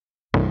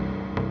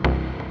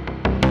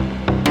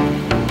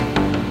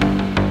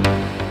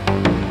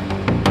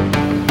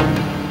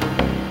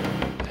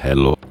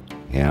Hello,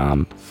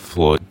 I'm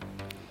Floyd.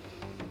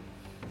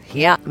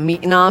 Yeah,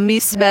 meeting on me,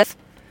 Smith.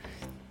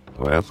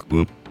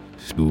 Welcome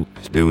to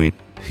Twin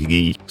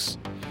Geeks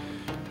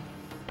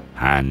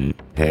and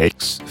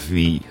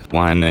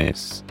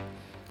XV1S.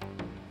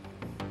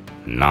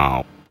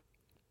 Now,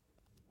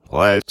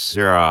 let's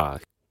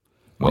rock.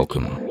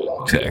 Welcome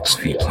to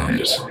XV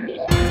Planet.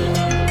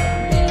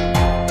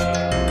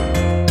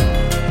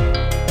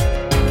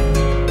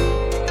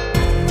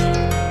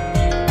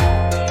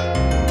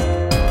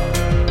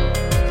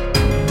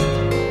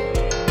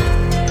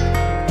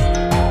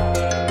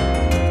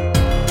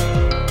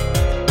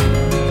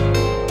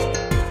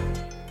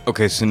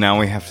 Okay, so now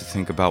we have to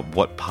think about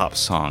what pop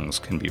songs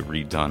can be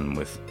redone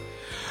with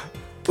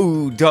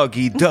 "Ooh,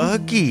 doggy,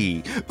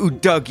 doggy, ooh,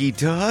 doggy,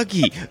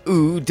 doggy,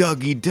 ooh,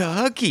 doggy,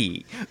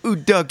 doggy, ooh,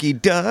 doggy,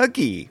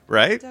 doggy,"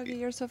 right? Dougie,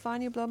 you're so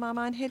fun. You blow my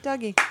mind. Hey,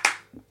 Dougie.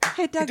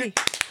 Hey, Dougie.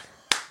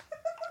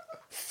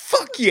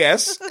 Fuck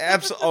yes!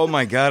 Oh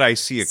my god, I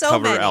see a So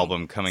cover many.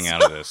 album coming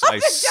out of this. I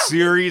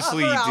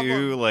seriously cover do,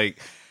 album. like,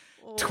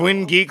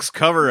 Twin Geeks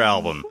cover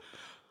album.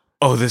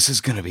 Oh, this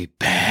is gonna be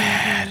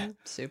bad.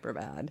 Super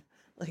bad.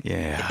 Like,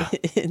 Yeah.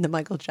 in the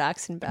Michael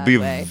Jackson bad Be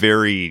way.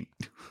 very...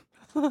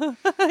 You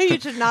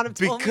should not have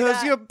told me Because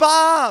that. you're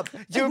Bob!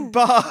 You're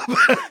Bob! Do a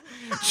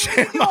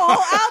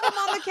whole album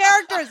on the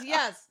characters.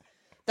 Yes.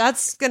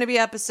 That's going to be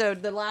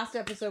the last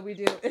episode we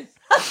do is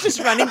just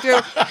running through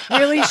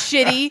really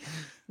shitty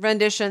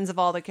renditions of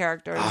all the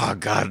characters. Oh,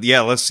 God. Yeah,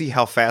 let's see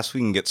how fast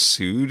we can get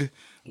sued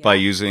by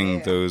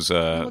using those...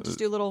 We'll just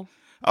do little...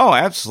 Oh,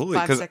 absolutely.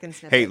 5 second Hey,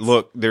 snippets.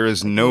 look, there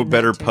is no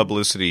better too.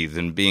 publicity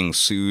than being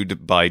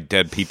sued by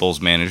dead people's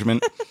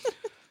management.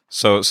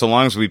 So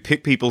long as we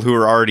pick people who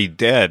are already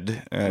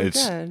dead,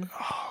 it's... Good.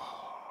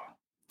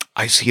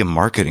 I see a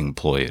marketing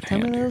ploy at Tell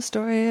me a hand little here.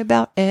 story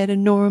about Ed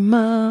and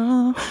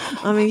Norma.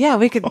 I mean, yeah,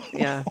 we could...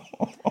 Yeah.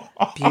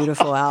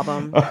 Beautiful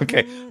album.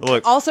 Okay,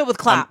 look, Also with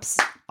claps.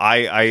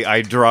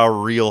 I draw a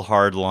real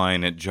hard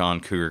line at John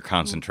Cougar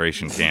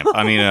concentration camp.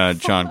 I mean,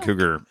 John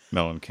Cougar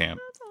Melon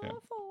camp. Yeah.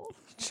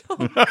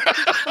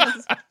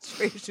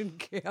 Concentration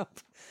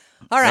camp.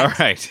 All right. All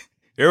right,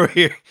 here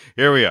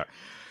we are.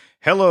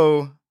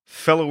 Hello,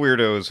 fellow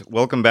weirdos.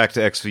 Welcome back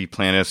to XV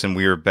Planets, and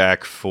we are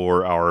back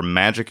for our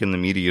Magic in the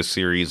Media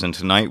series. And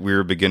tonight we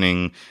are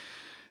beginning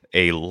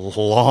a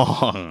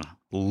long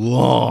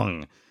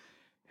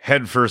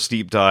headfirst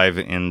deep dive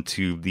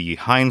into the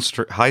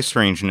high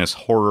strangeness,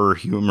 horror,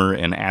 humor,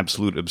 and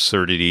absolute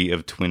absurdity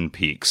of Twin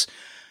Peaks.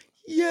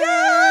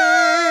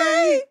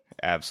 Yay!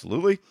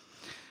 Absolutely.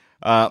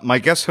 My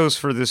guest host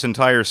for this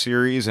entire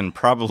series, and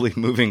probably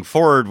moving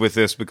forward with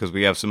this because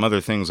we have some other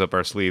things up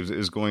our sleeves,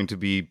 is going to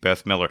be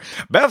Beth Miller.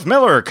 Beth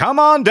Miller, come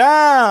on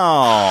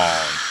down!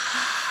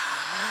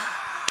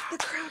 The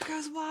crowd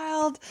goes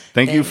wild.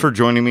 Thank you for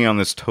joining me on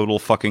this total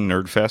fucking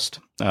nerd fest.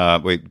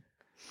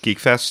 Geek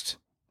Fest?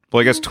 Well,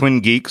 I guess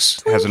Twin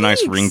Geeks has a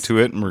nice Geeks. ring to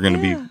it, and we're going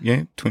to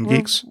be, Twin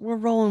Geeks. We're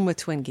rolling with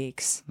Twin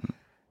Geeks.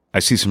 I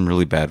see some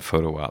really bad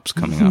photo ops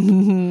coming up.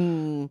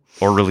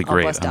 Or really I'll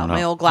great. bust I don't out know.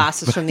 my old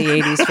glasses from the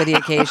 80s for the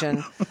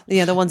occasion.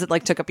 Yeah, the ones that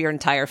like took up your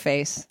entire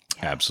face.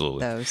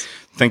 Absolutely. Those.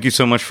 Thank you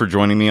so much for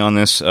joining me on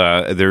this.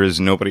 There is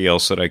nobody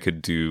else that I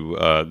could do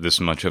this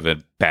much of a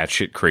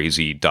batshit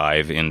crazy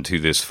dive into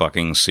this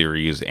fucking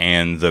series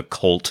and the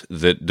cult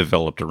that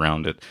developed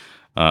around it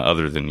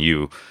other than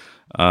you.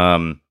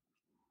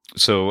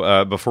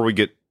 So before we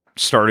get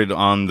started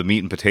on the meat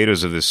and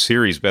potatoes of this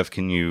series, Beth,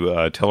 can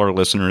you tell our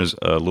listeners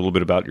a little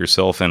bit about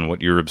yourself and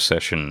what your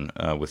obsession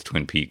with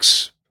Twin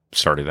Peaks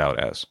started out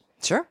as?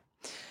 Sure.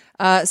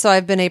 So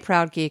I've been a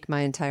proud geek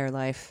my entire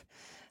life.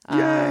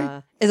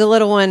 As a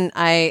little one,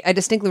 I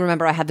distinctly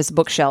remember I had this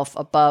bookshelf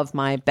above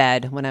my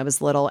bed when I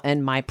was little,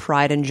 and my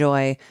pride and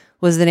joy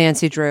was the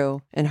Nancy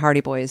Drew and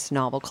Hardy Boys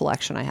novel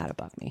collection I had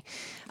above me.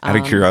 Out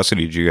of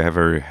curiosity, did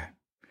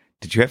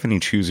you have any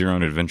choose your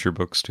own adventure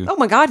books too? Oh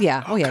my God,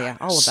 yeah. Oh yeah, yeah.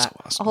 All of so that.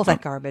 awesome. All of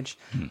that garbage.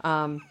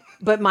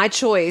 But my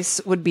choice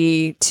would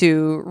be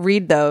to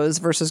read those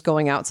versus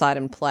going outside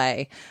and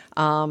play.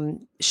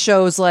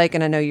 Shows like,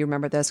 and I know you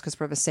remember this because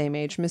we're the same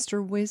age,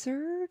 Mr.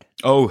 Wizard.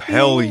 Oh,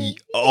 hell.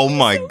 Oh,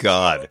 my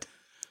God.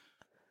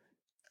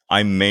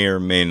 I may or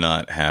may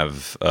not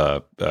have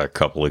a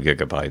couple of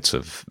gigabytes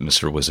of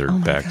Mr.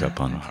 Wizard backed up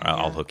on.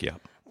 I'll hook you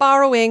up.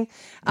 Borrowing.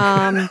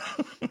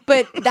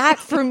 But that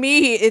for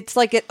me, it's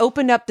like it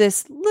opened up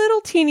this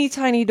little teeny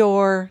tiny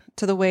door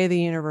to the way the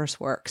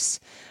universe works.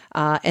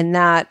 And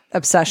that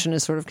obsession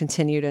has sort of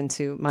continued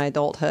into my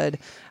adulthood.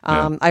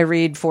 I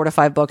read 4 to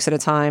 5 books at a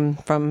time,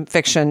 from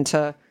fiction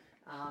to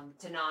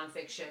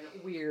nonfiction,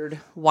 weird,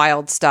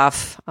 wild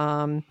stuff,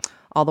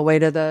 all the way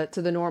to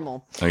the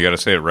normal. I got to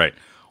say it right.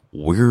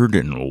 Weird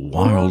and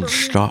wild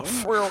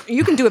stuff.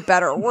 You can do it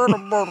better.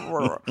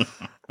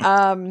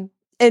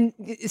 And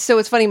so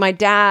it's funny, my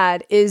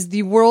dad is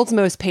the world's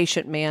most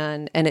patient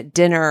man. And at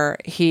dinner,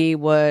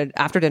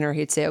 after dinner,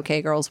 he'd say,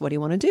 "Okay, girls, what do you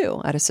want to do?"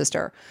 I had a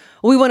sister.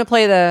 "We want to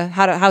play the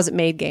how's it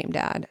made game,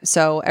 Dad."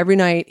 So every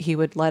night he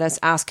would let us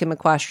ask him a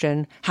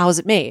question. How is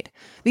it made?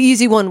 The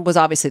easy one was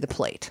obviously the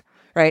plate,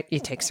 right? You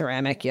take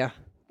ceramic, you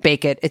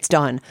bake it. It's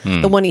done.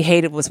 The one he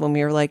hated was when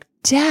we were like,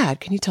 Dad,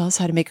 can you tell us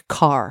how to make a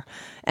car?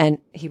 And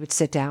he would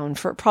sit down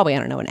for probably, I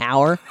don't know, an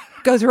hour,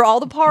 go through all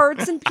the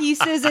parts and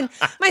pieces. And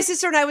my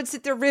sister and I would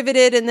sit there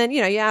riveted. And then,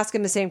 you ask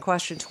him the same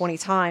question 20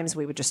 times.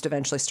 We would just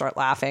eventually start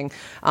laughing.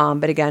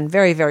 But again,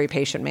 very, very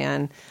patient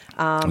man.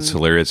 It's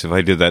hilarious. If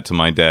I did that to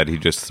my dad,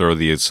 he'd just throw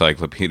the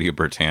Encyclopedia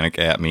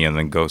Britannica at me and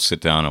then go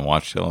sit down and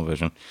watch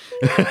television.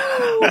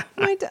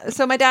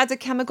 So my dad's a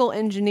chemical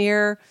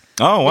engineer.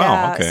 Oh, wow.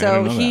 Yeah, Okay.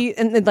 so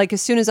and like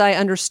as soon as I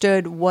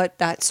understood what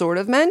that sort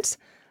of meant,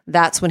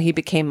 that's when he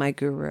became my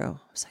guru. I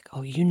was like,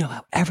 oh, you know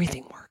how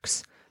everything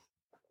works.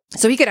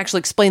 So he could actually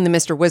explain the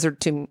Mr. Wizard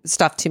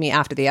stuff to me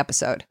after the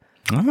episode.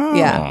 Oh,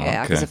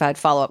 Yeah. Because okay. if I had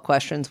follow-up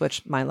questions,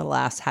 which my little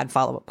ass had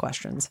follow-up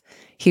questions,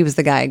 he was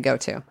the guy I'd go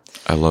to.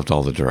 I loved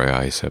all the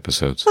Dry Ice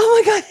episodes.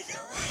 Oh my God.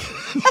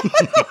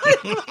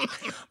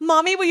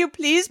 Mommy, will you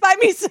please buy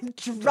me some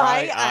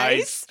dry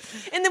ice?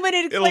 And then when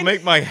It'll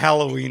make my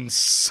Halloween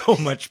so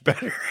much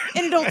better.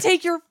 and it'll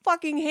take your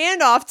fucking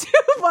hand off too,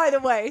 by the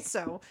way.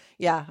 So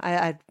yeah, I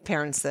had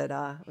parents that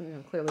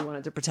clearly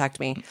wanted to protect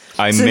me.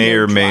 I So may no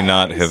or may dry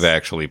not ice. have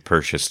actually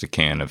purchased a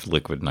can of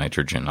liquid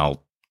nitrogen.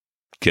 I'll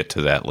get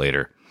to that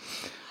later.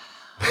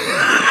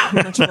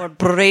 Much more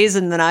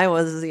brazen than I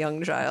was as a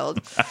young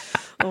child.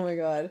 Oh my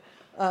God.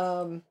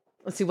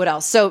 Let's see what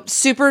else. So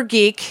super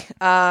geek,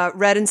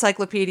 read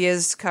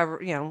encyclopedias cover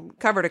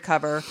to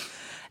cover.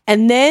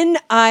 And then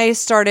I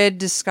started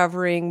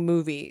discovering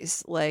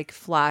movies like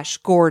Flash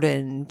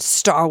Gordon,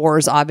 Star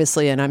Wars,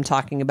 obviously. And I'm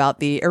talking about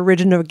the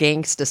original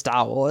gangsta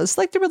Star Wars,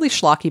 like the really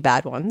schlocky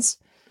bad ones.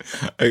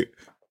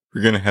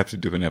 We're going to have to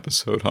do an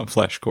episode on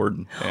Flash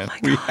Gordon. Man.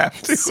 We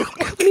have to. So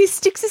good. When he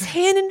sticks his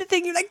hand into the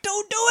thing, you're like,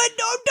 don't do it.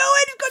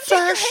 You're going to take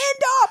your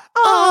hand off.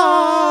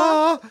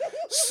 Ah,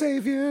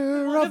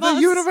 savior of the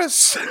us.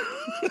 universe.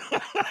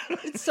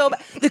 It's so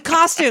bad. The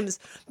costumes,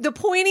 the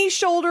pointy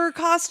shoulder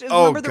costumes.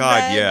 Oh, Remember the God,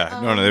 red? yeah.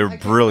 No, they were I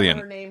can't brilliant.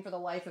 remember her name for the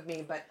life of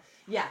me, but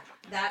yeah,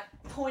 that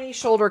pointy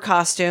shoulder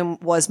costume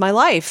was my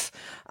life.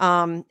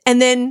 And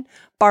then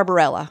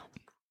Barbarella.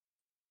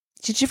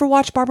 Did you ever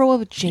watch Barbarella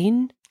with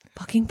Jane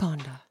fucking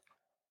Fonda?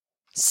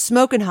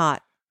 Smoking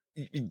hot.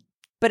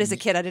 But as a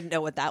kid, I didn't know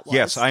what that was.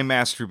 Yes, I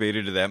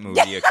masturbated to that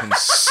movie a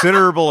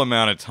considerable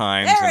amount of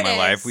times There in my it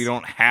life. is. We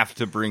don't have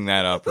to bring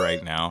that up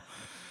right now.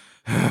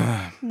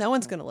 No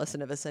one's going to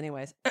listen to this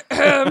anyways.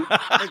 Oh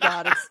my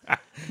God,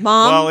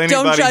 Mom,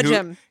 don't judge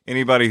him.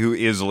 Anybody who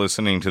is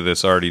listening to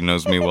this already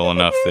knows me well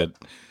enough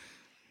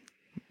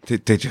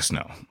that they just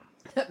know.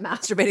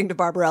 Masturbating to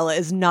Barbarella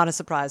is not a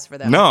surprise for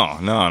them. No,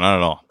 not at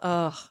all.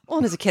 Well,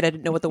 and as a kid, I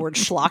didn't know what the word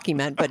schlocky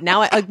meant, but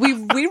now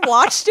we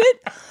watched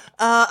it.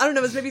 I don't know,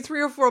 it was maybe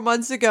 3 or 4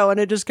 months ago,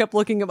 and I just kept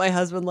looking at my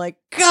husband like,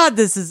 God,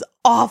 this is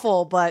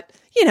awful. But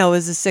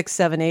as a 6,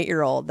 7,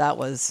 8-year-old, that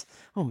was,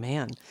 oh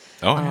man.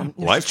 Oh, yeah. Just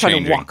Life trying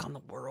changing. to walk on the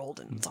world,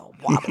 and it's all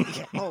wobbly.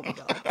 Oh my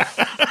God.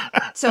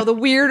 So the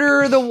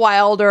weirder, the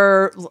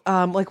wilder,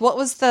 like what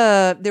was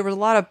there were a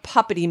lot of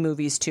puppety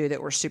movies too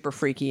that were super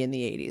freaky in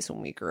the 80s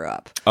when we grew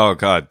up. Oh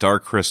God,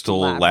 Dark Crystal,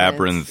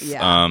 Labyrinth,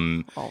 yeah,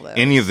 all those.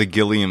 any of the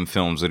Gilliam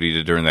films that he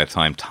did during that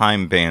time,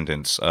 Time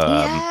Bandits,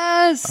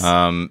 Yes.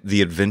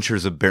 The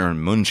Adventures of Baron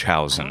I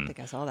Munchausen. don't think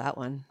I saw that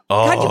one.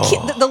 Oh.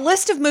 God, the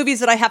list of movies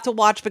that I have to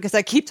watch because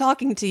I keep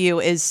talking to you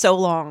is so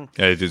long.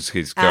 It just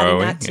keeps Adding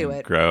growing that to and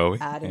it.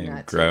 growing Adding and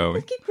that to it. growing.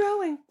 Let's keep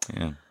growing.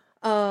 Yeah.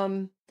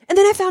 And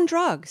then I found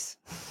drugs.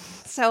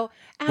 So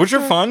Which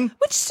are fun.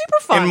 Which super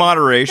fun. In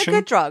moderation. The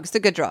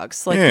good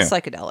drugs, like Yeah. the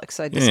psychedelics.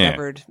 I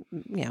discovered,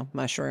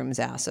 mushrooms,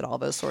 acid, all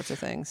those sorts of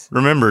things.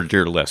 Remember,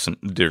 dear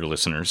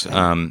listeners,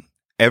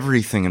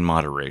 everything in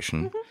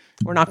moderation,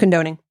 We're not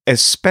condoning.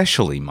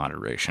 especially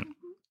moderation.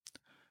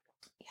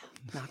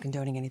 Not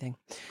condoning anything.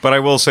 But I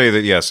will say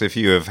that, yes, if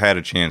you have had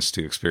a chance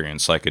to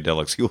experience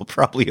psychedelics, you will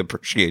probably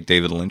appreciate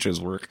David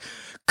Lynch's work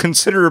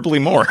considerably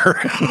more.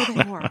 A little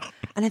bit more.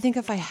 And I think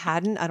if I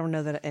hadn't, I don't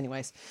know that.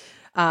 Anyways,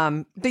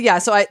 but yeah.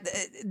 So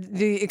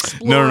the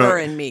explorer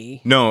in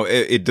me. No,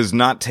 it does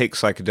not take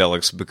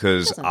psychedelics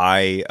because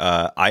I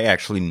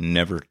actually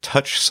never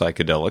touched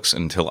psychedelics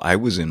until I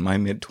was in my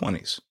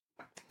mid-20s.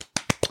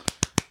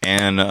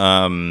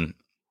 And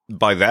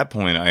by that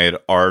point, I had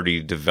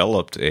already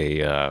developed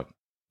a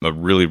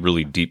really,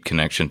 really deep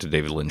connection to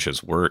David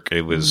Lynch's work.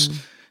 It was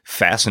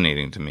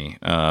fascinating to me.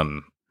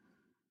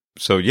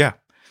 So yeah.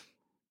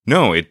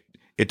 No, it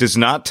does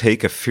not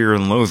take a fear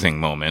and loathing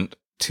moment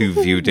to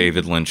view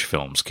David Lynch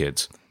films,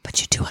 kids.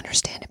 But you do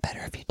understand it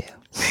better if you do.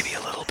 Maybe a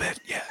little bit,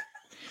 yeah.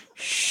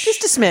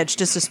 Just a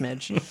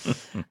smidge.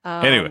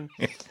 Anyway.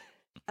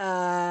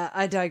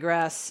 I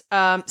digress.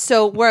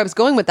 So where I was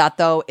going with that,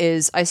 though,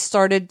 is I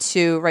started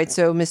to,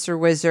 so Mr.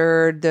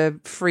 Wizard, the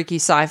freaky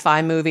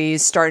sci-fi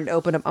movies, started to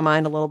open up my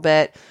mind a little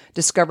bit,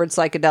 discovered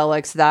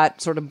psychedelics,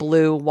 that sort of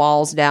blew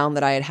walls down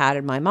that I had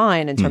in my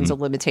mind in terms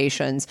of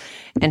limitations,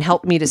 and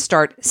helped me to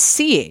start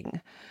seeing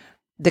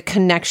the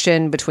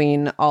connection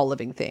between all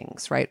living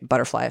things, right?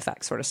 Butterfly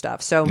effect sort of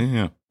stuff. So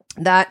Yeah.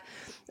 that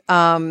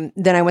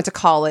Then I went to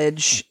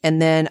college,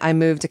 and then I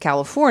moved to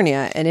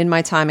California. And in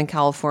my time in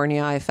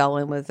California, I fell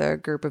in with a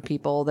group of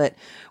people that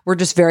were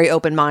just very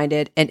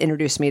open-minded and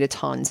introduced me to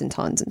tons and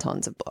tons and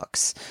tons of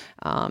books.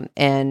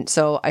 And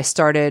so I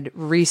started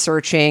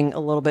researching a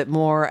little bit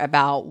more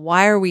about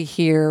why are we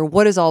here?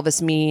 What does all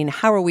this mean?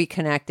 How are we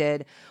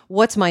connected?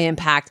 What's my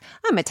impact?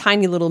 I'm a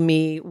tiny little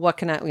me. What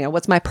can I,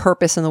 what's my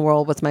purpose in the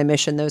world? What's my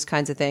mission? Those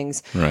kinds of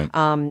things. Right.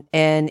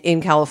 And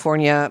in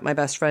California, my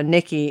best friend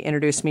Nikki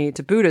introduced me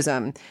to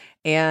Buddhism.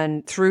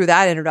 And through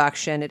that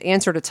introduction, it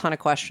answered a ton of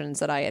questions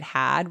that I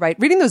had, right?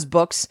 Reading those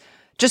books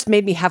just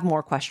made me have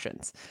more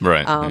questions.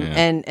 Right.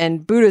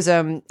 And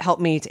Buddhism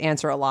helped me to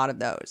answer a lot of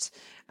those.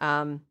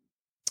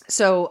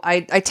 So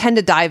I tend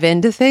to dive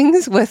into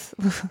things with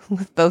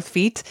both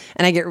feet,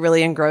 and I get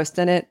really engrossed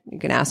in it. You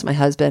can ask my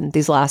husband.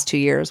 These last 2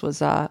 years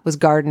was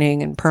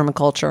gardening and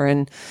permaculture,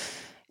 and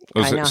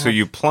so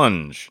you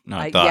plunge,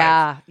 not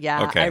dive.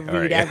 Yeah. Okay, I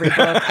read every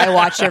book. I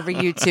watch every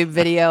YouTube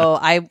video.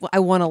 I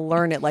want to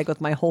learn it like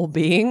with my whole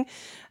being.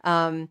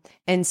 And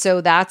so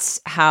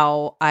that's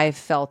how I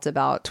felt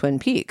about Twin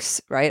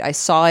Peaks, right? I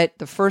saw it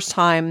the first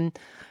time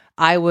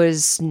I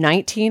was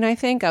 19, I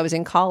think. I was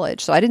in college,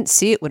 so I didn't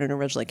see it when it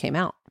originally came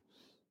out.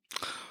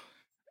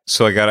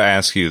 So I got to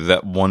ask you,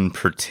 that one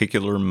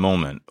particular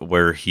moment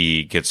where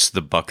he gets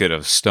the bucket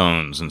of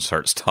stones and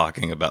starts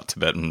talking about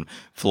Tibetan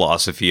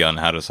philosophy on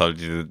how to solve,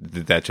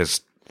 did that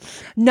just...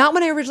 Not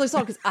when I originally saw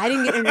it, because I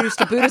didn't get introduced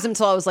to Buddhism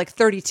until I was like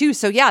 32.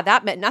 So yeah,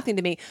 that meant nothing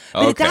to me.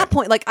 But at that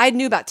point, like I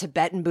knew about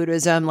Tibetan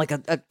Buddhism, like a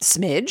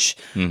smidge,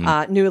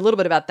 knew a little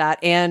bit about that,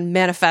 and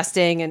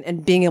manifesting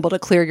and being able to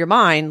clear your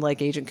mind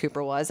like Agent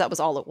Cooper was. That was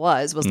all it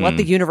was let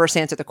the universe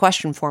answer the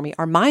question for me.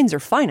 Our minds are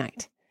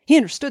finite. He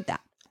understood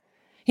that.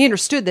 He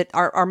understood that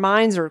our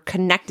minds are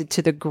connected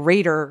to the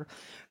greater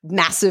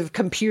massive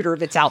computer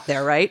that's out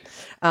there, right?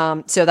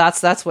 So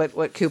that's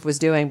what Coop was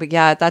doing. But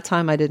yeah, at that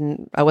time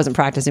I wasn't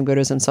practicing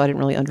Buddhism, so I didn't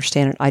really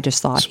understand it. I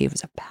just thought he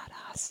was a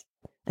badass.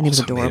 And he was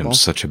adorable. Made him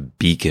such a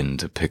beacon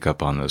to pick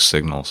up on those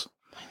signals.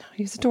 I know,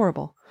 he was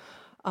adorable.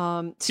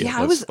 Let's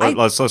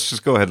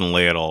just go ahead and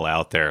lay it all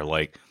out there.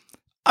 Like,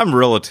 I'm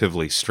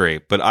relatively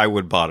straight, but I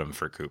would bottom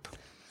for Coop.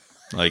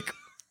 Like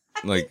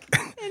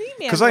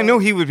because I know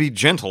he would be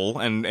gentle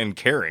and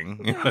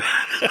caring. He would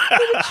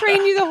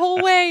train you the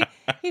whole way.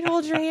 He'd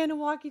hold your hand and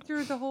walk you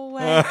through the whole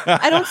way.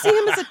 I don't see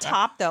him as a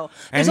top, though.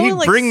 And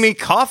he'd bring me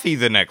coffee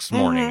the next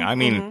morning. I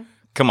mean,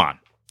 come on.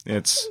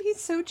 He's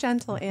so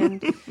gentle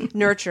and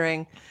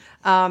nurturing.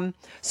 So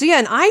yeah,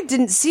 and I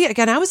didn't see it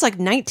again. I was like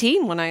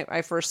 19 when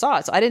I first saw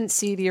it, so I didn't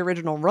see the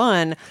original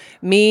run.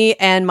 Me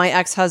and my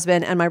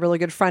ex-husband and my really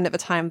good friend at the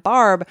time,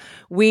 Barb,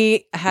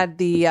 we had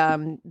the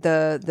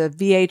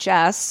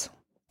VHS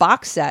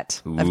box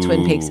set of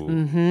Twin Peaks.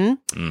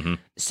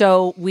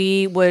 So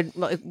we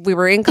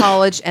were in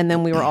college, and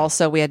then we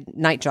had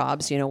night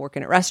jobs,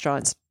 working at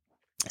restaurants.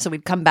 So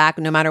we'd come back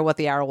no matter what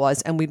the hour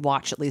was, and we'd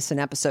watch at least an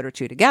episode or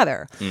two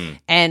together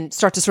and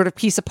start to sort of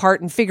piece apart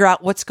and figure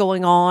out what's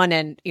going on.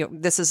 And,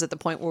 this is at the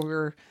point where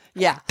we're,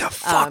 the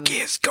fuck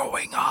is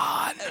going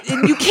on?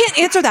 And you can't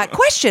answer that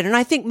question. And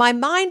I think my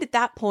mind at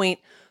that point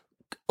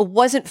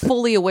wasn't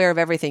fully aware of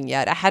everything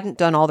yet. I hadn't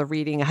done all the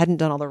reading. I hadn't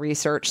done all the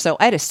research. So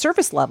at a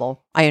surface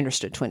level, I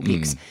understood Twin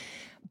Peaks.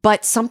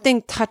 But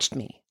something touched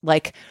me,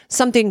 like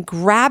something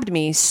grabbed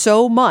me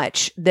so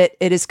much that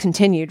it has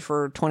continued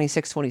for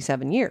 26,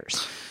 27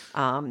 years.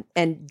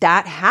 And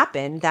that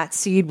happened, that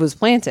seed was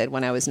planted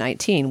when I was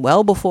 19,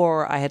 well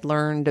before I had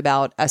learned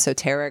about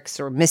esoterics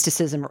or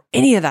mysticism or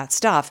any of that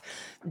stuff.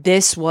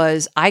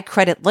 I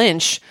credit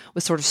Lynch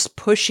with sort of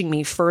pushing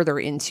me further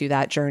into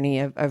that journey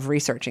of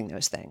researching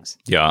those things.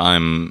 Yeah,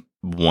 I'm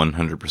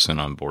 100%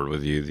 on board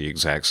with you. The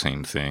exact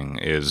same thing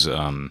is,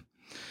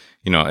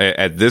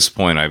 at this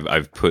point,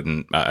 I've put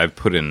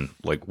in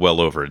like well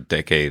over a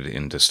decade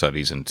into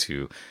studies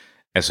into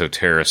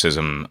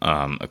esotericism,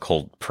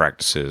 occult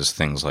practices,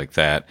 things like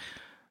that.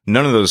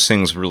 None of those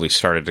things really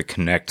started to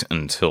connect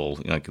until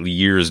like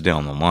years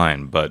down the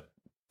line. But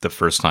the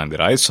first time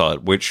that I saw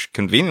it, which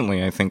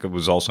conveniently I think it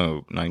was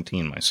also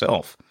 19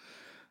 myself,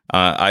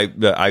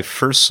 I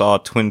first saw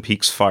Twin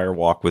Peaks Fire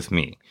Walk with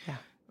Me,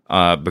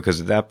 because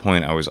at that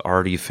point I was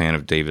already a fan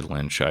of David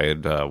Lynch. I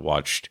had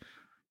watched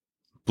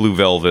Blue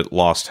Velvet,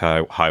 Lost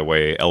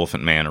Highway,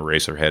 Elephant Man,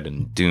 Eraserhead,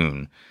 and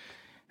Dune.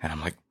 And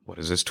I'm like, what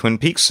is this Twin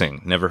Peaks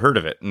thing? Never heard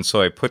of it. And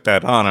so I put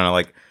that on,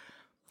 and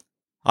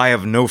I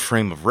have no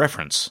frame of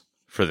reference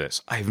for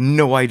this. I have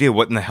no idea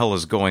what in the hell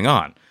is going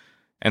on.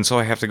 And so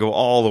I have to go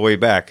all the way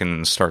back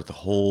and start the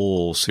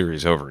whole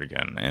series over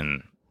again.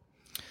 And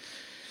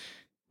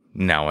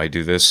now I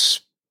do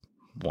this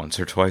once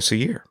or twice a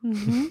year.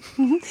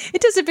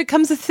 It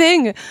becomes a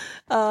thing.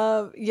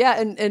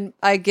 And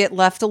I get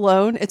left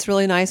alone. It's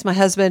really nice. My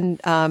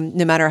husband,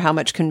 no matter how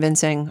much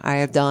convincing I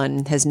have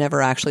done, has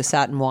never actually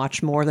sat and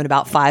watched more than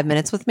about 5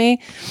 minutes with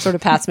me. Sort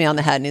of pats me on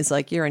the head and he's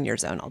like, "You're in your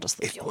zone. I'll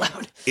just leave you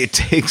alone."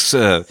 It's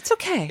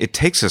okay. It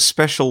takes a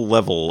special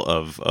level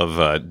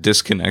of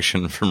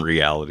disconnection from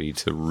reality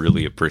to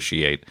really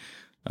appreciate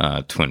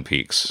Twin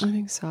Peaks. I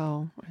think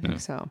so.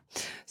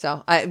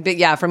 But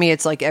yeah, for me,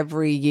 it's like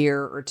every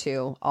year or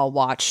two I'll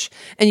watch,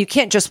 and you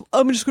can't just,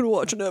 I'm just going to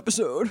watch an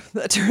episode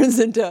that turns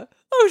into,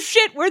 oh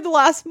shit, where'd the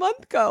last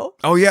month go?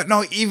 Oh yeah,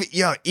 no,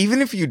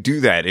 even if you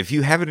do that, if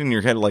you have it in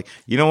your head, like,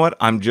 you know what,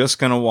 I'm just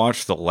going to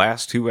watch the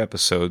last 2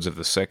 episodes of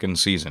the second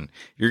season.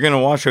 You're going to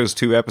watch those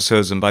 2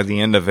 episodes, and by the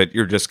end of it,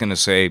 you're just going to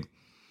say,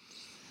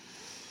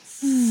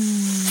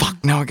 fuck,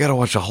 now I got to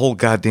watch the whole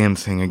goddamn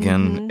thing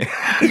again.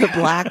 The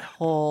black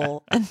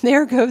hole. And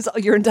there goes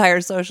your entire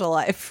social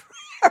life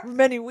for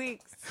many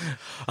weeks.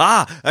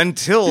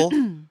 Until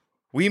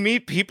we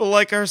meet people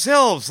like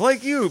ourselves,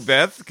 like you,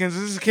 Beth, because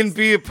this can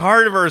be a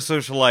part of our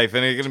social life,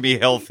 and it can be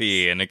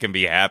healthy, and it can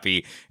be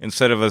happy,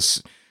 instead of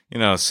us,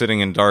 sitting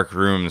in dark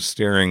rooms,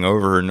 staring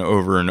over and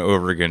over and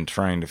over again,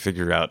 trying to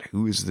figure out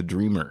who is the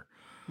dreamer,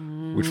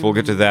 which we'll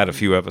get to that a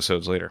few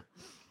episodes later.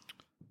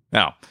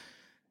 Now,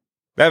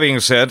 that being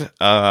said,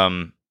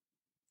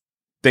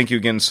 thank you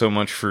again so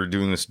much for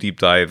doing this deep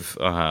dive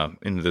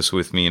into this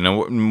with me.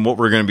 And what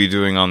we're going to be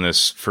doing on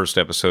this first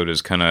episode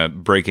is kind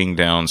of breaking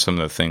down some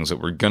of the things that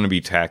we're going to be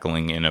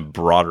tackling in a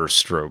broader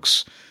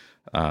strokes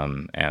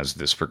as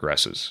this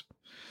progresses.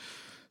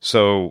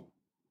 So,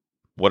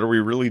 what are we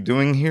really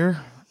doing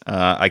here?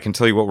 I can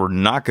tell you what we're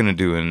not going to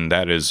do, and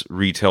that is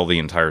retell the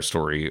entire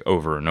story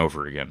over and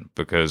over again,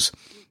 because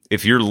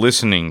if you're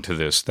listening to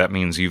this, that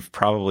means you've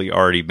probably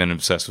already been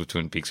obsessed with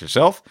Twin Peaks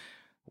yourself.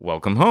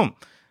 Welcome home.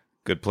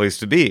 Good place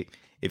to be.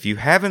 If you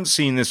haven't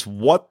seen this,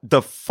 what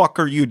the fuck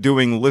are you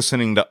doing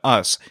listening to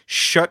us?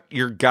 Shut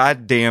your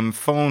goddamn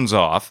phones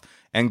off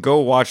and go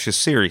watch the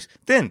series.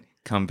 Then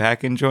come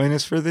back and join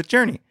us for the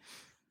journey.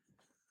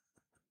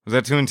 Was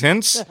that too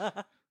intense?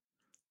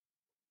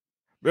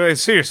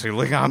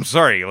 Seriously, I'm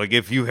sorry.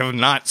 If you have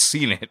not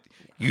seen it,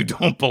 you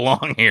don't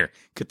belong here.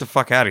 Get the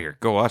fuck out of here.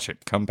 Go watch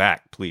it. Come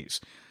back,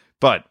 please.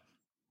 But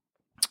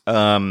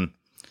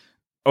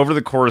over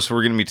the course,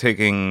 we're going to be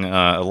taking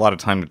a lot of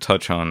time to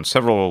touch on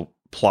several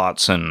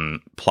plots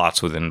and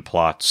plots within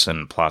plots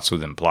and plots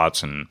within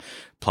plots and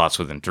plots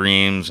within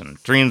dreams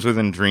and dreams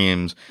within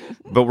dreams.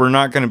 But we're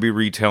not going to be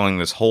retelling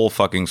this whole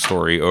fucking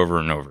story over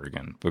and over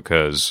again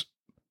because,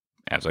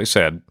 as I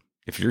said,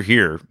 if you're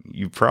here,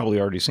 you've probably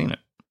already seen it.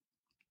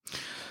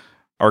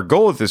 Our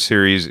goal with this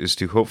series is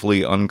to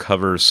hopefully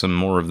uncover some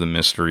more of the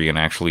mystery and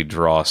actually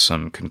draw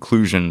some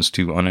conclusions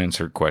to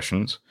unanswered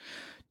questions,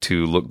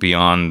 to look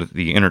beyond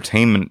the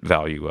entertainment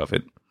value of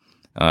it,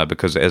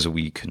 because as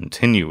we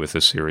continue with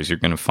this series, you're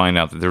going to find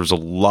out that there's a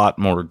lot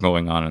more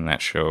going on in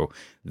that show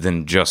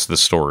than just the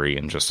story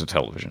and just a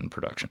television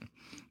production,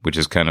 which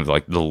is kind of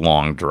like the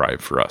long drive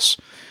for us.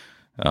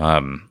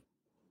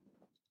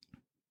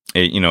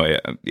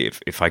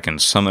 If I can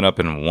sum it up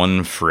in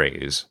one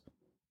phrase,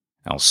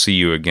 I'll see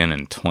you again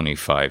in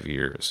 25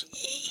 years.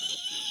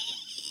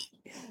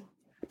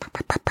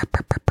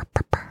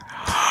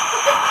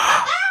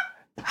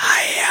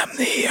 I am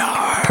the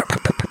arm,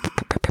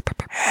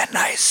 and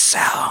I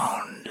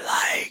sound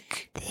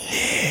like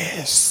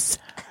this.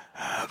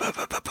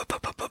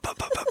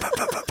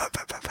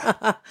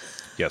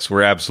 Yes,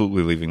 we're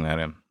absolutely leaving that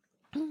in.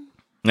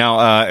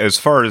 Now, as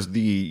far as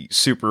the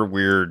super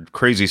weird,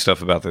 crazy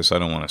stuff about this, I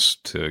don't want us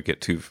to get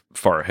too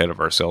far ahead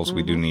of ourselves. Mm-hmm.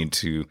 We do need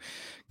to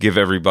give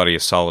everybody a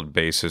solid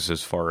basis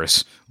as far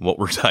as what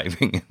we're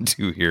diving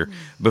into here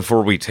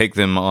before we take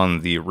them on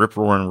the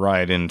rip-roaring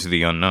ride into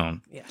the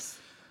unknown. Yes.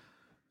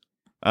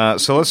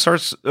 So let's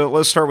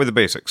start with the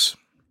basics.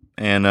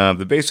 And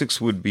the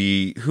basics would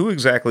be, who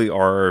exactly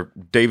are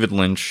David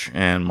Lynch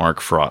and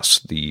Mark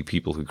Frost, the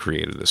people who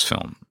created this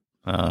film?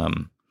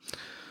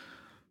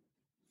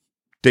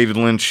 David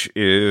Lynch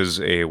is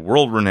a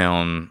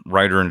world-renowned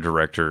writer and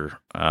director.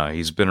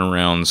 He's been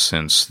around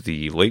since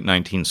the late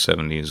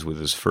 1970s with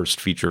his first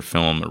feature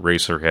film,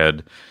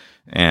 Eraserhead,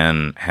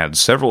 and had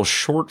several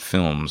short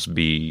films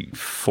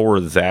before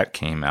that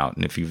came out.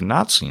 And if you've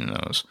not seen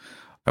those,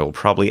 I will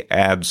probably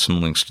add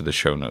some links to the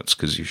show notes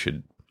because you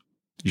should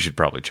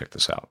probably check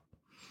this out.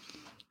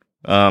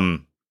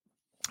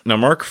 Now,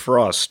 Mark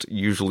Frost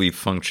usually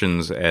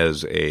functions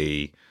as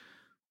a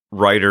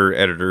writer,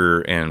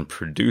 editor, and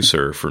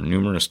producer for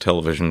numerous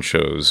television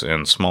shows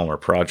and smaller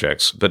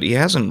projects, but he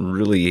hasn't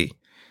really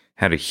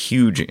had a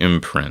huge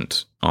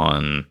imprint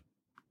on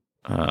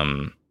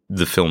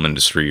the film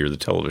industry or the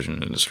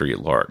television industry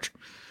at large.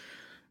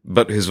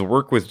 But his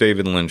work with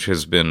David Lynch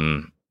has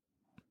been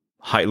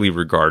highly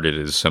regarded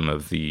as some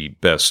of the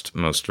best,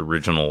 most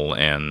original,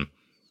 and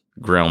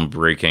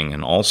groundbreaking,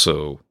 and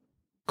also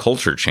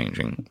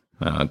culture-changing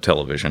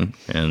television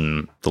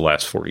in the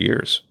last 40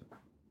 years.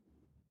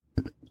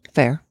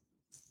 Fair.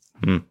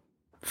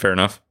 Fair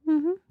enough?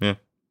 Mm-hmm. Yeah.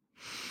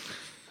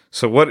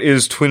 So what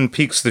is Twin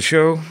Peaks, the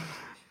show?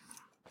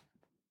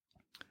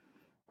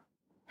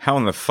 How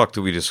in the fuck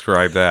do we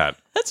describe that?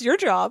 That's your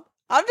job.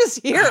 I'm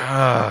just here.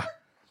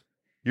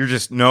 You're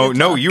just...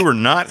 No, you were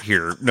not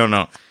here.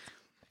 No.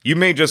 You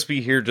may just be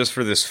here just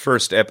for this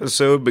first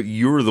episode, but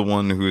you're the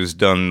one who has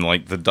done,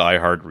 like, the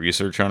die-hard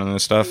research on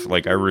this stuff.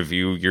 Like, I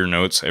review your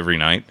notes every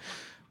night.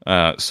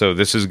 So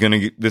this is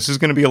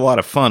gonna be a lot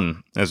of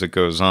fun as it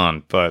goes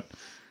on. But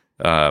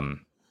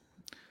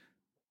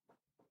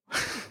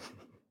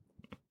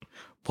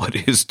what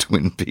is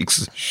Twin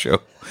Peaks' show?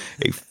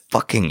 A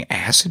fucking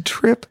acid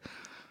trip?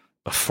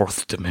 A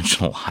fourth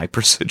dimensional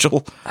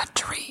hypersigil? A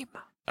dream.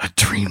 A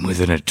dream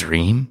within a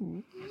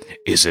dream?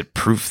 Is it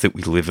proof that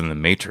we live in the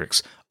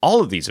Matrix?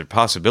 All of these are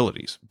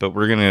possibilities, but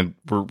we're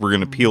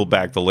gonna peel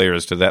back the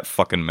layers to that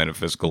fucking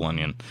metaphysical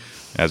onion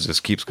as this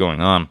keeps going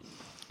on.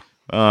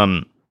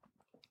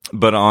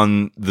 But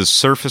on the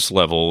surface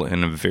level,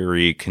 in a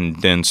very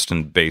condensed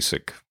and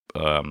basic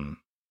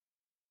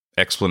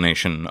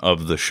explanation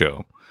of the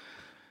show,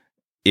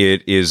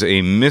 it is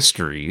a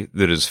mystery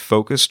that is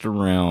focused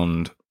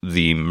around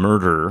the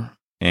murder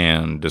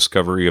and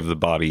discovery of the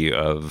body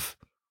of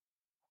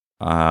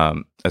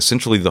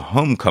essentially the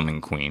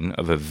homecoming queen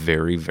of a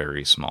very,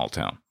 very small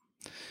town.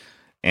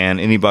 And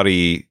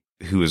anybody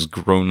who has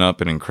grown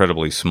up in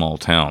incredibly small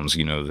towns,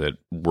 you know that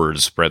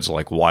word spreads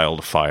like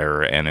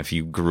wildfire. And if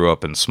you grew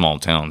up in small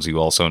towns, you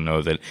also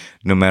know that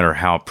no matter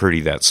how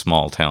pretty that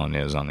small town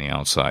is on the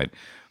outside,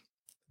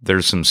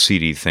 there's some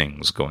seedy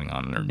things going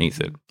on underneath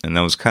it. And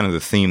that was kind of the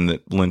theme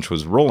that Lynch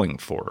was rolling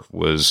for,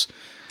 was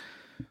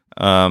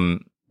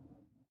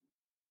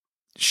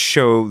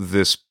show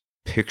this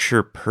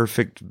picture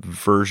perfect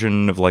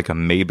version of like a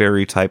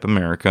Mayberry type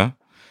America,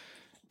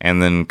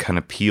 and then kind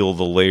of peel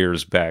the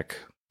layers back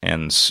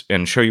and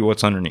show you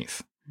what's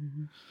underneath.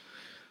 Mm-hmm.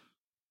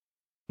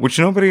 Which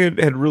nobody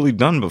had really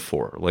done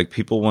before. Like,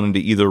 people wanted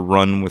to either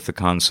run with the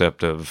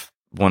concept of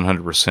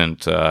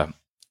 100%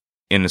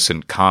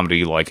 innocent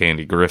comedy like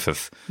Andy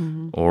Griffith,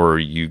 mm-hmm. or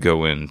you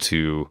go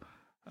into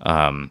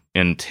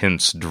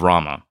intense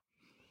drama.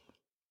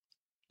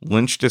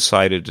 Lynch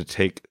decided to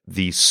take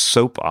the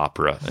soap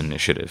opera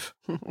initiative,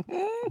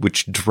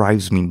 which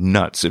drives me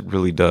nuts. It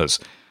really does.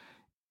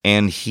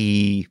 And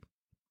he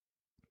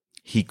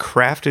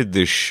crafted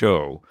this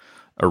show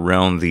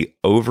around the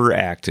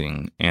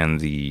overacting and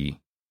the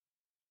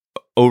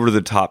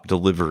over-the-top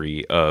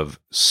delivery of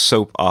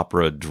soap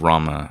opera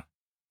drama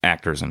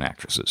actors and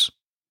actresses.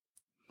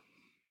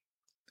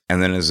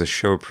 And then as the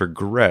show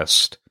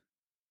progressed,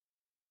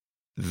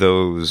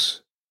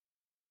 those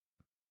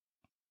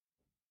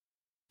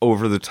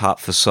over-the-top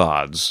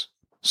facades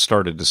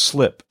started to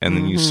slip, and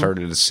then you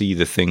started to see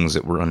the things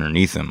that were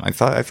underneath them. I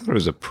thought it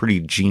was a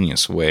pretty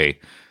genius way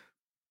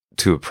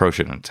to approach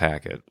it and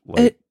attack it.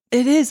 Like,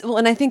 it is. Well,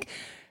 and I think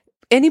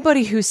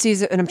anybody who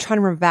sees it, and I'm trying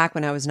to remember back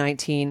when I was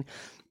 19,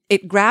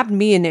 it grabbed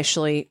me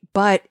initially,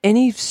 but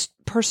any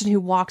person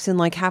who walks in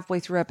like halfway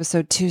through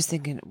episode 2 is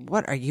thinking,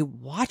 what are you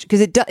watching?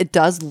 Because it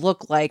does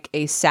look like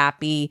a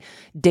sappy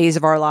Days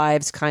of Our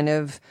Lives kind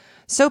of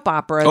soap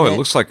opera. Oh, it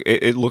looks like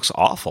it looks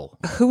awful.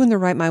 Who in their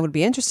right mind would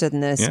be interested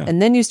in this? Yeah.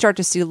 And then you start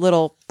to see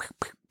little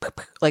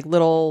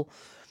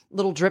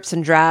drips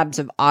and drabs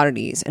of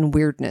oddities and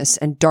weirdness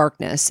and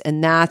darkness,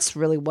 and that's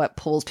really what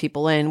pulls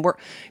people in.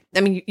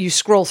 You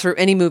scroll through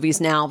any movies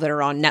now that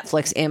are on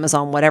Netflix,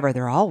 Amazon, whatever,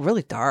 they're all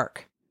really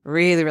dark.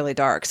 Really, really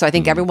dark. So I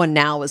think everyone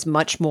now is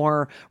much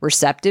more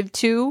receptive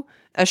to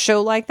a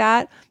show like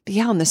that. But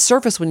yeah, on the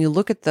surface, when you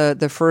look at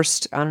the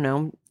first,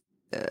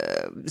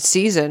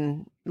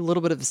 season, a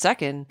little bit of the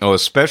second. Oh,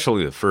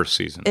 especially the first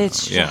season.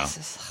 It's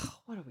just,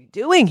 what are we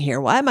doing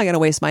here? Why am I going to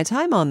waste my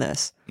time on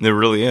this? It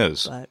really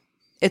is. But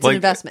it's an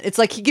investment. It's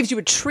like he gives you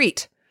a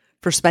treat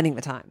for spending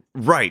the time.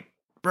 Right.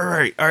 All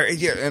right.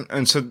 Yeah.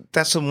 And so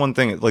that's the one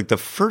thing. Like, the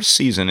first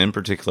season in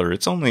particular,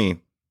 it's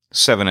only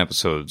 7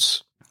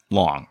 episodes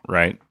long,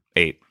 right?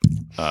 8,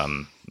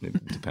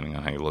 depending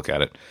on how you look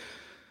at it.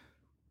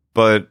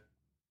 But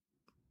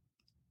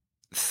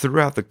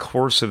throughout the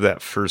course of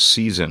that first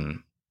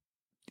season,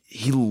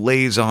 he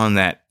lays on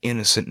that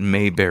innocent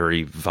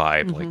Mayberry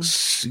vibe, like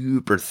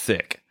super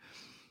thick.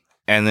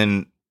 And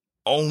then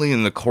only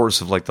in the course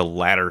of like the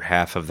latter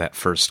half of that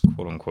first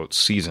quote unquote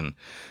season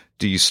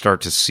do you start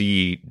to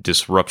see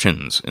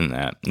disruptions in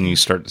that. And you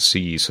start to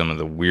see some of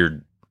the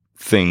weird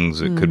things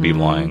that could be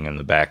lying in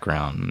the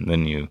background. And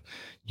then you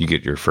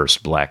get your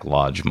first Black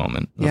Lodge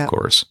moment, of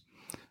course.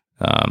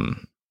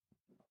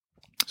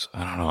 So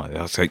I don't know.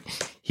 I was like,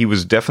 he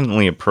was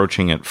definitely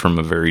approaching it from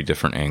a very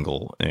different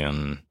angle,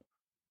 and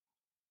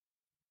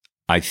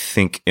I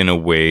think in a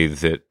way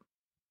that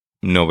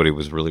nobody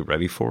was really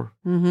ready for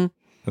at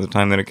the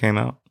time that it came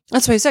out.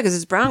 That's what he said, because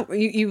it's brown.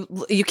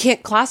 You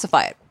can't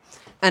classify it,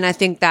 and I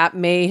think that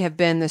may have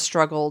been the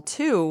struggle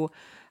too.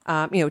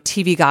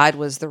 TV Guide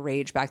was the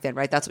rage back then,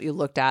 right? That's what you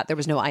looked at. There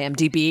was no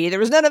IMDb. There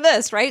was none of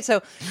this, right?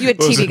 So you had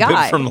TV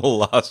Guide. From the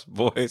Lost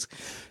Boys.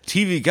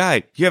 TV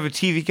Guide. You have a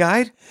TV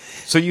Guide?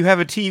 So you have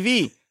a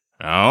TV.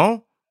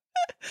 No.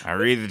 I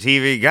read the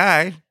TV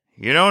Guide.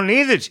 You don't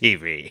need the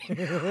TV.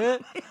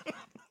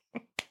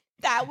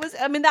 That was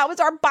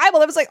our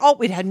Bible. It was like,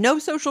 we had no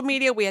social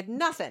media. We had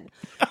nothing.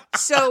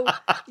 So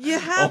you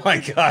have. Oh my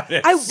god!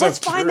 Let's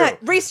find that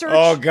research.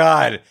 Oh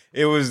god,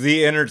 it was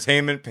the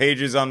entertainment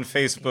pages on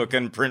Facebook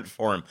in print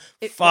form.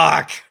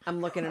 Fuck.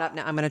 I'm looking it up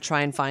now. I'm going to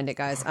try and find it,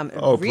 guys. I'm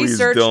a please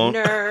research don't.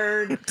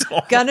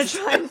 nerd. Gonna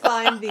try and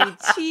find the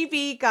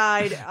TV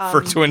guide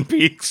For Twin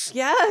Peaks.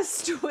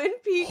 Yes, Twin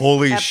Peaks.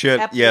 Holy shit!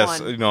 Ep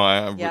yes, 1.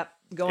 no. Yep,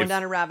 going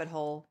down a rabbit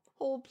hole.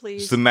 Hold,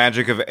 please. It's the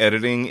magic of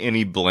editing.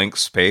 Any blank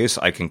space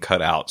I can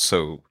cut out.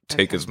 So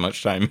take as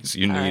much time as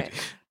you need. right.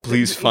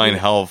 Please find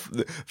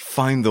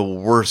the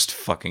worst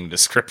fucking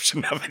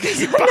description of it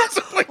you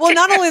possibly Well, can.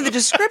 not only the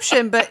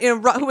description, but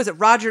who was it?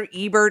 Roger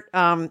Ebert.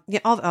 Yeah,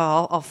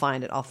 I'll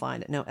find it. I'll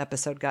find it. No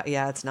episode got.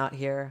 Yeah, it's not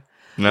here.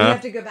 No? We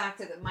have to go back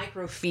to the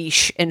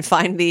microfiche and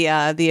find the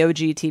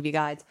OG TV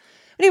guides.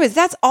 Anyways,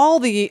 that's all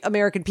the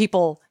American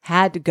people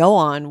had to go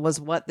on was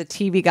what the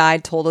TV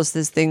guide told us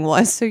this thing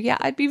was. So yeah,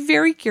 I'd be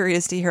very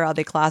curious to hear how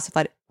they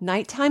classified it.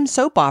 Nighttime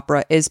soap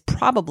opera is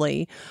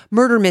probably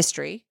murder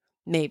mystery,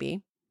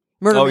 maybe.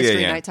 Murder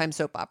mystery, nighttime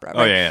soap opera.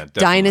 Right? Oh, yeah,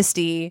 definitely.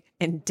 Dynasty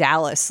and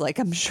Dallas. Like,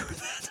 I'm sure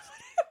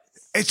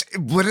that's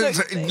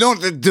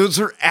those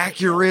are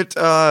accurate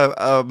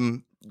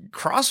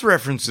cross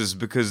references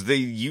because they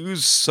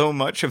use so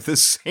much of the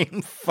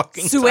same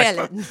fucking type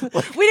Suellen.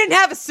 of, We didn't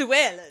have a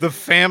Suellen. the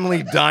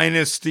family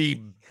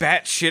dynasty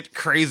batshit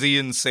crazy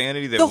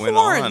insanity that The went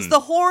horns. on. The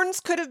horns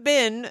could have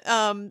been the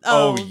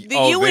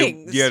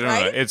Ewings.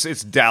 Right?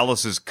 It's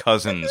Dallas's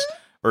cousins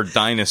or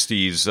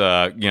Dynasty's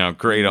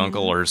great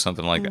uncle or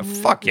something like that.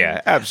 Fuck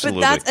yeah,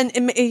 absolutely. But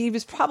and he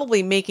was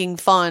probably making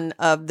fun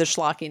of the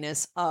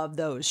schlockiness of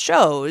those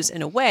shows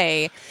in a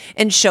way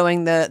and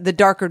showing the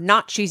darker,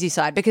 not cheesy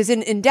side. Because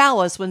in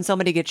Dallas, when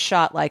somebody gets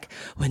shot, like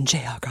when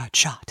JR got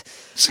shot.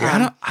 See,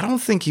 I don't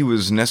think he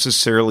was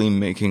necessarily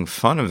making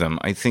fun of them.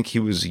 I think he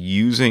was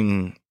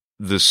using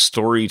the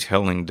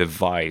storytelling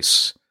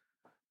device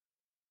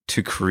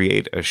to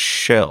create a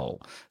shell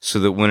so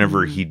that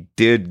whenever he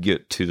did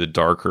get to the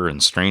darker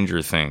and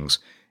stranger things,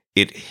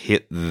 it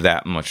hit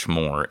that much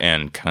more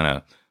and kind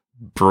of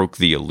broke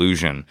the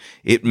illusion.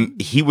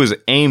 He was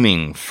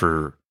aiming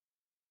for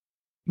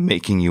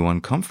making you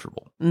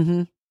uncomfortable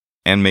and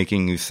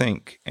making you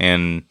think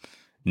and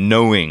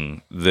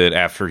knowing that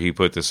after he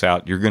put this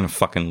out, you're going to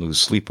fucking lose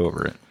sleep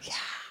over it. Yeah.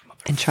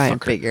 And try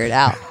and figure it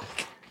out.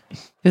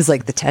 It was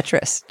like the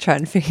Tetris, trying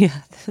to figure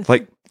out.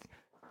 Like,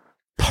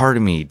 part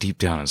of me deep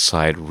down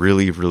inside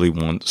really, really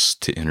wants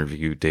to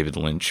interview David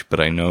Lynch, but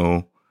I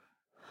know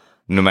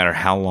no matter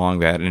how long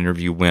that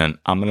interview went,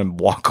 I'm going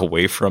to walk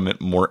away from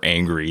it more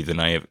angry than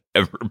I have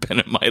ever been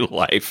in my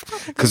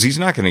life because he's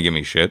not going to give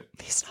me shit.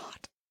 He's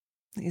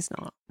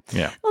not.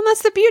 Yeah. Well, and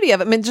that's the beauty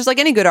of it. I mean, just like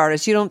any good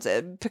artist,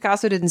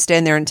 Picasso didn't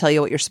stand there and tell you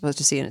what you're supposed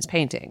to see in his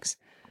paintings.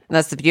 And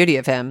that's the beauty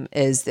of him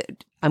is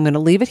that I'm going to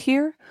leave it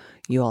here.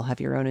 You all have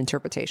your own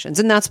interpretations.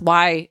 And that's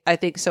why I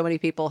think so many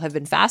people have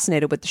been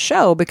fascinated with the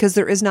show because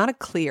there is not a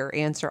clear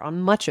answer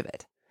on much of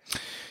it.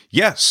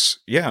 Yes.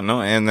 Yeah.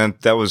 No. And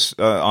that was,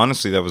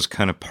 honestly, that was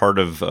kind of part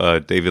of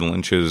David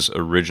Lynch's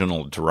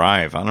original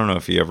drive. I don't know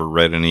if you ever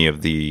read any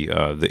of the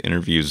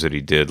interviews that he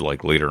did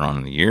like later on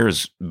in the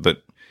years,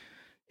 but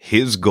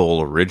his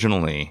goal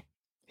originally,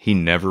 he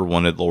never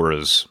wanted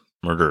Laura's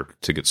murder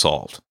to get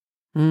solved.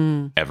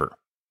 Ever.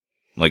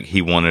 Like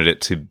he wanted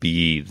it to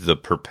be the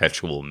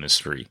perpetual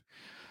mystery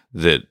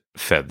that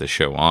fed the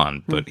show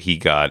on, but he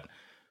got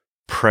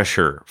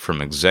pressure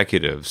from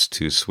executives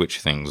to switch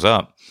things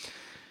up.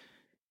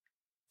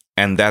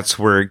 And that's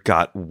where it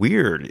got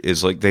weird,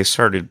 is like they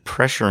started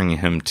pressuring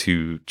him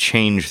to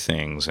change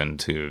things and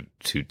to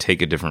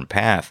take a different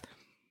path.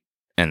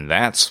 And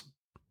that's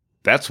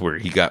where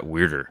he got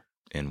weirder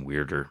and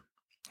weirder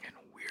and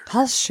weirder.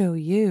 I'll show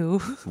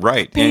you.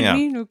 Right. Paint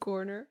me in a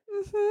corner.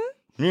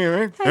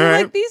 Yeah,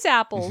 I like these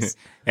apples.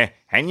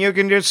 And you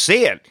can just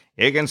see it.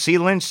 You can see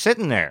Lynch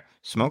sitting there,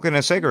 smoking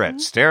a cigarette,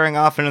 staring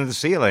off into the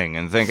ceiling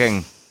and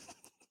thinking,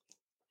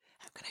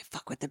 how can I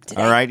fuck with them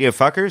today? all right, you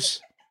fuckers,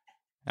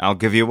 I'll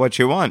give you what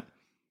you want.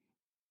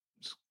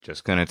 It's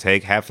just going to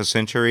take half a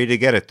century to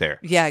get it there.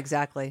 Yeah,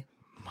 exactly.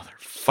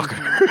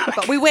 Motherfucker.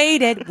 But we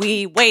waited.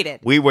 We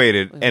waited.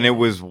 And it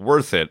was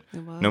worth it.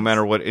 No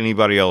matter what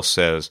anybody else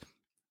says,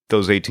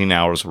 those 18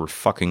 hours were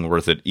fucking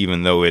worth it,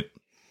 even though it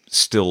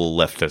still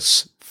left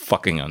us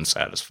fucking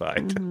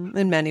unsatisfied.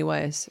 In many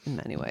ways.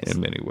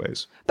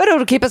 But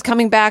it'll keep us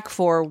coming back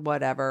for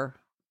whatever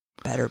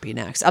better be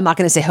next. I'm not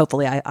going to say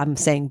hopefully. I'm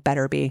saying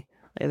better be.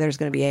 There's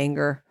going to be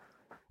anger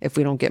if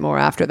we don't get more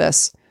after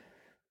this.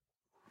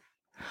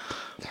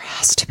 There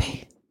has to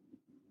be.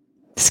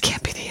 This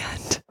can't be the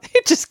end.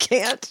 It just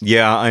can't.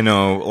 Yeah, I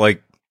know.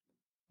 Like,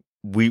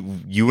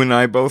 you and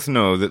I both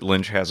know that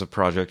Lynch has a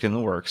project in the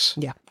works.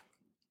 Yeah.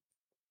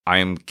 I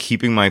am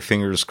keeping my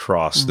fingers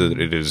crossed that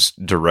it is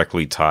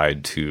directly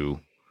tied to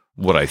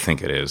what I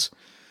think it is.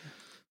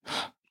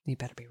 You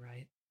better be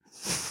right.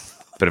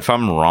 But if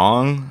I'm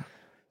wrong,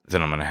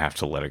 then I'm going to have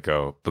to let it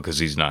go because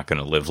he's not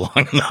going to live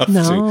long enough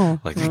No.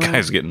 to. Like, the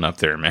guy's getting up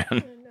there, man.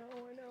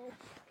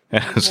 I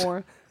know.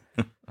 More.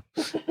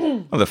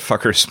 Well, the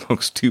fucker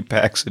smokes 2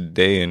 packs a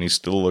day and he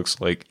still looks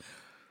like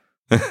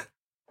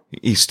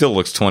He still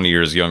looks 20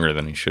 years younger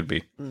than he should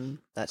be.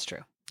 That's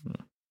true.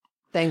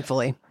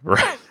 Thankfully.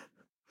 Right.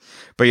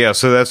 But yeah,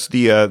 so that's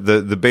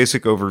the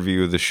basic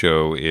overview of the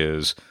show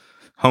is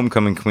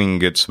Homecoming Queen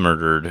gets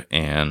murdered,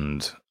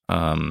 and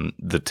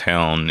the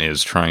town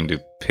is trying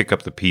to pick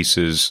up the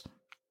pieces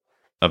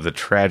of the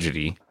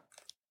tragedy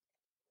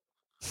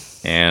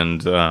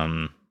and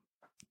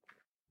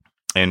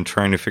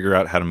trying to figure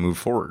out how to move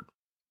forward.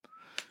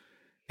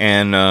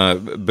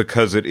 And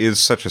because it is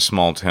such a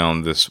small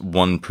town, this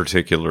one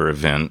particular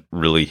event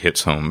really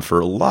hits home for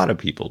a lot of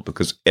people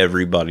because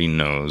everybody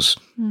knows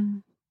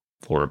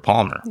Laura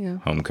Palmer,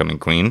 Homecoming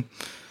Queen.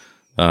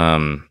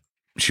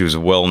 She was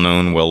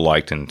well-known,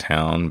 well-liked in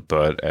town,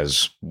 but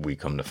as we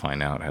come to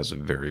find out, has a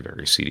very,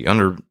 very seedy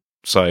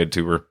underside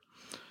to her.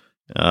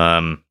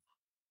 And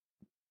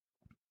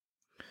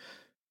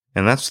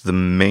that's the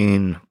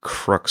main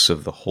crux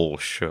of the whole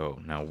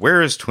show. Now,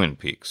 where is Twin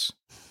Peaks?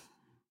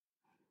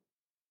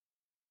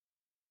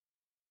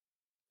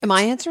 Am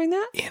I answering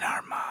that? In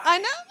our mind. I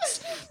know.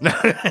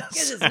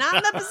 Because it's not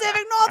in the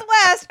Pacific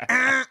Northwest.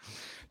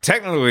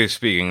 Technically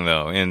speaking,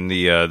 though, in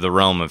the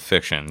realm of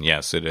fiction,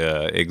 yes, it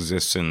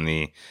exists in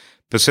the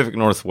Pacific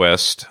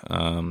Northwest,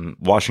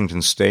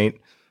 Washington State,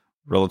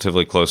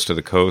 relatively close to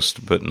the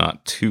coast, but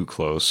not too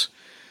close.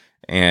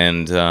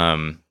 And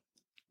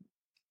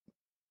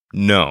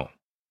no,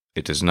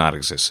 it does not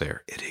exist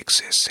there. It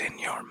exists in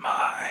your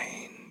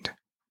mind.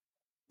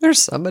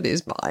 There's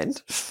somebody's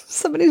mind.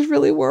 Somebody's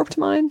really warped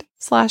mind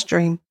 /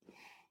 dream.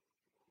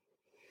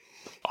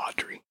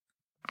 Audrey.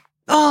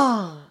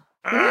 Oh,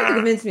 you're going to have to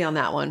convince me on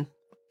that one.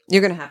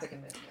 You're going to have to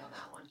convince me on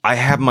that one. I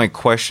have my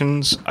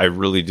questions. I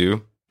really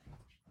do.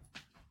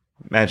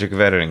 Magic of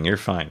editing. You're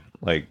fine.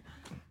 Like,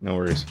 no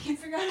worries. I can't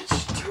figure out how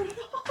to turn it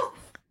off.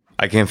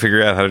 I can't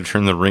figure out how to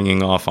turn the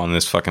ringing off on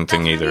this fucking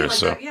thing either. Like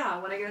So that,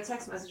 yeah, when I get a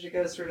text message, it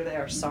goes through to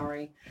there.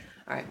 Sorry.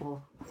 All right,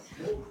 well,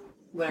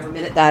 whatever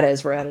minute that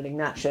is, we're editing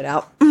that shit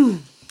out.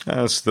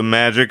 that's the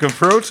magic of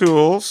Pro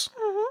Tools.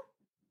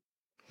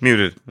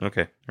 Muted.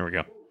 Okay, there we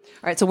go. All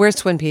right, so where's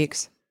Twin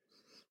Peaks?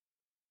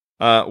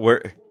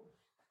 Where?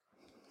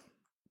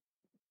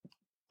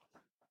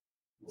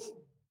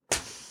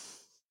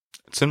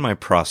 It's in my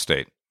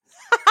prostate.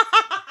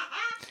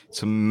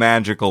 It's a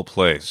magical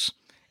place.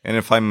 And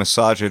if I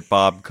massage it,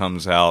 Bob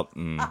comes out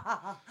and...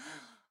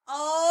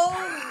 Oh,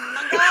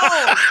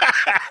 no.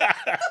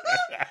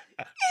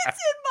 It's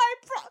in my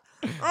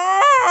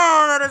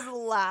Oh, that is the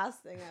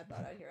last thing I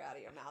thought I'd hear out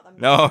of your mouth.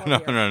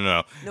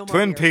 No.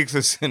 Twin Peaks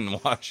is in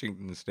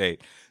Washington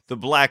State. The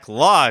Black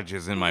Lodge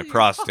is in my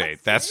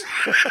prostate. That's...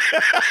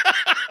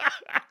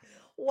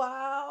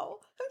 Wow.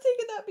 I'm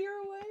taking that beer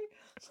away.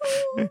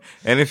 Oh.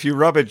 And if you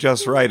rub it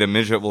just right, a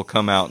midget will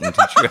come out and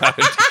teach you how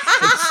to dance.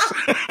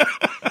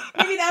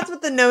 Maybe that's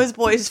what the nose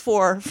boy's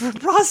for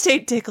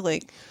prostate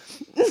tickling.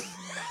 That's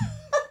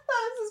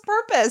his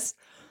purpose.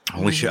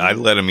 Holy shit, I'd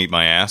let him eat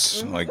my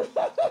ass. Like, if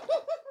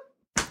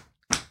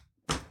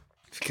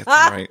you get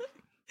that right.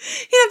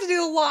 He'd have to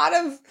do a lot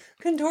of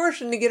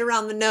contortion to get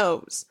around the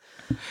nose.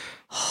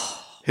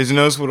 His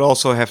nose would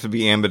also have to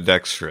be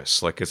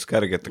ambidextrous. Like, it's got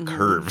to get the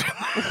curve.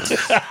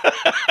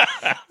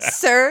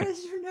 Sir,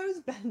 is your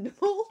nose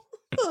bendable?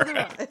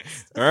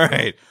 All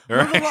right.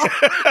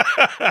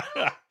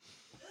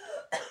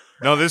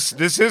 No, this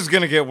is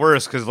going to get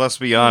worse because, let's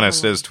be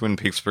honest, as Twin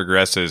Peaks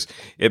progresses,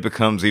 it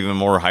becomes even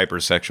more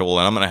hypersexual,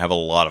 and I'm going to have a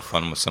lot of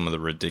fun with some of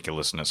the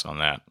ridiculousness on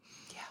that.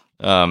 Yeah.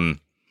 Kind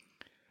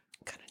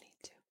of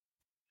need to.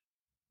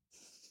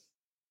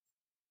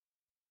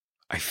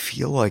 I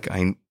feel like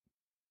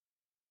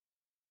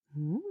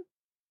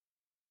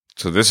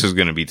So this is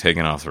going to be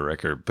taken off the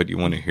record, but you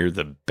want to hear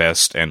the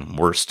best and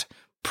worst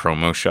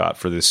promo shot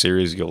for this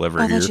series you'll ever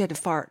hear? I thought you had to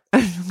fart.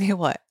 Okay,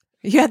 what?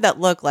 You had that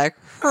look like,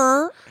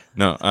 her.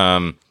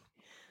 No,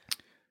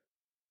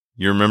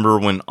 you remember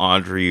when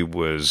Audrey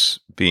was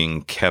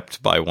being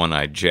kept by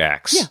One-Eyed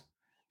Jacks? Yeah.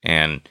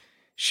 And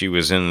she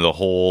was in the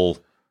whole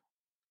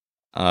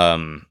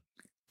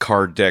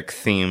card deck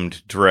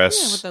themed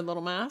dress. Yeah, with the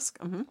little mask.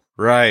 Mm-hmm.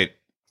 Right.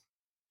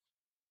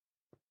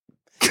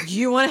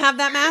 You want to have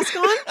that mask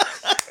on?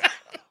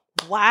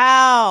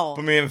 Wow.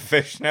 Put me in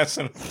fishnets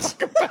and a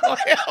fucking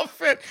ballet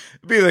outfit.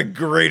 It'd be the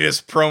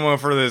greatest promo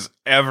for this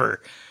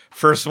ever.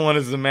 First one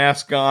is the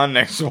mask on.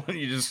 Next one,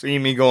 you just see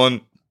me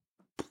going.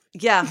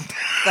 Yeah,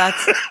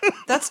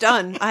 that's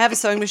done. I have a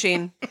sewing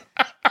machine.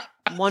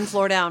 One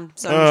floor down.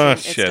 Sewing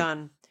machine. Shit. It's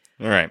done.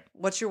 All right.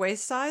 What's your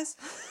waist size?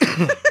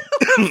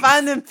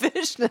 Find them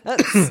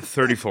fishnets.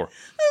 34.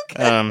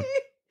 Okay.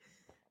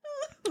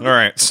 All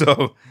right.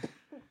 So,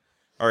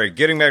 all right.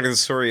 Getting back to the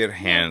story at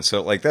hand.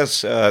 So, like,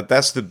 that's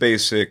the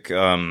basic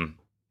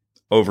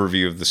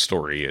overview of the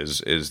story.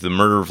 Is the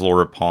murder of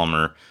Laura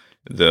Palmer,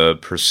 the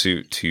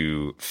pursuit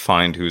to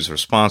find who's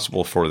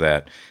responsible for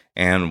that,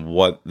 and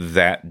what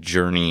that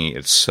journey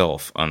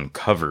itself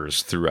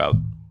uncovers throughout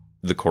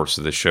the course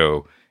of the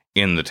show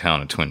in the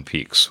town of Twin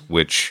Peaks,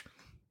 which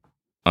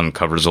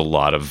uncovers a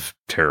lot of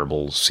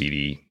terrible,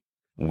 seedy,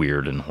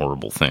 weird, and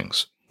horrible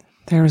things.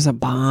 There's a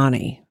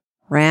body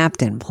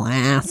wrapped in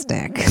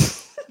plastic.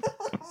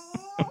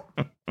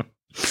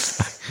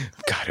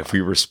 if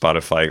we were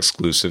Spotify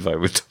exclusive, I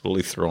would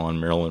totally throw on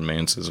Marilyn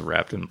Manson's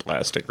Wrapped in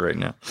Plastic right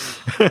now.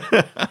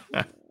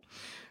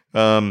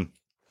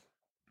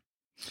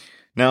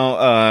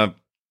 Now,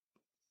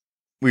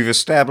 we've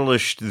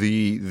established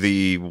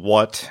the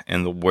what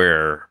and the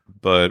where,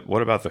 but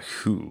what about the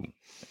who?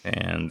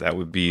 And that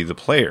would be the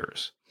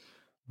players,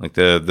 like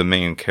the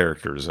main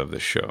characters of the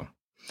show.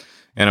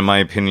 And in my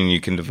opinion, you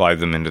can divide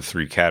them into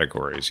 3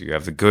 categories. You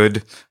have the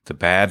good, the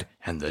bad,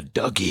 and the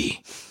Dougie.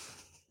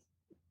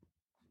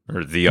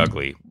 Or the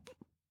ugly.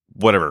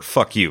 Whatever.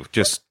 Fuck you.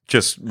 Just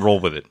roll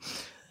with it.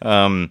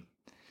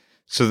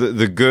 So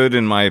the good,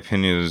 in my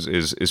opinion,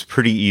 is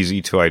pretty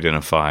easy to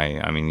identify.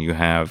 I mean, you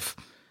have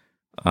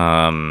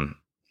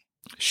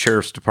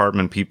Sheriff's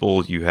Department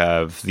people, you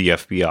have the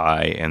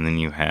FBI, and then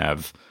you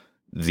have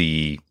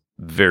the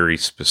very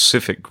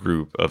specific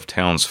group of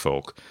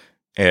townsfolk.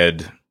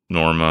 Ed,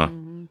 Norma,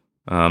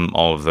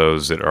 all of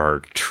those that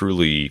are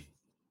truly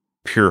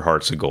pure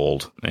hearts of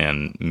gold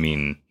and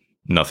mean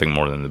nothing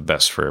more than the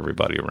best for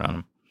everybody around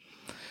them.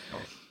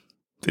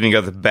 Then you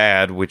got the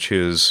bad, which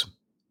is,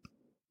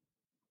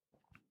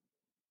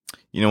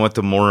 you know what,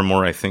 the more and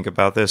more I think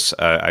about this,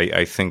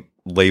 I think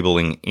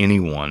labeling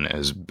anyone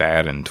as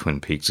bad in Twin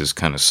Peaks is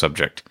kind of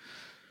subject.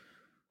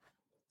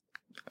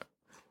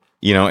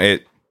 You know, I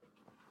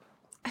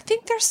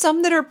think there's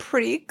some that are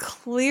pretty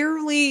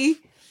clearly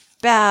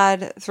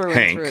bad through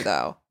Hank. and through,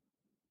 though.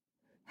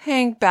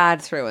 Hank,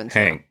 bad through and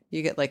through. Hank.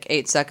 You get like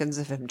 8 seconds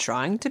of him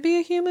trying to be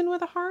a human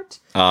with a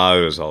heart. It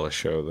was all a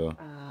show, though.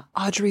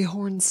 Audrey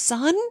Horne's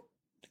son?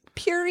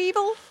 Pure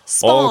evil?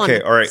 Spawn. Oh,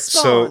 okay, all right.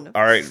 Spawn. So,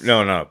 all right,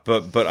 no.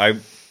 But I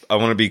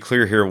want to be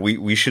clear here.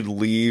 We should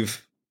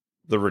leave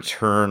the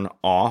return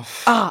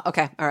off.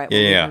 Okay. All right.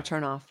 We'll Yeah.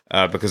 turn off.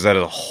 Because that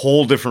is a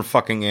whole different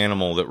fucking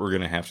animal that we're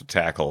going to have to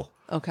tackle.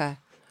 Okay.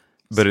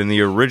 But in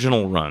the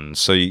original run,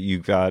 so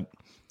you've got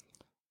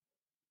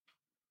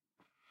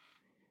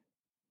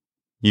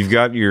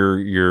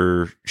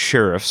your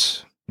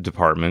sheriff's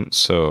department.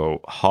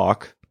 So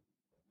Hawk,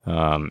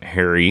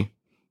 Harry,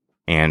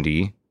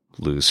 Andy,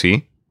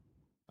 Lucy,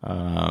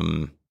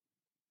 and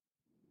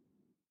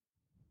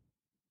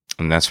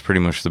that's pretty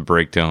much the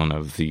breakdown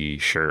of the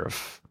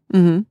sheriff.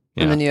 Mm-hmm.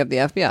 Yeah. And then you have the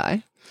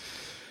FBI.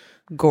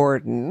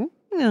 Gordon.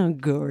 Oh,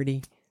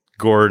 Gordy.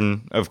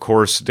 Gordon, of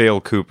course,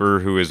 Dale Cooper,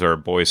 who is our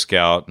Boy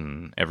Scout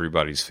and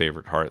everybody's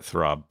favorite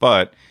heartthrob.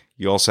 But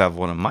you also have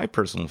one of my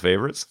personal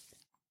favorites,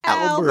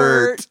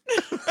 Albert.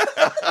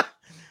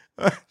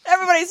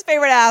 Everybody's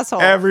favorite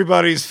asshole.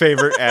 Everybody's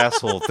favorite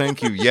asshole.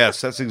 Thank you.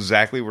 Yes, that's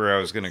exactly where I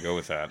was going to go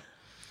with that.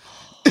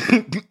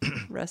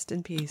 Rest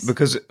in peace.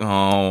 Because,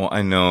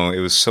 I know, it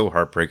was so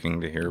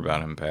heartbreaking to hear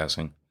about him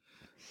passing.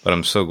 But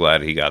I'm so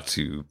glad he got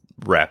to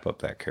wrap up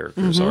that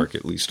character's arc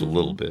at least a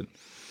little bit.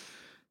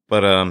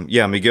 But,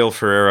 Miguel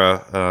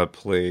Ferreira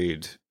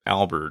played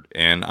Albert,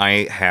 and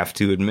I have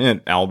to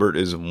admit, Albert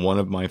is one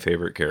of my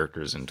favorite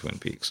characters in Twin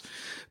Peaks,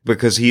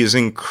 because he is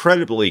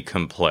incredibly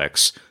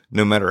complex,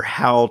 no matter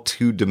how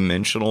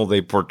two-dimensional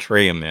they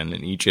portray him in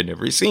each and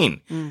every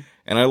scene.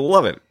 And I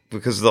love it,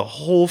 because the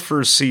whole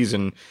first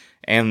season,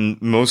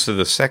 and most of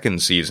the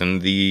second season,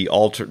 the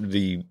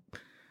altercations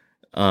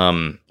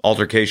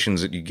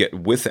that you get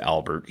with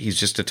Albert, he's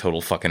just a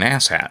total fucking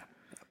asshat.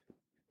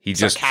 He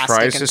just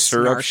tries to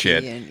stir up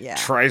shit,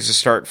 tries to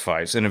start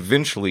fights, and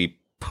eventually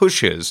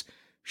pushes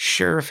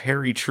Sheriff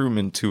Harry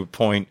Truman to a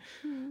point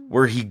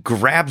where he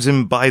grabs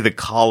him by the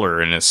collar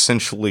and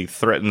essentially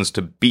threatens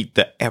to beat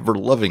the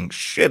ever-loving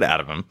shit out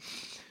of him.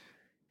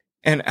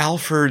 And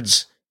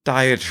Alfred's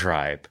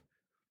diatribe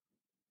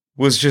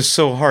was just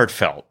so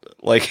heartfelt.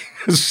 Like,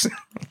 I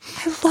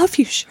love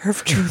you,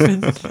 Sheriff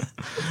Truman.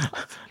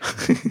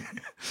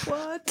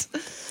 What?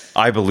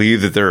 I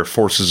believe that there are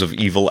forces of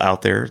evil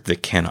out there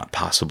that cannot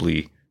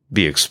possibly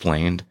be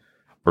explained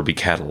or be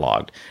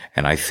cataloged.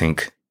 And I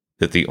think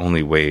that the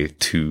only way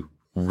to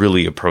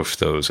really approach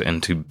those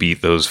and to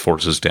beat those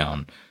forces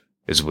down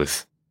is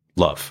with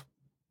love.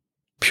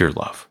 Pure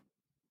love.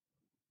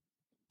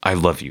 I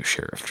love you,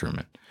 Sheriff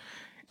Truman.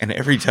 And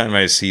every time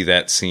I see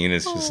that scene,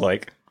 it's just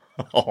like,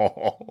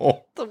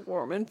 oh. The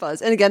warm and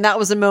fuzz. And again, that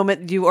was a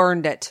moment you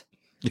earned it.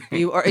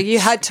 You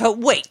had to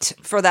wait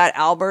for that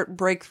Albert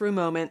breakthrough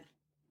moment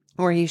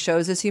where he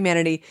shows his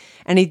humanity,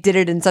 and he did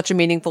it in such a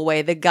meaningful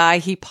way. The guy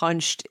he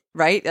punched,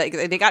 right? Like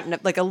they got in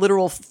like a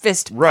literal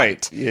fist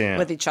fight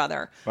with each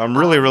other. I'm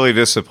really, really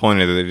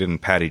disappointed that they didn't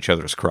pat each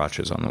other's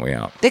crotches on the way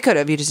out. They could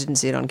have. You just didn't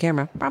see it on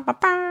camera.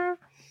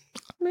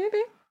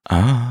 Maybe.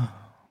 Ah.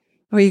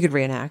 Or you could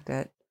reenact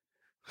it.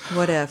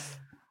 What if?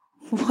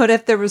 What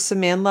if there was some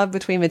man love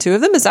between the two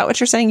of them? Is that what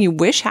you're saying you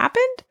wish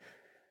happened?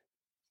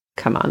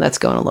 Come on, that's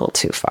going a little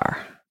too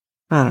far.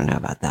 I don't know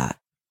about that.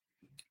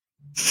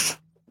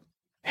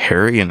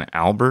 Harry and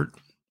Albert?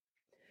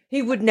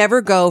 He would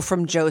never go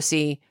from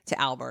Josie to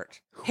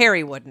Albert.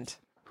 Harry wouldn't.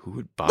 Who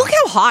would buy? Look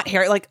how hot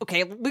Harry, like,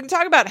 okay, we can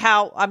talk about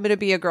how I'm going to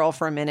be a girl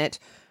for a minute.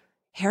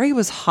 Harry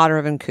was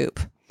hotter than Coop.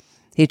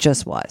 He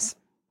just was.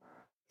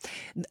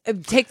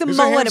 Take the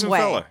mullet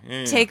away.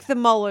 Yeah. Take the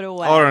mullet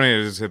away. All I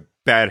need is a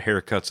bad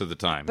haircuts at the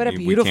time. But a We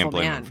beautiful can't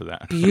blame man. him for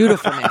that.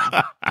 Beautiful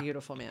man.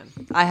 Beautiful man.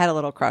 I had a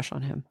little crush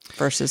on him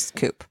versus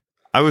Coop.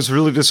 I was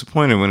really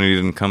disappointed when he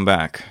didn't come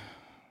back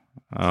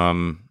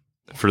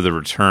for the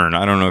return.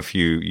 I don't know if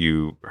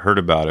you heard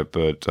about it,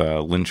 but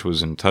Lynch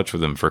was in touch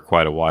with him for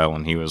quite a while,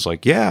 and he was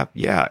like, yeah,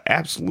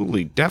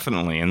 absolutely,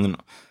 definitely. And then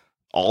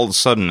all of a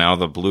sudden, out of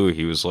the blue,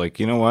 he was like,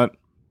 you know what?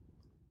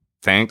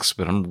 Thanks,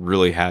 but I'm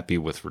really happy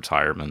with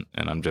retirement,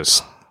 and I'm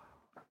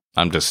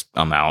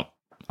out.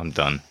 I'm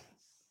done.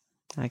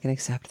 I can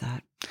accept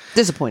that.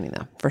 Disappointing,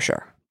 though, for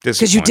sure.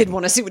 Because you did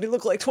want to see what he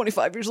looked like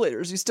 25 years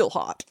later. Is he still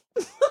hot?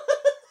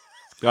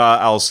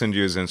 I'll send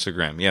you his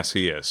Instagram. Yes,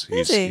 he is.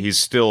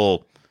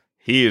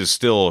 He is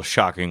still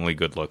shockingly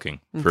good looking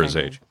for his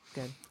age.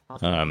 Good.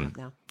 A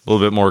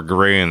little bit more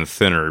gray and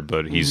thinner,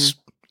 but he's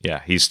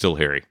still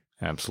hairy.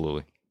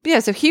 Absolutely. Yeah,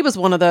 so he was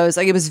one of those.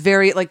 Like, it was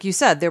very, like you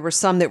said, there were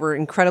some that were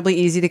incredibly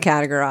easy to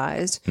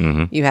categorize.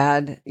 Mm-hmm. You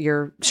had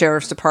your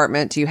sheriff's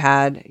department, you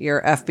had your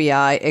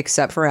FBI,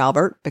 except for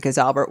Albert, because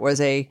Albert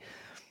was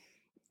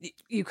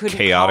you couldn't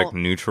chaotic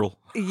neutral.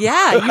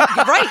 Yeah,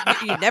 right.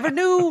 You never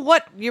knew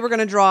what you were going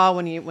to draw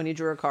when you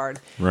drew a card.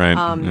 Right.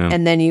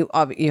 And then you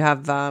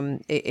have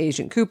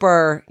Agent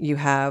Cooper, you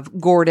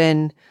have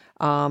Gordon,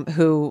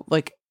 who,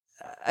 like,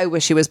 I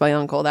wish he was my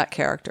uncle. That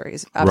character,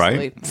 he's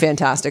absolutely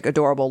fantastic,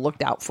 adorable,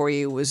 looked out for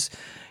you, was,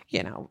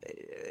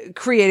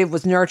 creative,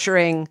 was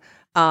nurturing,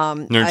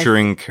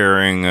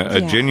 caring,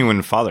 a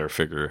genuine father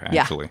figure.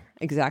 Actually, yeah,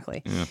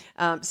 exactly.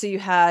 Yeah. So you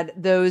had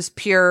those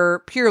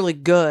purely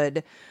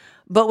good.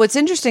 But what's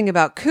interesting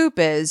about Coop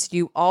is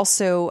you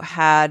also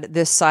had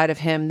this side of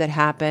him that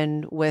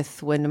happened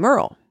with Wyndham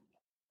Earle,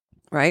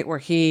 right, where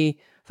he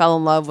fell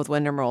in love with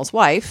Wyndham Earle's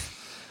wife.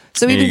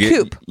 So even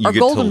Coop, our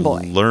golden boy,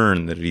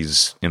 learn that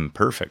he's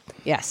imperfect.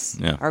 Yes,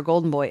 yeah. Our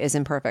golden boy is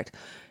imperfect.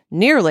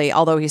 Nearly,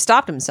 although he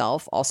stopped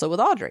himself, also with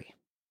Audrey.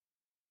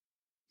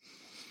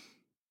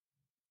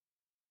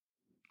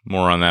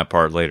 More on that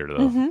part later,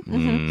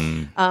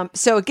 though.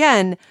 So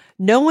again,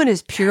 no one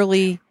is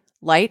purely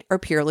light or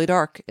purely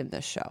dark in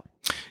this show.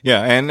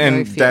 Yeah,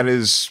 and that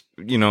is,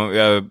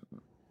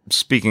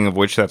 speaking of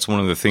which, that's one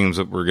of the themes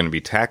that we're going to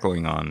be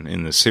tackling on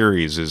in the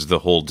series is the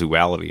whole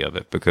duality of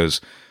it, because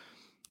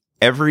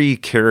every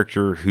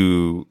character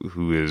who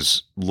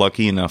is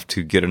lucky enough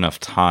to get enough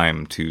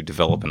time to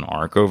develop an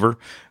arc over,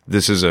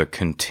 this is a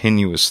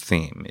continuous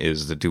theme,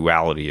 is the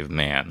duality of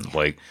man,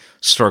 like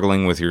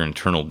struggling with your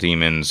internal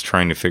demons,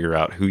 trying to figure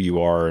out who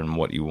you are and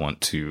what you want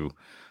to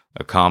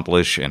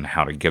accomplish and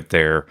how to get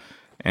there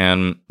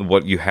and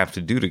what you have to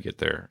do to get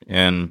there.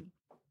 And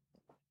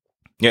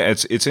yeah,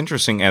 it's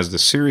interesting as the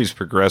series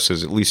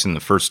progresses, at least in the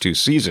first 2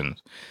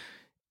 seasons,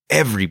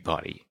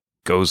 everybody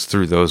goes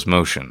through those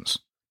motions.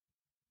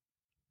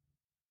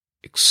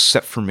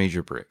 Except for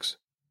Major Briggs.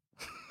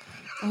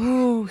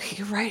 Oh,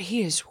 you're right.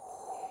 He is.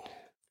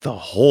 The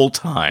whole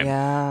time.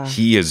 Yeah.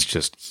 He is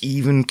just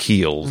even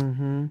keeled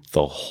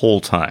the whole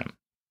time.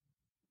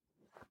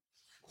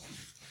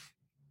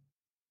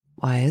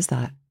 Why is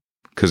that?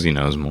 Because he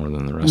knows more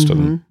than the rest of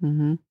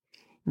them.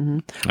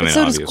 But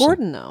so does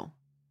Gordon, though.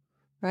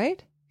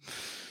 Right?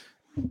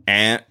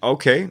 And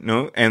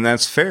and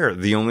that's fair.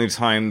 The only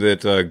time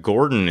that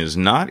Gordon is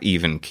not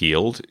even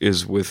keeled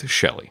is with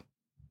Shelley.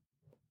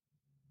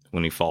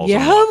 When he falls in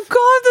love. Oh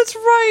God, that's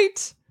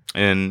right.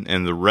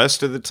 And the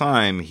rest of the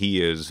time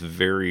he's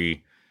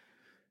very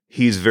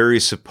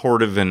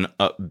supportive and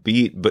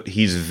upbeat, but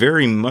he's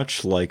very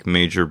much like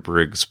Major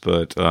Briggs,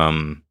 but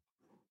a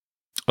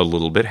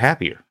little bit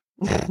happier.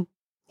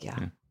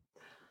 Yeah.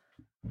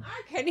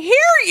 I can hear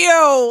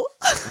you.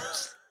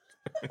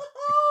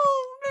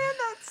 Oh man,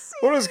 that's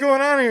what is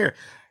going on here?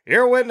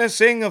 You're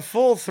witnessing a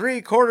full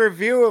 3/4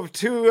 view of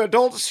 2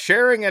 adults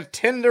sharing a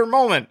tender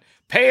moment.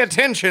 Pay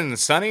attention,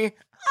 Sonny.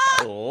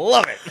 I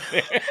love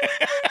it.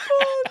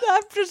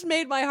 That just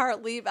made my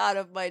heart leap out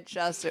of my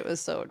chest. It was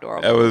so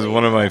adorable. That was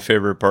one of my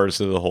favorite parts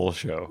of the whole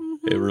show.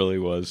 It really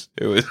was.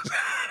 It was.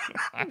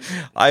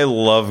 I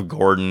love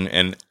Gordon,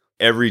 and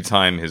every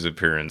time his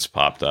appearance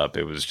popped up,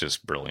 it was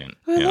just brilliant.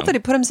 I love that he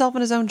put himself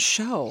in his own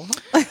show.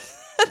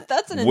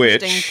 That's an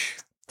interesting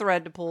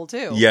thread to pull,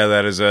 too. Yeah,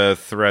 that is a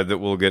thread that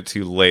we'll get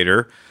to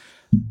later.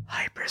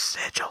 Hyper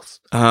sigils.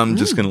 I'm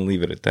just going to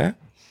leave it at that.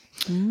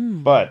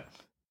 But,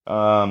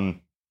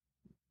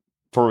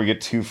 before we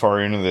get too far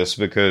into this,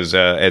 because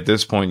at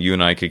this point, you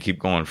and I could keep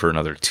going for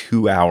another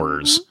 2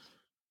 hours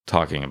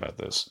talking about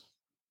this.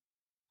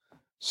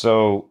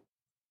 So,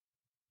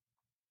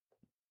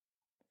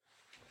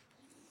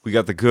 we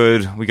got the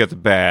good, we got the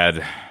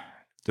bad.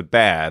 The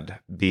bad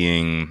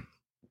being,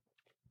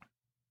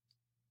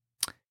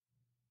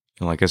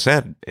 like I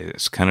said,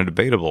 it's kind of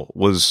debatable.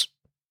 Was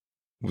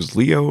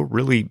Leo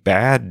really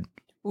bad?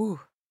 Ooh.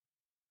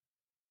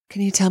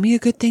 Can you tell me a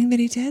good thing that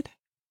he did?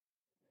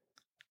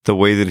 The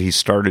way that he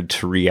started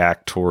to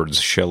react towards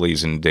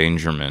Shelley's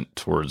endangerment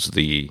towards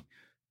the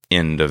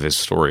end of his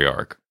story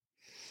arc.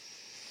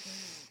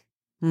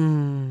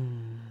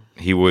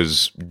 He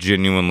was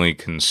genuinely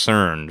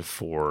concerned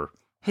for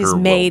his her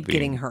maid well-being.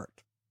 getting hurt.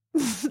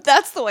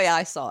 That's the way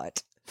I saw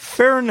it.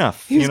 Fair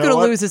enough. He was You know going to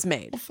what? lose his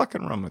maid. We'll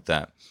fucking run with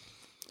that.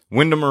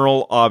 Wyndham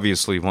Earl,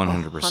 obviously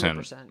 100%.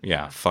 100%.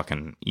 Yeah,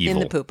 fucking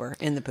evil. In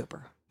the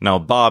pooper. Now,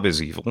 Bob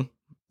is evil.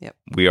 Yep.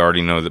 We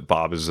already know that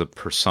Bob is a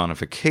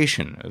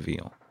personification of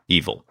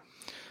evil.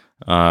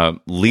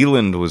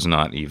 Leland was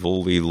not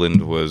evil.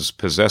 Leland was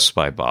possessed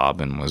by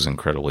Bob and was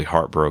incredibly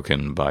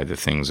heartbroken by the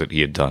things that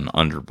he had done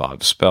under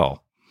Bob's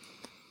spell.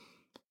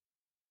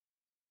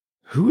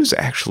 Who is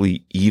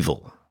actually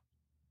evil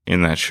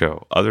in that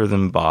show, other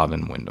than Bob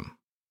and Wyndham?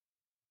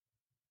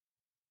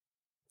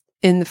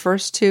 In the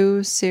first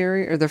two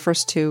series, or the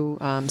first two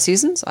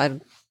seasons,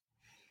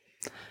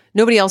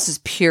 nobody else is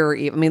pure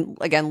evil. I mean,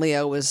 again,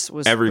 Leo was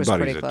Everybody's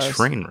pretty a close.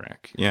 train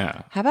wreck.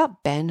 Yeah. How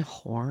about Ben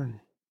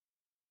Horn?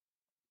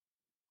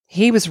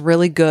 He was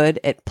really good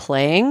at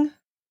playing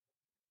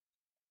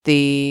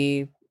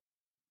the,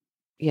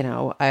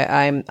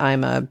 I'm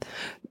a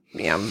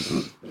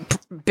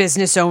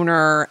business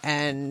owner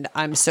and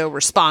I'm so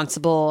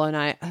responsible.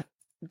 And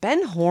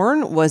Ben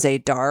Horn was a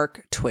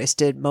dark,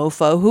 twisted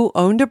mofo who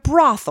owned a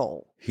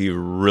brothel He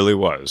really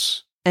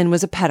was. and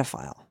was a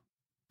pedophile.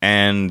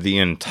 And the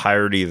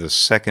entirety of the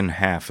second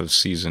half of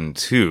season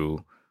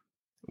 2,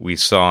 we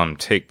saw him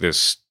take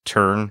this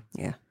turn.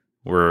 Yeah.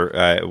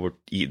 We're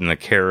eating the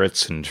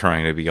carrots and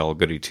trying to be all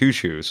goody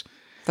two-shoes.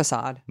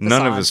 Facade.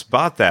 None of us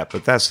bought that,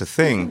 but that's the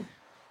thing.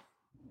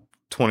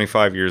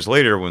 25 years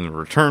later, when the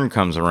return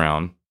comes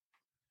around,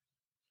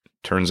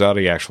 turns out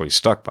he actually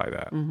stuck by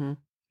that. Mm-hmm.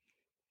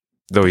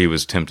 Though he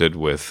was tempted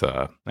with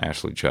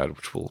Ashley Judd,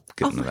 which we'll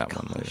get into my that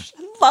one later. gosh.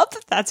 I love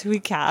that that's who he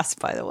cast,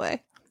 by the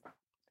way.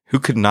 Who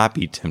could not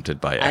be tempted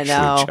by I Ashley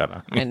know.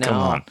 Judd? I know. Come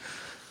on.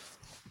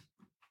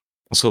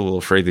 Also a little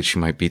afraid that she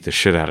might beat the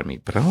shit out of me,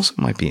 but I also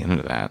might be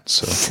into that.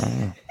 So,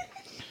 I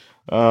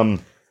don't know.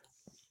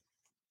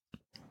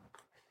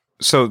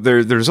 So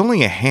there's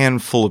only a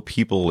handful of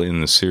people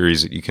in the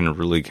series that you can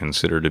really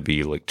consider to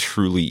be like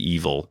truly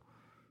evil.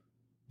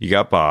 You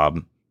got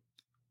Bob,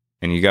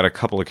 and you got a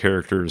couple of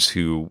characters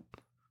who,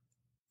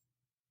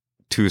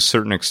 to a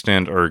certain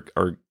extent,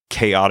 are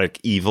chaotic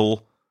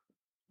evil.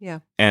 Yeah.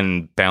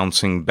 And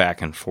bouncing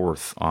back and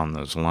forth on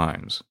those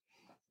lines.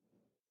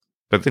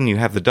 But then you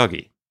have the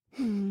Dougie.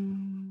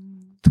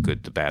 The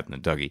good, the bad, and the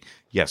Dougie.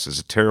 Yes, it's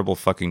a terrible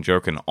fucking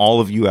joke, and all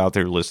of you out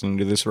there listening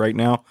to this right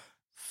now,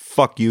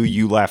 fuck you,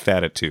 you laughed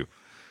at it too.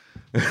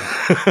 You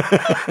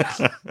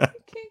can't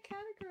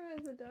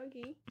categorize a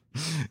doggy.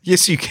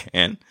 Yes, you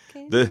can.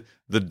 The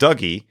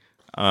Dougie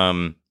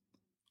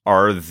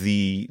are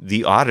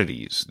the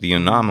oddities, the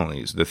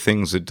anomalies, the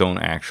things that don't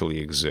actually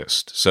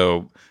exist.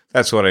 So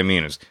that's what I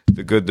mean is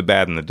the good, the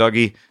bad, and the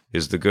Dougie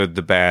is the good,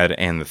 the bad,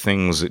 and the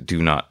things that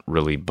do not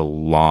really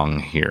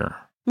belong here.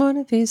 One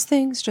of these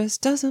things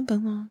just doesn't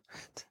belong.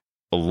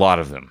 A lot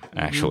of them,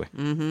 actually.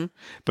 Mm-hmm.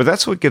 But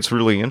that's what gets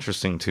really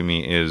interesting to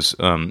me is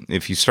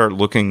if you start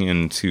looking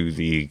into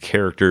the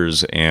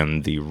characters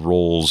and the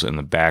roles and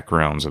the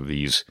backgrounds of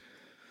these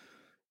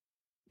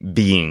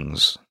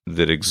beings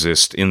that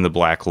exist in the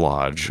Black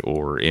Lodge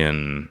or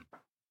in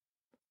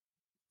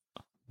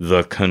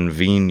the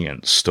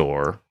convenience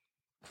store.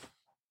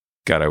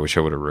 God, I wish I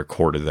would have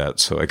recorded that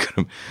so I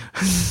could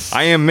have...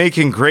 I am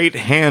making great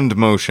hand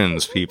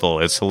motions,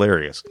 people. It's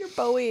hilarious. You're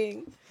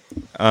bowing.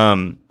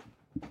 But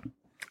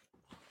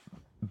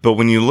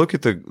when you look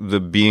at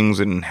the beings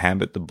that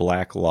inhabit the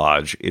Black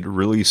Lodge, it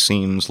really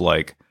seems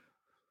like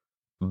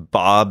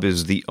Bob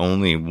is the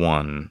only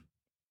one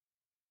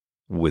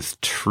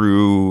with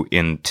true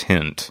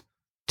intent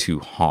to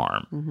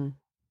harm. Mm-hmm.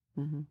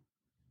 Mm-hmm.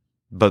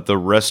 But the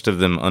rest of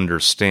them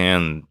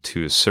understand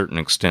to a certain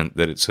extent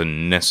that it's a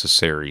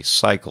necessary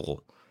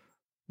cycle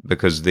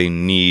because they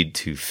need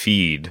to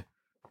feed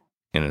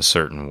in a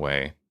certain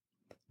way.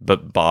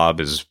 But Bob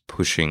is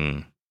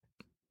pushing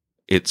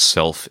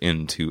itself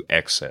into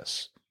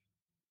excess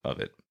of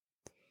it.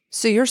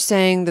 So you're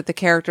saying that the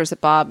characters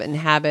that Bob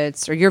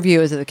inhabits, or your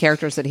view is that the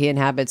characters that he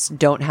inhabits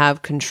don't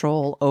have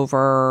control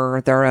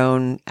over their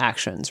own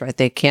actions, right?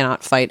 They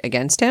cannot fight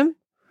against him?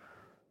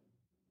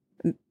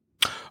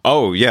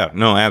 Oh, yeah.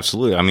 No,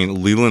 absolutely. I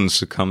mean, Leland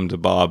succumbed to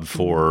Bob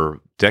for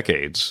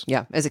decades.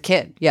 Yeah, as a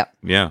kid. Yeah.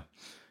 Yeah.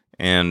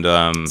 And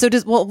So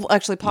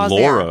actually pause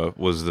Laura there.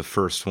 was the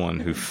first one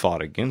who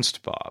fought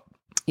against Bob.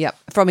 Yep,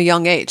 from a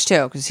young age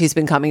too, because he's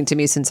been coming to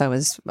me since I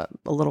was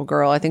a little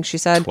girl. I think she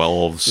said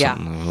 12. Yeah.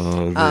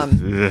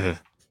 Something.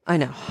 I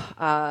know,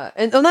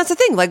 and that's the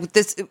thing. Like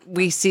this,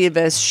 we see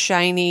this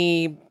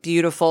shiny,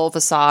 beautiful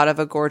facade of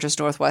a gorgeous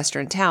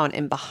northwestern town,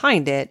 and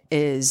behind it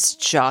is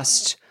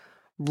just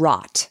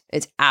rot.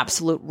 It's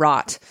absolute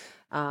rot.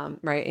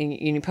 Right, and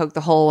you poke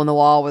the hole in the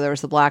wall where there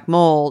was the black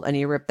mold, and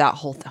you rip that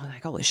whole thing.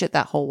 Like, holy shit,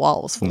 that whole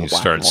wall was full You of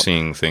black start mold.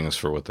 seeing things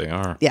for what they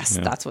are. Yes,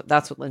 Yeah.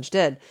 that's what Lynch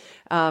did.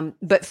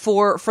 But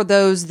for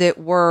those that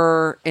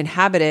were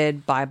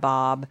inhabited by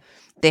Bob,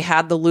 they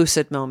had the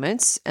lucid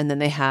moments, and then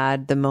they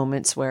had the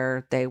moments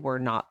where they were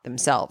not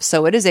themselves.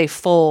 So it is a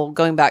full,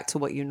 going back to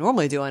what you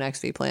normally do on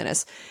XV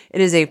Planus,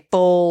 it is a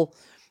full,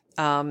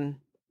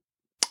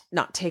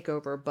 not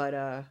takeover, but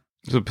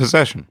It's a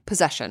possession.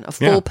 possession, a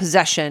full Yeah.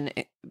 possession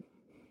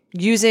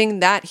using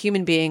that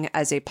human being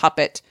as a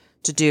puppet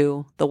to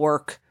do the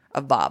work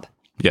of Bob.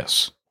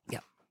 Yes.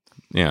 Yep.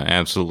 Yeah,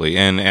 absolutely.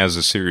 And as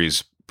the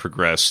series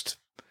progressed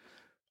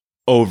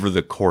over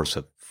the course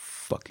of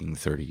fucking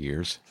 30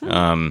 years,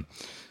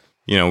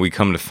 we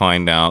come to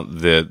find out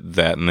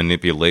that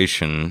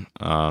manipulation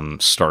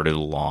started a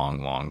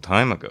long, long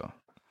time ago.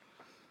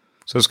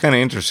 So it's kind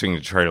of interesting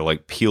to try to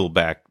like peel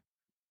back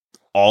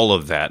all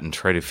of that and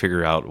try to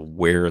figure out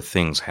where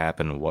things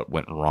happened, what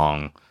went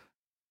wrong,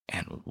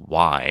 and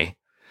why.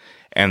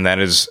 And that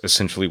is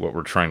essentially what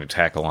we're trying to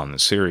tackle on the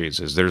series.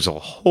 Is there's a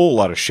whole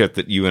lot of shit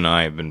that you and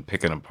I have been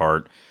picking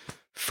apart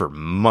for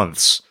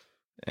months,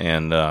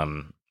 and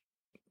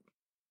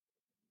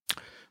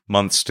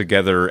months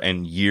together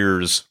and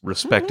years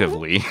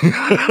respectively.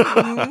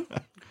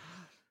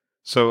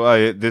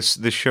 So this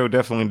show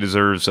definitely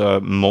deserves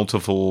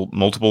multiple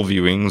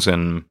viewings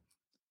and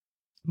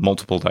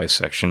multiple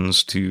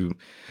dissections to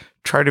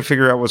try to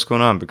figure out what's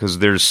going on, because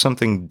there's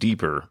something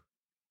deeper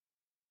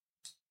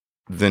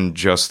than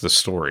just the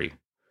story.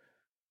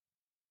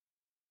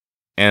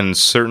 And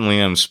certainly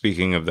I'm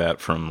speaking of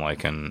that from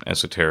like an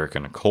esoteric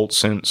and occult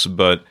sense,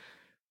 but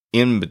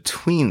in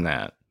between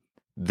that,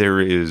 there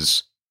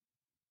is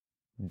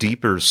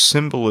deeper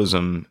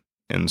symbolism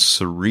and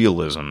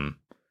surrealism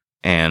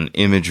and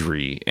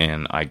imagery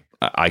and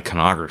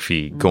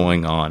iconography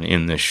going on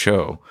in this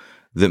show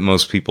that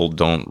most people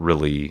don't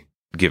really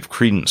give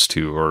credence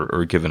to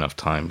or give enough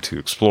time to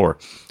explore.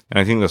 And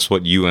I think that's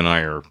what you and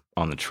I are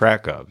on the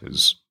track of,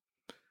 is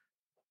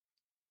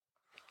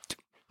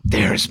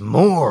there's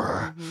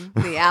more.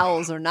 Mm-hmm. The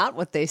owls are not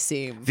what they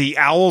seem. The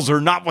owls are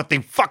not what they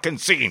fucking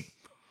seem.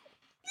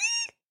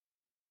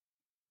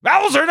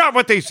 Owls are not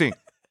what they seem.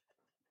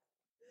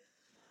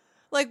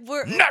 Like,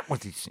 we're not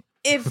what they seem.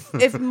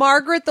 If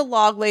Margaret the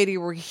log lady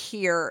were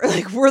here,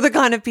 like, we're the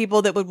kind of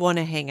people that would want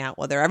to hang out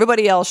with her.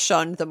 Everybody else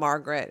shunned the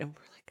Margaret, and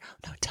we're like, oh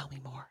no, tell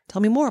me more.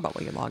 Tell me more about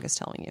what your log is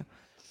telling you.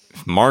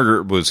 If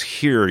Margaret was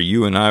here,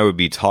 you and I would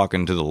be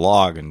talking to the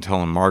log and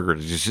telling Margaret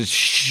to just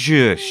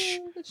shush.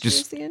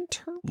 Just the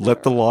interpreter.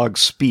 Let the log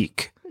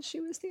speak. She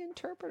was the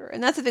interpreter.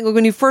 And that's the thing.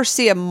 When you first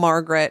see a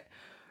Margaret,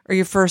 or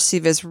you first see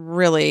this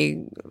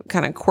really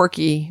kind of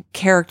quirky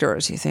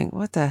characters, you think,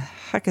 what the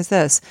heck is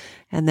this?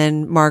 And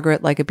then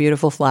Margaret, like a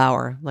beautiful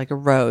flower, like a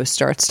rose,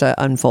 starts to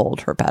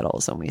unfold her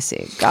petals. And we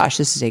see, gosh,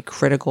 this is a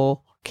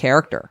critical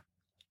character.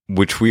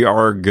 Which we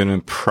are going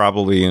to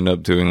probably end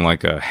up doing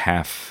like a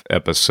half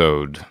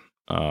episode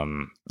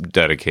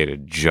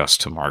dedicated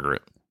just to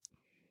Margaret.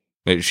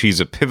 She's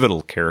a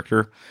pivotal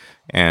character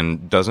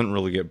and doesn't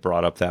really get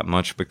brought up that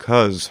much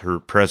because her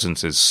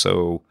presence is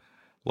so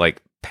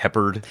like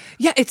peppered.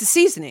 Yeah, it's a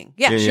seasoning.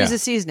 Yeah, she's a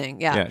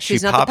seasoning. Yeah,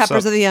 she's not the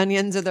peppers or the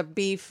onions or the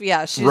beef.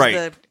 Yeah, she's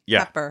the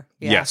pepper.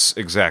 Yeah. Yes,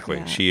 exactly.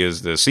 Yeah. She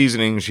is the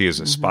seasoning. She is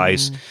a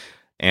spice.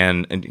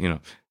 And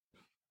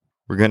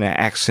we're going to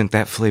accent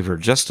that flavor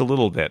just a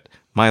little bit.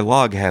 My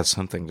log has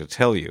something to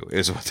tell you,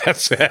 is what that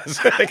says.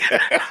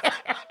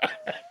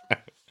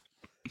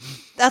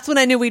 That's when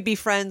I knew we'd be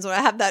friends, when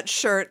I have that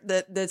shirt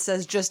that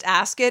says "Just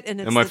Ask It,"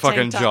 and my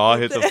fucking jaw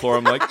hit the floor.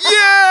 I'm like,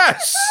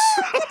 yes!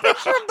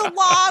 Picture of the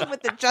log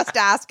with the "Just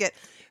Ask It."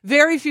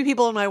 Very few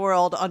people in my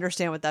world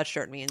understand what that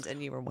shirt means,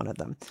 and you were one of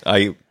them.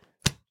 I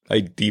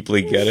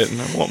deeply get it, and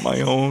I want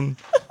my own.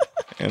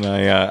 And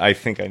I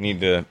think I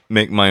need to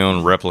make my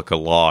own replica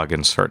log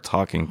and start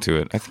talking to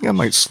it. I think I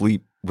might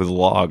sleep with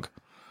log.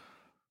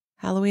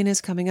 Halloween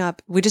is coming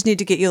up. We just need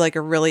to get you like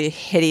a really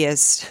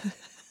hideous,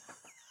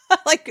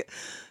 like.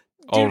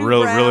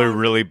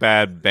 Really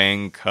bad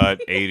bang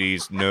cut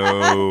 80s.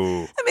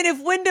 No. I mean,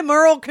 if Wyndham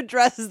Earle could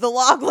dress as the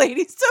log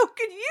lady, so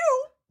could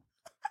you.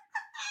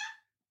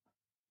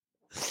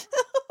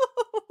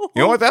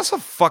 You know what? That's a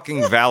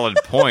fucking valid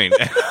point.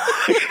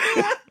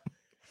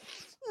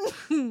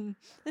 And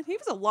he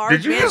was a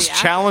large. Did you just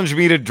challenge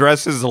me to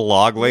dress as a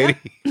log lady?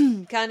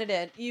 Yep. Kind of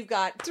did. You've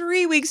got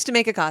 3 weeks to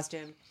make a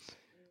costume.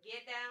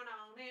 Get down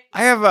on it.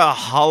 I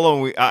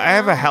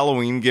have a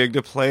Halloween gig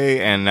to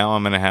play, and now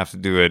I'm gonna have to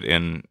do it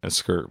in a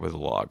skirt with a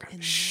log.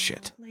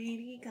 Shit.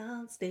 Lady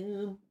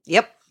costume.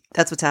 Yep,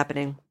 that's what's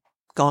happening.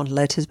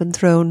 Gauntlet has been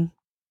thrown.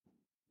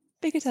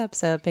 Pick it up,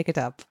 sir. Pick it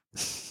up.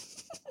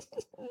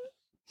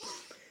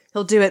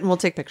 He'll do it, and we'll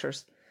take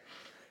pictures.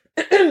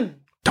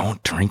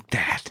 Don't drink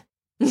that.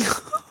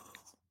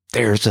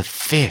 There's a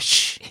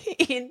fish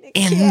in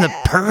the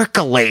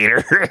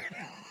percolator.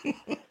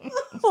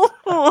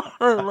 Oh,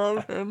 I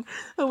love him.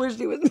 I wish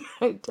he was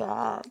my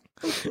dad.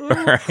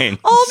 Right.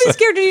 All these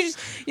characters,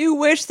 you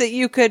wish that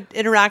you could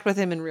interact with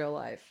him in real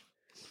life.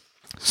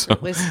 So,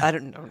 at least, I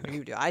don't know.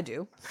 You do. I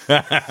do.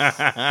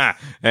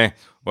 Hey,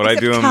 what I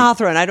do?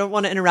 Catherine. I don't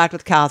want to interact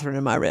with Catherine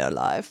in my real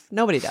life.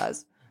 Nobody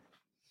does.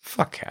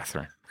 Fuck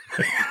Catherine.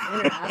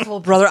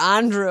 Asshole brother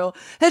Andrew.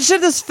 That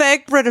shit is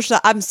fake British.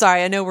 I'm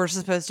sorry. I know we're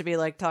supposed to be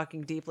like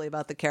talking deeply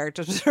about the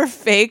characters. They're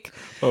fake.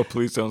 Oh,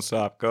 please don't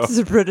stop. Go. This is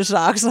a British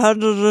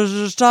accent. It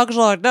just talks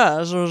like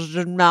this. It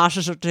just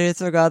mashes her teeth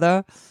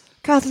together.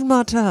 Catherine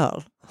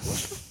Martell.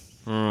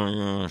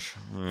 Oh gosh.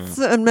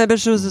 And maybe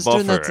she was just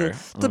doing that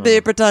Buffet. to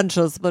be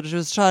pretentious, but she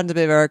was trying to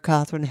be very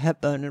Catherine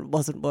Hepburn, and it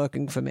wasn't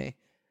working for me.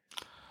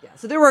 Yeah.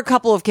 So there were a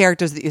couple of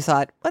characters that you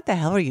thought, "What the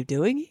hell are you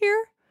doing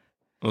here?"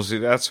 Well, see,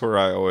 that's where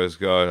I always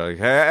go. Like,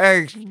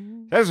 hey,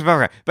 that's a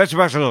fucker. Bet you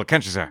about your little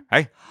country, sir.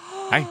 Hey,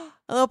 hey.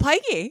 A little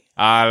pikey.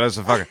 That's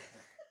a fucker.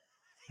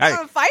 Hey,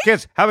 Fight?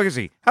 kids, how big is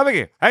he? How big are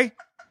you? Hey.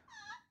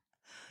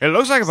 It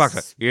looks like a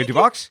boxer. You do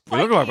box? You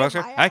look like a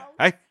boxer. Hey,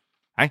 hey,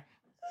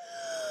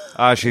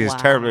 hey. She is Wow.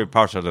 terribly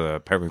partial to the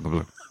periwinkle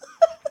blue.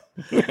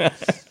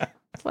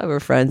 That's why we're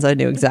friends. I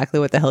knew exactly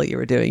what the hell you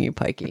were doing, you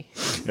pikey.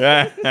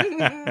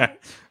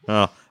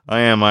 Well, I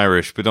am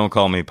Irish, but don't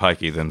call me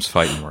pikey. Them's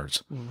fighting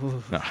words.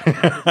 No.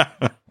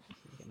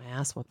 Get my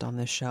ass whooped on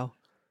this show.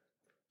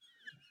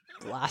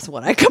 The last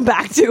one I come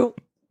back to.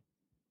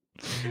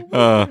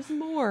 There's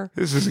more.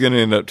 This is going to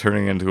end up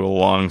turning into a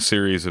long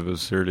series of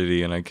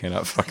absurdity, and I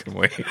cannot fucking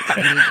wait.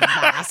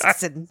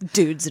 Masks and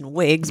dudes in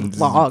wigs and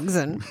vlogs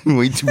and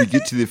Wait till we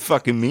get to the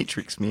fucking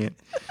Matrix, man.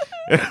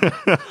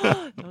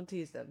 don't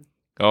tease them.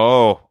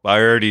 Oh, I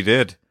already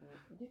did.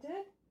 You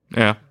did?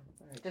 Yeah.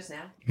 Just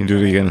now. You can do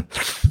it again.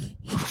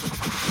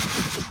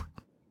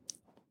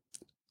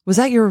 Was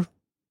that your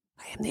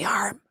I am the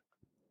arm?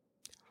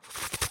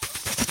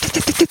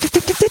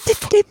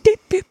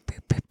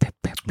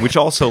 Which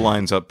also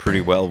lines up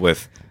pretty well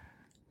with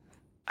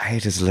I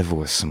just live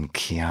with some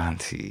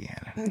Chianti.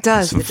 And It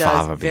does. some It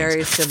fava does. beans.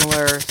 Very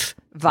similar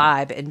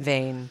vibe and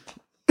vein.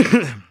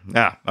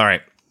 Yeah. All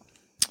right.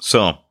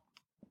 So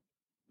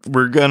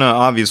we're going to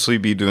obviously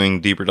be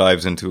doing deeper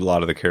dives into a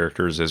lot of the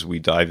characters as we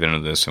dive into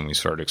this and we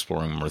start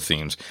exploring more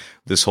themes.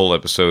 This whole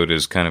episode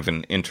is kind of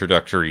an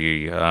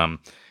introductory,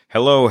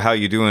 hello, how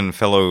you doing,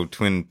 fellow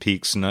Twin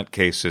Peaks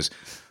nutcases?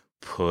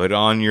 Put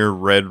on your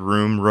red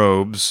room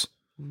robes.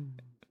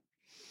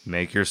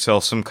 Make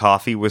yourself some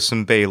coffee with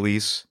some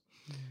Baileys.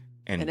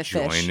 And a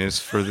join fish. us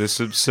for this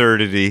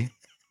absurdity.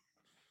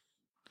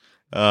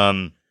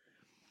 But,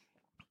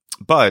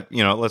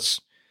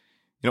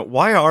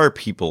 why are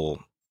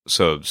people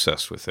so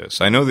obsessed with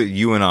this? I know that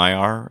you and I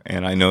are,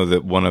 and I know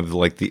that one of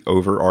like the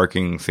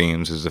overarching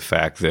themes is the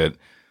fact that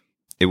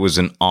it was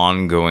an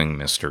ongoing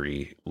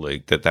mystery,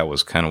 like that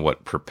was kind of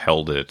what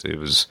propelled it. It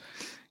was,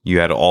 you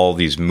had all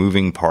these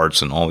moving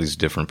parts and all these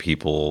different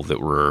people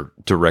that were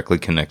directly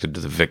connected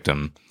to the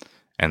victim.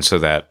 And so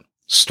that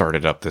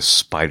started up this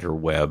spider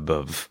web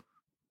of,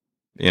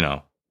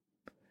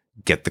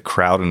 get the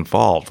crowd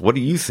involved. What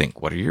do you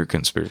think? What are your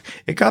conspiracies?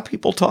 It got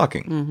people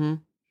talking, Mm-hmm.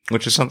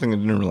 which is something that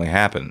didn't really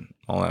happen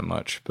all that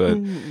much. But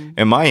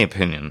in my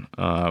opinion,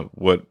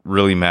 what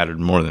really mattered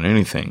more than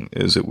anything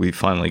is that we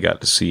finally got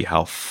to see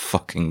how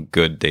fucking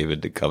good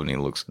David Duchovny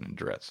looks in a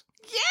dress.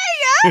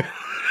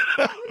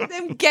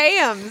 Them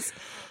gams.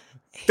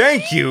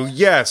 Thank you.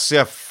 Yes,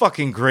 yeah,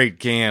 fucking great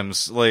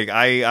gams. Like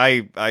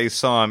I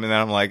saw him and then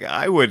I'm like,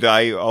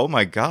 oh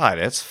my God,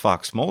 that's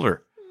Fox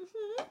Mulder.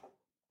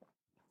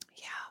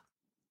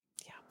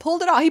 Yeah.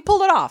 Pulled it off. He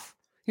pulled it off.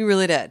 He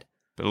really did.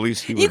 But at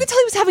least he You would. could tell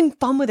he was having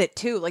fun with it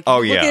too. Like, Oh,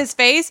 look yeah. at his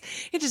face.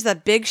 He had just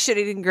that big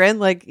shit-eating grin.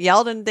 Like,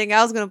 y'all didn't think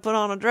I was going to put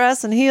on a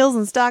dress and heels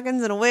and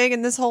stockings and a wig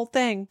and this whole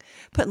thing.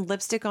 Putting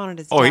lipstick on at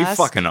his Oh, he desk.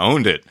 fucking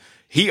owned it.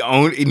 He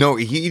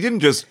didn't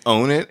just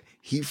own it.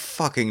 He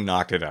fucking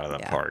knocked it out of the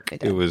Yeah, park. he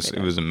did. It was He did.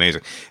 it was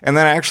amazing. And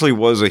that actually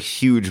was a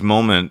huge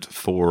moment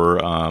for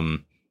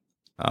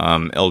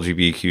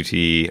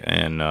LGBTQT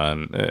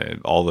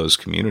and all those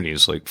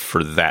communities, like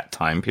for that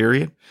time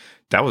period.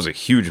 That was a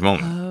huge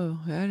moment. Oh,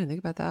 I didn't think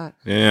about that.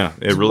 Yeah,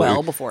 it It's really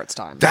well before its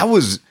time. that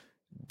was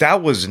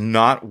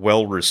not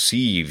well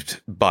received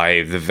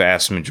by the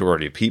vast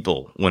majority of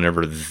people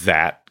whenever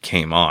that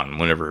came on,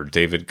 whenever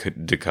David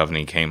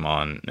Duchovny came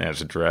on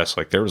as a dress.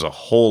 Like, there was a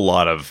whole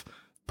lot of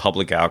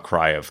public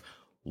outcry of,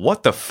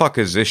 what the fuck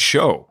is this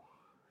show?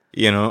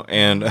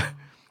 And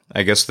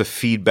I guess the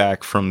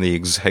feedback from the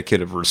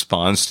executive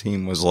response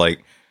team was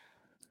like,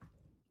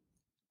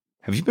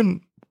 have you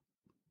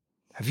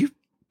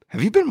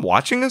been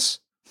watching us?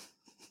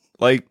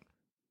 Like,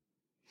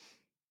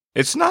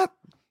 it's not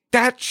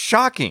that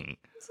shocking.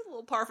 It's a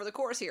little par for the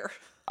course here.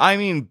 I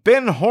mean,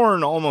 Ben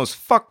Horn almost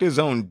fucked his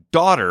own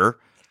daughter,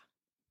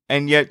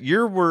 and yet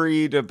you're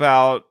worried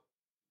about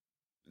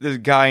the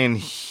guy in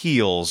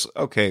heels.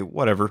 Okay,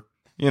 whatever.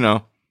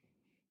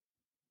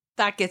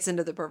 That gets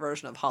into the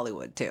perversion of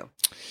Hollywood too,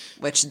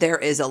 which there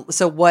is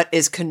so what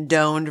is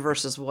condoned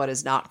versus what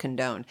is not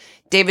condoned.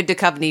 David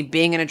Duchovny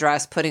being in a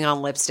dress, putting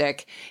on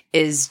lipstick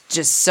is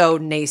just so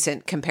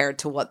nascent compared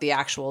to what the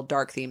actual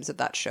dark themes of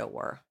that show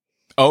were.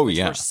 Oh, Which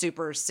yeah. were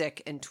super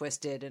sick and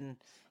twisted and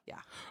yeah.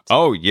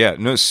 Oh, yeah.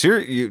 No,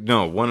 seriously.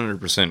 No,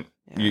 100%.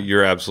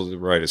 You're absolutely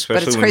right.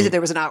 Especially But it's when crazy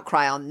there was an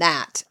outcry on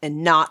that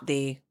and not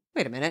the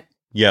wait a minute.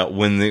 Yeah,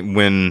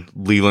 when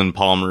Leland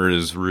Palmer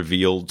is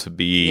revealed to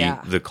be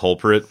Yeah. the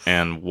culprit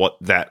and what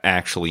that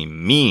actually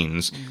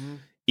means, Mm-hmm.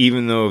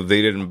 even though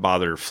they didn't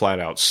bother flat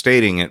out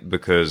stating it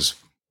because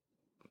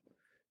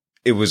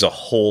it was a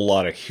whole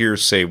lot of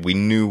hearsay. We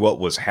knew what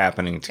was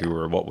happening to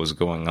her, what was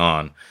going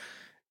on.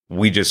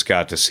 We just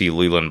got to see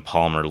Leland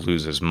Palmer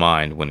lose his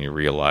mind when he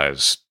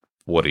realized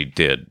what he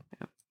did.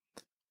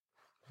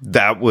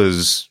 That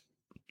was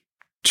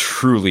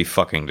truly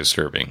fucking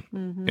disturbing.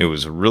 Mm-hmm. It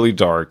was really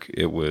dark.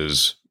 It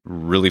was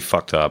really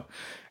fucked up.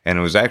 And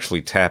it was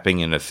actually tapping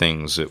into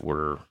things that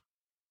were,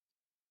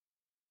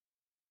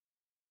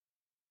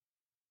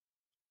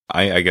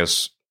 I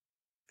guess,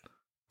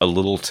 a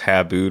little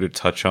taboo to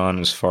touch on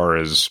as far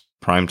as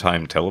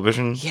primetime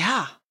television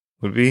Yeah,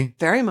 would be.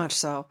 very much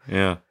so.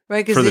 Yeah.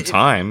 Right? For the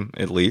time,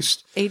 at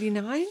least.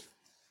 89?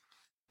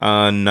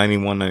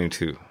 91,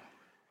 92.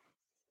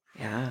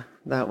 Yeah,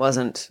 that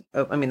wasn't,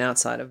 I mean,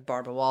 outside of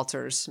Barbara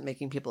Walters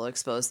making people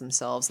expose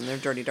themselves and their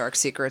dirty, dark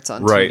secrets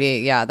on Right.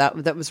 TV. Yeah,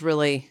 that was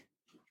really,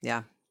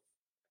 yeah,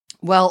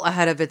 well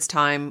ahead of its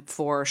time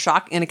for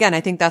shock. And again,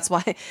 I think that's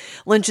why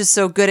Lynch is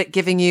so good at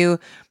giving you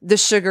the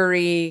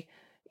sugary,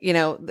 you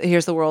know,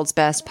 here's the world's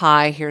best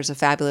pie, here's a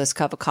fabulous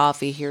cup of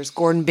coffee, here's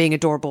Gordon being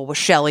adorable with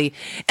Shelley.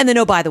 And then,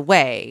 oh, by the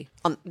way,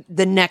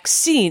 the next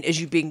scene is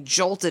you being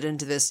jolted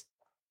into this,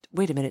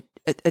 wait a minute,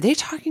 are they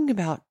talking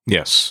about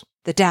Yes.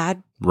 the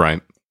dad?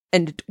 Right.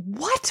 And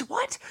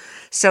what?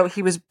 So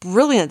he was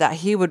brilliant that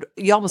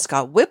he almost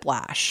got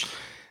whiplash.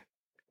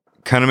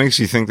 Kind of makes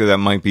you think that that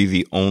might be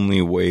the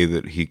only way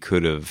that he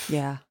could have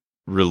Yeah.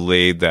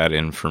 relayed that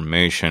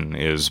information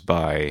is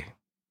by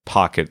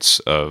pockets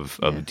of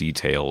Yeah.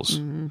 details,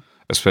 Mm-hmm.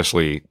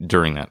 especially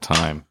during that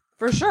time.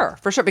 For sure.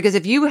 Because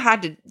if you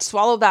had to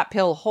swallow that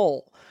pill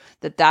whole,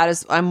 that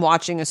is, I'm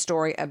watching a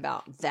story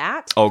about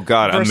that. Oh,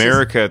 God. Versus-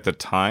 America at the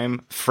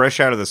time, fresh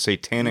out of the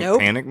satanic Nope.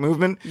 panic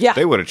movement, Yeah.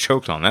 they would have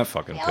choked on that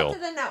fucking pill.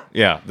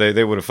 Yeah,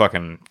 they would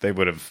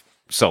have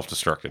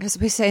self-destructed. As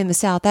we say in the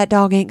South, that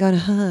dog ain't going to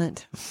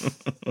hunt.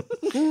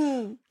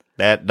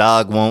 That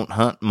dog won't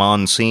hunt,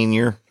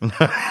 Monsignor.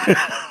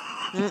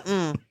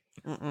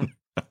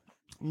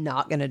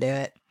 Not going to do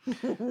it.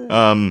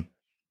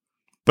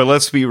 But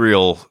let's be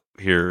real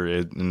here.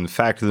 And the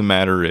fact of the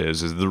matter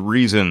is the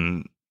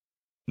reason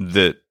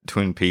that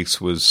Twin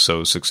Peaks was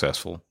so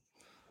successful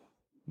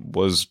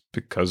was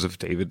because of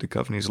David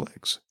Duchovny's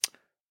legs.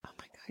 Oh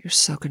my God, you're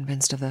so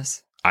convinced of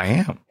this. I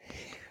am.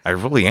 I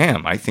really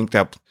am. I think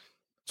that's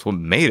what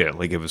made it.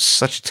 Like, it was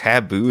such a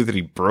taboo that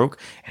he broke,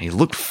 and he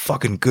looked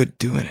fucking good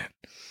doing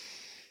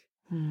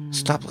it.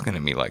 Stop looking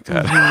at me like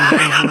that.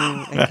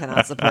 I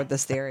cannot support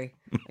this theory.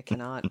 I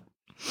cannot.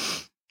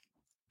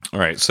 All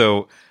right.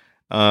 So,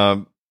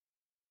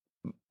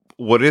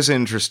 what is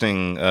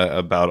interesting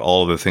about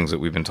all of the things that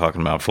we've been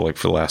talking about for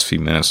the last few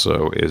minutes,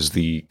 though, is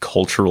the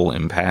cultural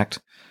impact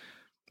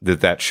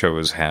that show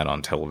has had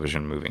on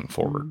television moving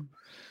forward.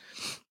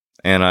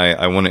 And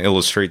I want to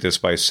illustrate this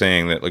by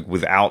saying that, like,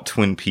 without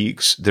Twin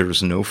Peaks,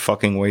 there's no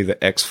fucking way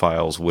that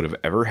X-Files would have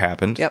ever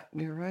happened. Yep,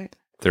 you're right.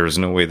 There is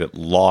no way that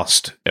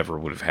Lost ever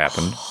would have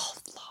happened. Oh,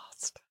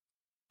 Lost.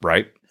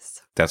 Right?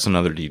 That's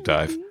another deep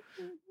dive.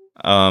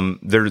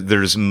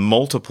 There's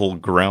multiple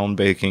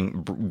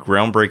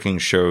groundbreaking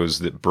shows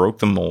that broke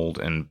the mold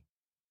and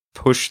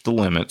pushed the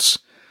limits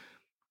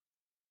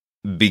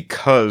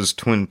because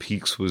Twin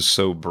Peaks was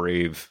so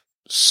brave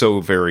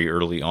so very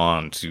early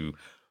on to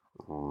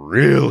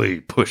really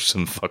push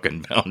some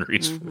fucking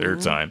boundaries for their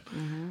time.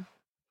 Mm-hmm.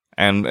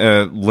 And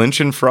Lynch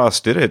and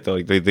Frost did it.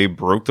 Like they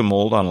broke the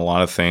mold on a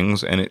lot of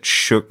things, and it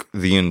shook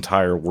the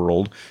entire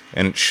world,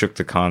 and it shook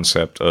the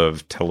concept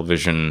of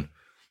television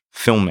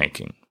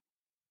filmmaking.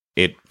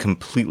 It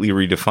completely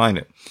redefined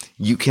it.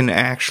 You can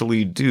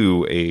actually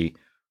do a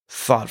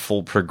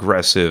thoughtful,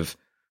 progressive,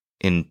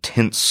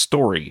 intense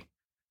story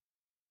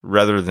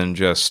rather than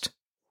just,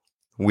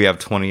 we have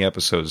 20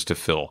 episodes to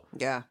fill.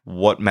 Yeah.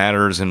 What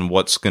matters and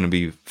what's going to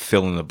be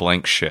fill in the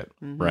blank shit,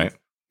 right?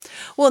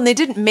 Well, and they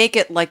didn't make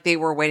it like they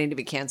were waiting to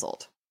be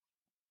canceled.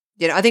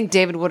 You know, I think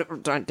David would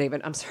have,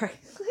 David, I'm sorry.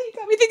 You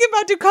got me thinking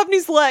about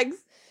Duchovny's legs.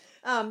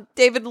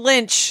 David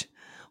Lynch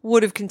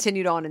would have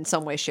continued on in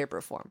some way, shape, or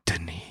form.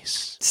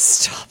 Denise.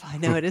 Stop. I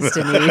know it is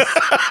Denise.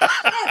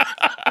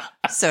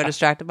 So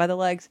distracted by the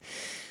legs.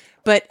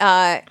 But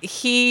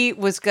he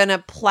was going to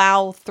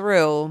plow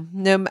through.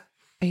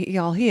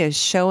 Y'all, he is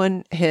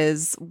showing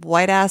his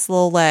white ass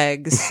little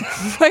legs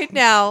right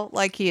now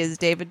like he is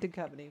David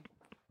Duchovny.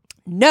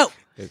 No.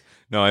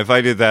 No, if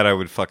I did that, I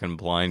would fucking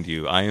blind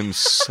you. I am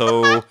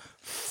so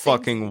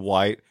fucking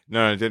white.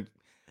 No,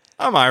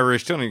 I'm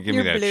Irish. Don't even give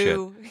You're me that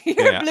blue. shit.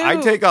 You're Yeah, blue. I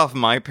take off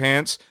my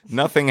pants.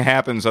 Nothing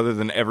happens other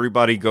than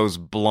everybody goes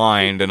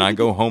blind and I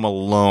go home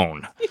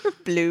alone. You're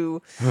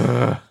blue.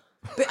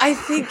 But I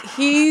think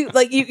he,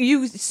 like,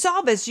 you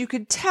saw this. You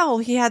could tell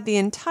he had the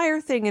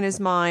entire thing in his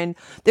mind.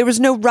 There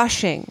was no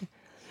rushing.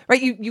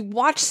 Right? You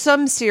watch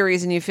some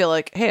series and you feel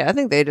like, hey, I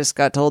think they just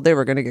got told they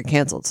were going to get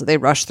canceled. So they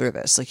rushed through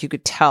this. Like, you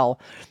could tell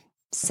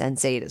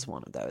Sense8 is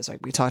one of those.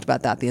 Like, we talked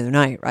about that the other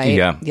night, right?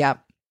 Yeah. Yeah.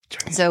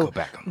 Go So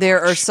back and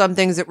there are watch. some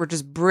things that were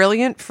just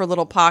brilliant for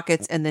little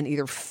pockets and then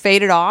either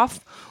faded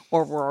off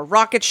or were a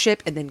rocket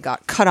ship and then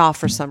got cut off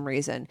for some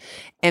reason.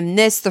 And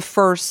this, the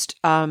first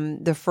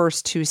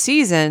two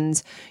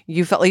seasons,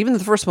 you felt, even though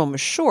the first one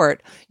was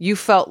short, you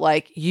felt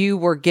like you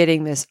were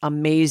getting this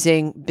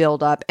amazing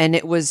build up, and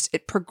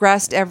it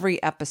progressed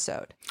every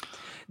episode.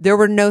 There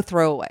were no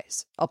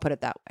throwaways. I'll put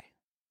it that way.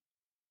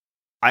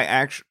 I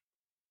actually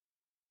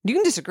You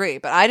can disagree,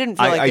 but I didn't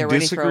feel like there were any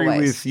disagree throwaways.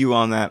 with you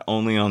on that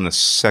only on the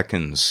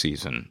second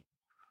season.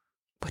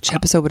 Which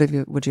episode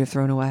would you have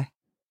thrown away?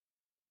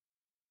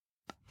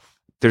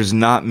 There's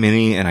not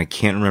many, and I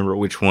can't remember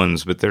which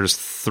ones, but there's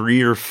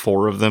 3 or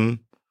 4 of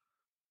them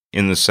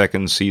in the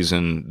second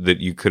season that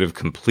you could have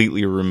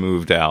completely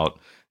removed out,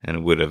 and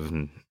it would have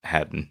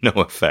had no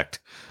effect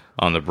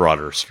on the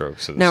broader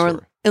strokes of the story.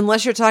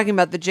 Unless you're talking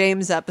about the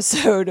James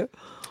episode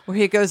where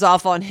he goes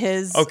off on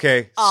his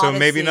Okay, so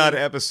maybe odyssey. not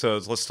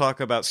episodes. Let's talk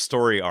about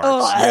story arcs. Oh,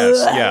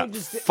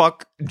 Yes, yeah.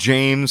 Fuck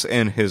James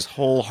and his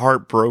whole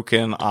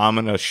heartbroken, I'm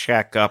gonna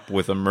shack up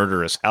with a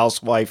murderous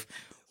housewife.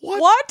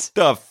 What?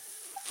 The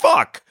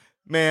fuck,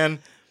 man?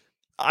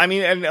 I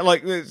mean, and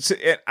like,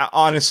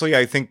 honestly,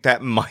 I think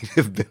that might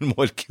have been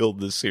what killed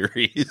the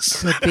series.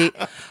 Could be.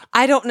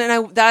 I don't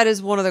know. That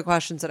is one of the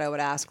questions that I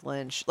would ask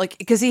Lynch. Like,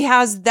 because he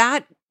has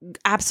that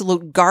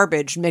absolute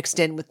garbage mixed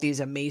in with these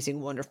amazing,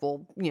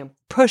 wonderful,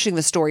 pushing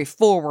the story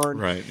forward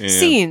Right, yeah.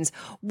 scenes.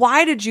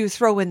 Why did you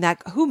throw in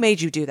that? Who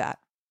made you do that?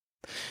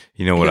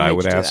 You know what Who I made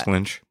would you do ask that?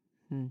 Lynch?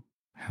 Hmm.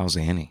 How's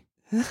Annie?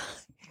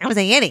 How's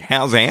Annie?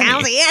 How's Annie?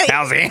 How's Annie?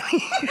 How's Annie?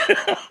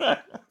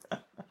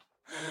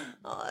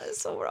 Oh,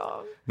 that's so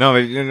wrong. No,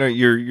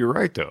 you're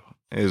right though.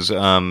 Is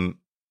but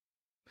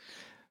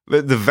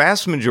the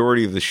vast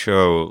majority of the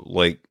show,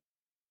 like,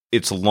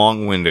 it's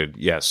long-winded,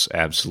 yes,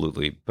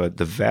 absolutely, but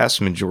the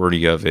vast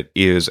majority of it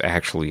is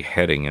actually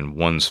heading in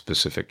one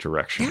specific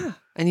direction. Yeah,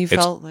 and you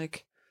felt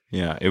like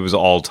Yeah, it was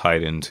all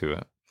tied into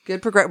it.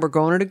 good progress. We're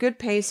going at a good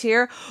pace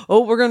here.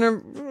 Oh, we're gonna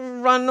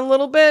run a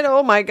little bit.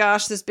 Oh my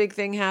gosh, this big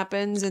thing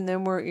happens, and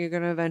then you're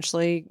gonna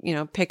eventually,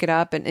 pick it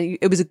up. And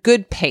it was a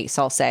good pace,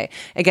 I'll say.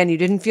 Again, you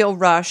didn't feel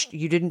rushed.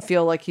 You didn't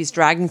feel like he's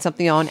dragging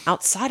something on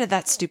outside of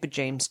that stupid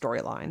James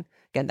storyline.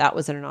 Again, that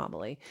was an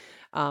anomaly.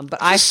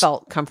 But I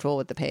felt comfortable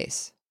with the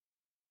pace.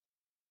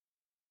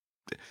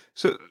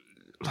 So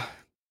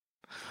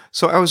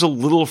I was a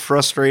little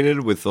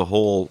frustrated with the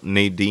whole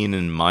Nadine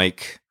and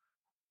Mike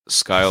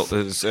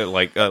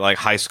like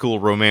high school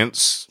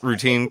romance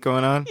routine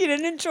going on. You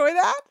didn't enjoy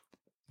that?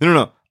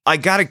 No. I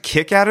got a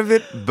kick out of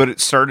it, but it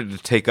started to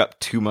take up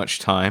too much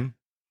time.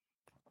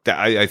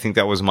 I think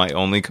that was my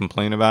only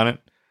complaint about it.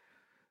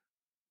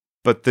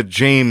 But the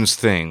James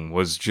thing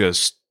was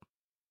just...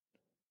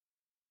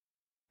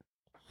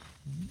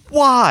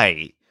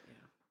 Why?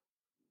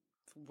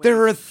 There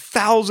are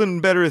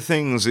 1,000 better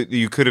things that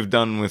you could have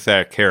done with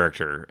that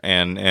character,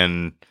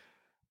 and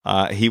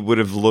he would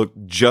have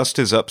looked just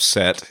as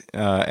upset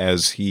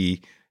as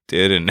he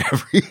did in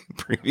every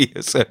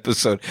previous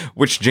episode.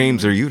 Which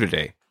James are you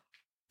today?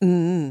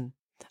 I'm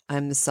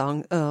the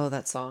song. Oh,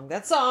 that song.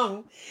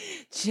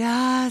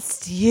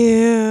 Just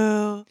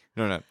you.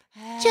 No.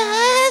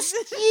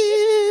 Just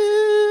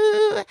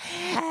you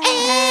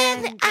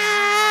and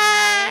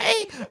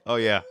I. Oh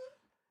yeah.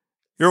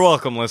 You're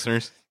welcome,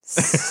 listeners.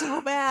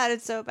 So bad.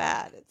 It's so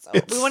bad.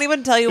 We won't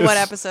even tell you what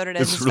episode it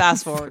is. It's Just really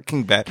fast forward.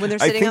 fucking bad. When they're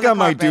I sitting think on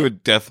the I might do a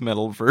carpet. death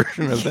metal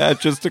version of that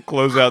just to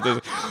close out this.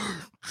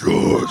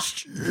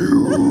 Just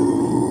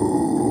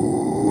you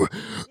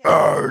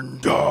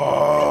and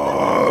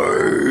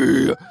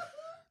I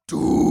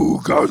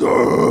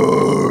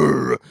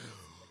together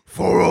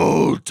for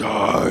all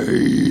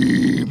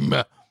time.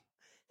 And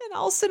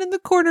I'll sit in the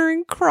corner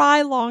and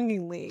cry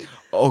longingly.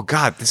 Oh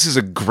God, this is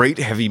a great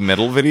heavy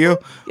metal video.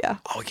 Yeah.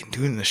 Oh, we can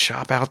do it in the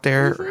shop out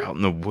there or out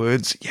in the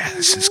woods. Yeah,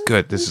 this is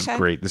good. This is Okay.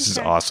 great. This is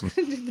Okay. awesome.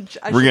 I We're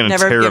should going to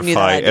never have given you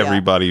that terrify idea.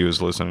 everybody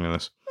who's listening to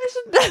this. I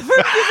should never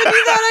have given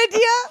you that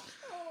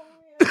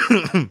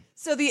idea.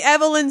 So the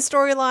Evelyn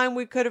storyline,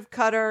 we could have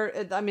cut her.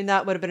 I mean,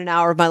 that would have been an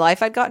hour of my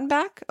life I'd gotten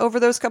back over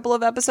those couple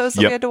of episodes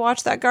that Yep. we had to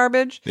watch that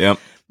garbage. Yep.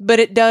 But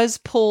it does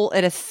pull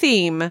at a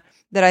theme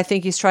that I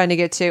think he's trying to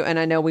get to. And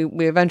I know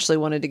we eventually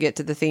wanted to get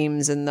to the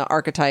themes and the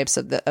archetypes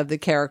of the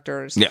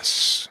characters.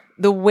 Yes.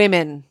 The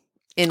women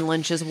in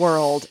Lynch's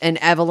world. And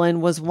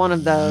Evelyn was one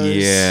of those.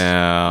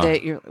 Yeah.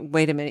 That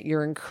wait a minute,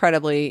 you're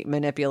incredibly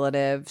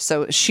manipulative.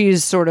 So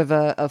she's sort of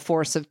a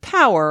force of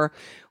power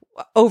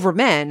over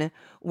men,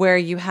 where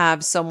you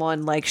have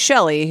someone like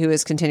Shelley who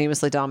is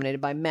continuously dominated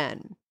by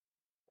men.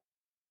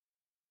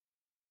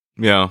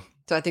 Yeah.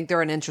 So I think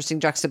they're an interesting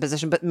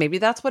juxtaposition, but maybe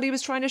that's what he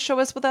was trying to show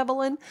us with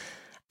Evelyn.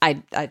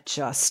 I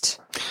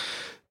just...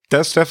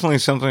 That's definitely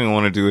something I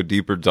want to do a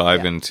deeper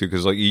dive Yeah. into,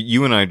 because like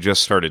you and I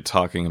just started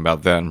talking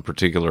about that in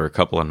particular a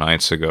couple of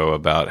nights ago,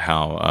 about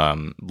how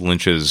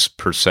Lynch's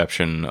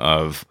perception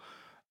of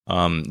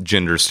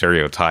gender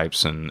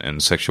stereotypes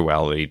and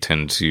sexuality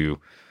tend to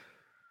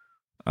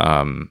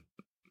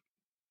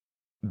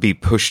be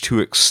pushed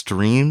to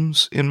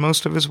extremes in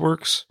most of his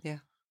works. Yeah.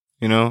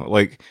 You know,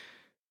 like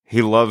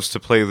he loves to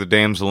play the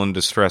damsel in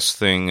distress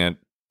thing at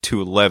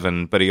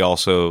 211, but he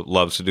also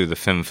loves to do the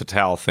femme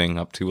fatale thing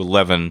up to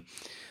 11.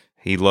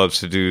 He loves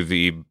to do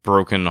the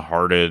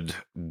broken-hearted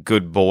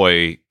good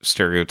boy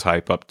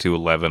stereotype up to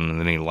 11, and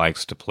then he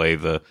likes to play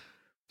the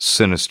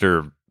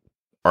sinister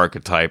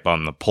archetype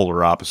on the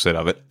polar opposite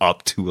of it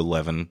up to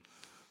 11.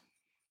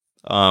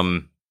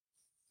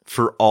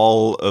 For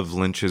all of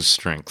Lynch's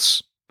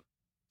strengths,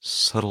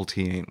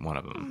 Subtlety ain't one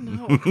of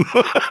them.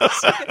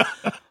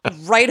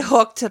 Right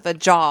hook to the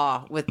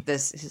jaw with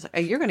this. He's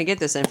like, you're going to get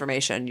this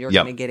information. You're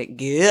Yep. going to get it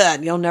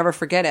good. You'll never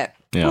forget it.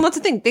 Yeah. Well, that's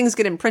the thing. Things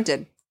get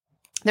imprinted.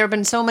 There have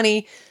been so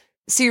many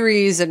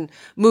series and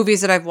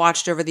movies that I've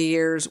watched over the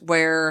years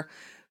where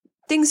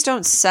things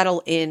don't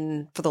settle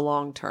in for the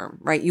long term,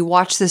 right? You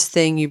watch this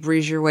thing, you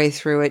breeze your way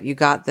through it, you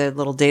got the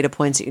little data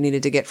points that you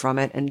needed to get from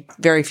it, and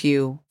very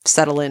few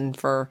settle in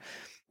for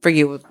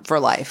you for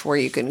life, where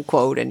you can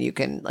quote and you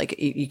can like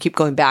you keep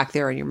going back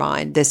there in your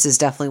mind. This is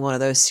definitely one of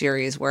those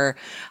series where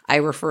I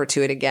refer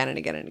to it again and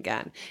again and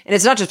again. And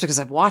it's not just because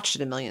I've watched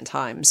it a million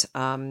times,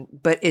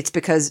 but it's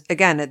because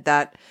again at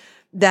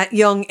that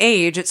young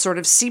age, it sort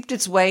of seeped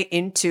its way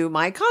into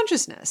my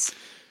consciousness.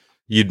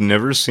 You'd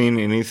never seen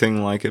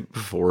anything like it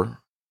before.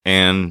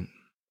 And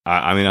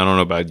I mean, I don't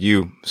know about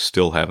you,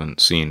 still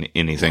haven't seen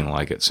anything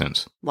like it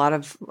since. A lot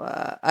of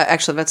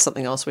actually, that's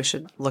something else we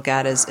should look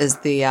at is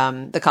the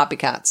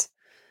copycats.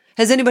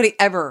 Has anybody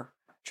ever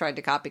tried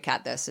to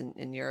copycat this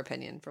in your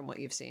opinion, from what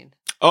you've seen?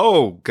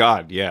 Oh,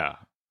 God, yeah.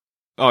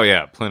 Oh,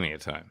 yeah, plenty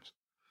of times.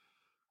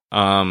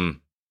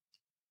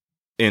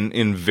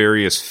 In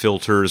various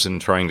filters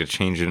and trying to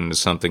change it into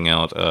something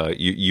else.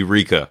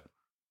 Eureka.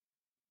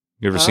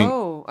 You ever seen?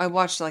 Oh, I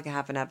watched like a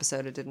half an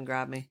episode. It didn't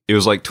grab me. It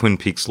was like Twin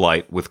Peaks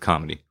Light with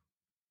comedy.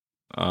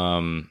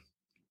 A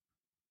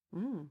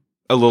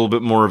little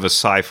bit more of a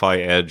sci-fi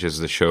edge as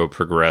the show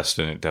progressed,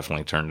 and it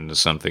definitely turned into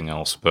something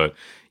else, but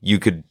you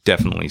could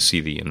definitely see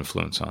the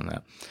influence on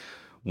that.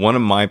 One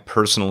of my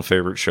personal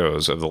favorite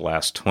shows of the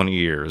last 20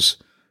 years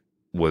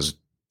was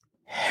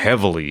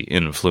heavily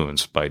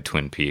influenced by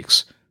Twin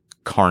Peaks,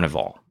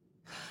 Carnival.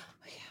 Oh,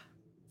 yeah.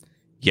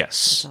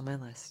 Yes. It's on my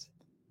list.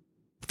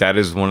 That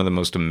is one of the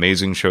most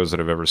amazing shows that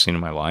I've ever seen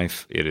in my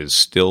life. It is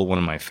still one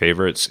of my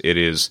favorites. It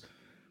is...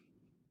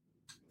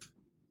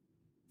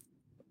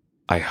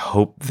 I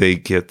hope they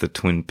get the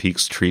Twin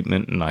Peaks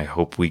treatment, and I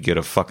hope we get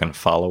a fucking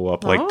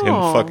follow-up like 10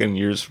 fucking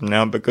years from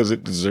now, because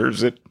it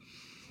deserves it.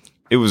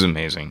 It was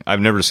amazing. I've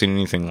never seen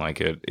anything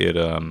like it. It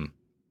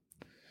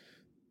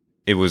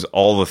was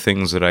all the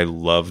things that I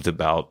loved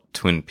about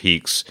Twin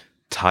Peaks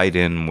tied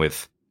in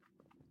with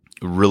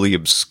really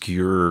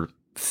obscure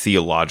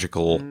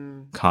theological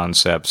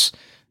concepts,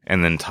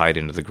 and then tied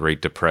into the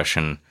Great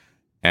Depression,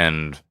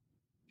 and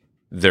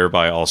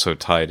thereby also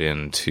tied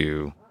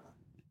into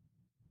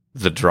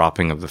the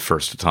dropping of the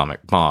first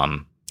atomic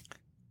bomb,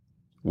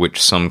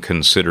 which some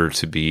consider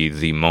to be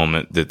the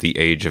moment that the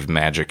age of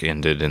magic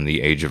ended and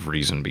the age of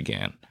reason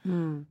began.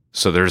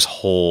 So there's a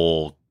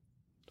whole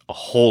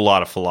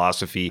lot of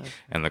philosophy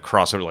and the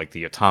crossover, like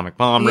the atomic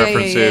bomb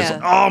references.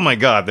 Yeah. Oh my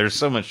God, there's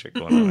so much shit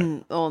going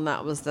on. Oh, and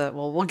that was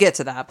we'll get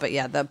to that, but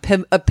yeah,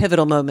 a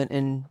pivotal moment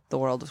in the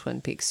world of Twin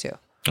Peaks too.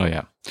 Oh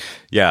yeah,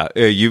 yeah.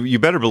 You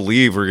better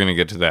believe we're going to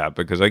get to that,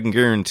 because I can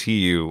guarantee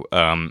you,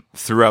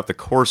 throughout the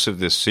course of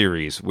this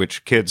series,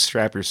 which kids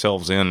strap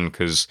yourselves in,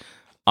 because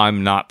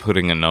I'm not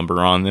putting a number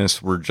on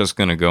this. We're just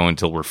going to go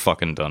until we're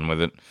fucking done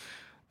with it.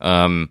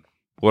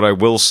 What I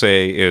will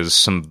say is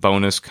some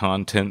bonus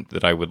content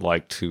that I would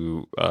like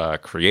to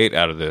create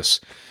out of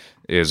this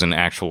is an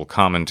actual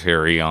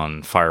commentary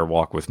on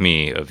Firewalk with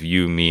Me of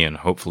you, me, and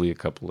hopefully a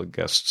couple of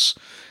guests,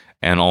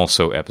 and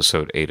also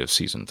episode 8 of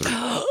season 3.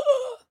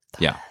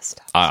 Yeah,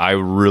 I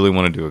really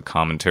want to do a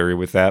commentary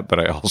with that, but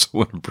I also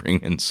want to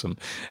bring in some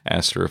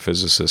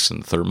astrophysicists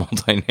and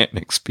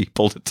thermodynamics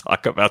people to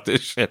talk about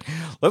this shit.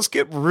 Let's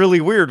get really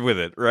weird with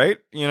it, right?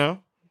 You know?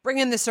 Bring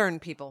in the CERN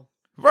people.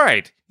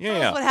 Right. Yeah.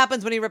 That's what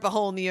happens when you rip a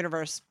hole in the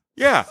universe.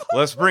 Yeah.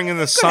 Let's bring in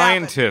the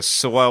scientists.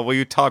 So while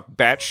we talk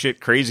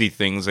batshit crazy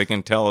things, they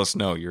can tell us,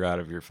 no, you're out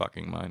of your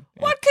fucking mind.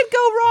 Yeah. What could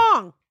go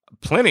wrong?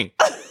 Plenty.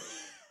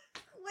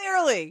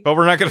 Clearly. But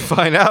we're not going to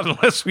find out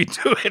unless we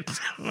do it.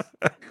 God.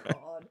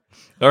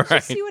 All Let's right.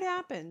 just see what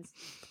happens.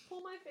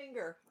 Pull my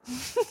finger.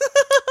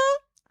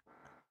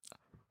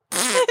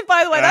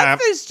 By the way,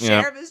 that's his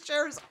chair. Yeah. This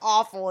chair is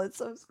awful. It's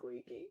so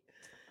squeaky.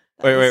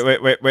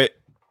 Wait.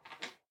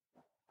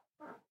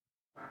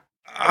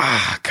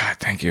 Ah, God,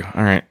 thank you.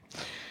 All right.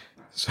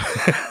 So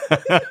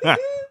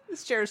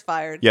This chair's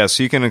fired. yeah,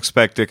 so you can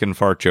expect dick and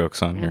fart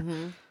jokes on here.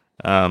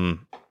 Mm-hmm.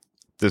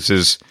 This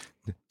is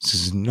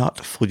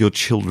not for your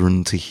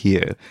children to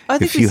hear. I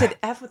think If we you- said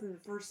F within the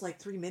first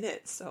 3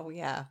 minutes. So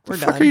yeah, we're What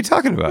the done. fuck are you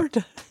talking We're about?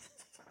 done.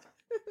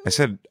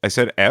 I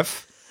said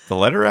F? The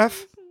letter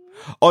F?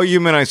 Oh, you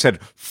mean I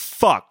said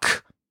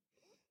fuck?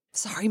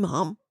 Sorry,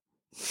 Mom.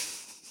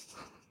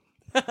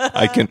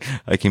 I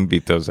can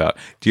beep those out.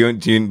 Do you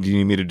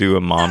need me to do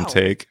a mom No.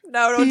 take?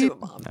 No, don't do a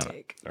mom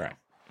take. All right.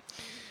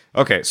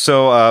 Okay,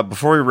 so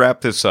before we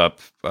wrap this up,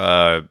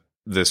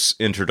 this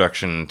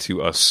introduction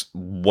to us,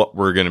 what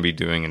we're going to be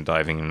doing and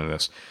diving into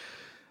this,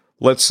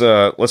 let's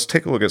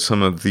take a look at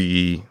some of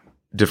the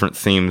different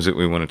themes that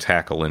we want to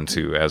tackle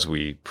into as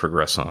we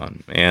progress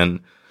on.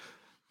 And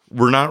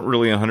we're not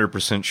really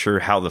 100% sure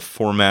how the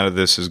format of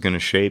this is going to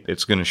shape.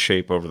 It's going to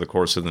shape over the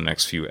course of the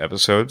next few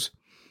episodes.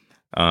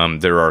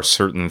 There are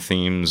certain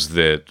themes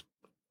that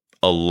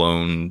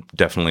alone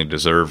definitely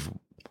deserve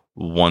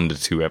 1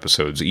 to 2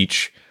 episodes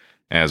each,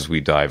 as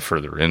we dive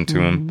further into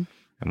them,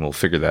 and we'll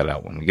figure that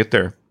out when we get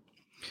there.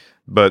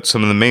 But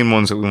some of the main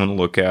ones that we want to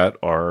look at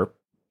are,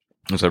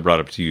 as I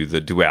brought up to you,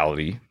 the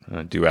duality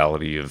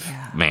of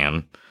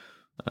man.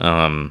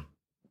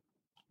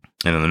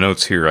 And in the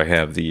notes here, I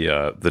have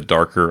the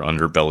darker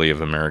underbelly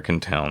of American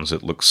towns.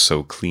 It looks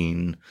so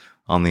clean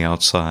on the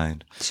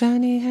outside.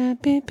 Shiny,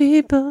 happy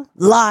people.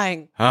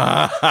 Lying.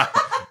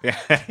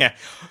 Yeah.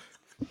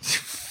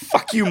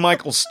 Fuck you,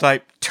 Michael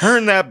Stipe.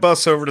 Turn that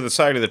bus over to the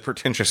side of the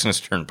pretentiousness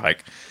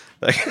turnpike.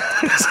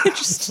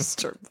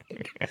 Just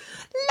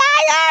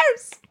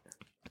liars.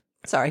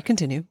 Sorry,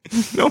 continue.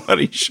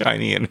 Nobody's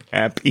shiny and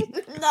happy.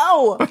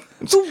 No.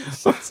 Who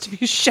wants to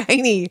be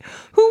shiny?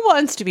 Who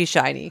wants to be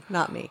shiny?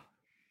 Not me.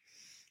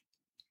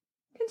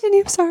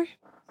 Continue. Sorry.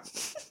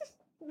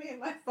 Me and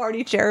my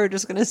farty chair are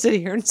just going to sit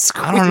here and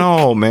squeak. I don't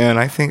know, man.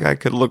 I think I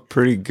could look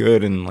pretty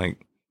good in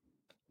like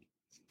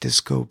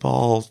disco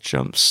ball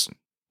jumps.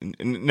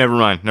 Never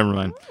mind.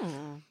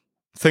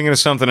 Thinking of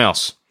something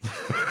else.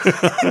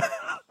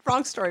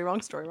 Wrong story.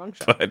 Wrong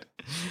show. But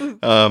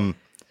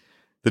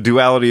the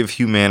duality of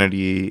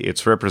humanity,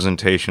 its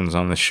representations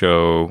on the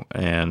show,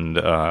 and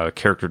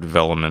character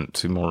development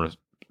to more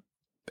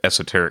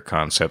esoteric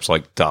concepts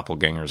like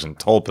doppelgangers and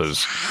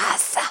tulpas,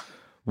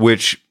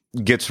 which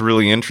gets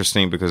really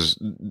interesting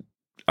because,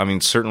 I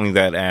mean, certainly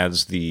that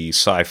adds the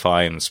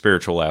sci-fi and the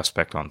spiritual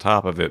aspect on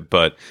top of it,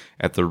 but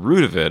at the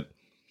root of it,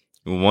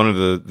 one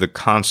of the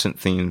constant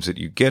themes that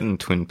you get in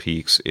Twin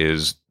Peaks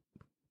is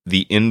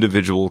the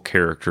individual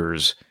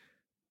characters'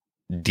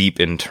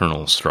 deep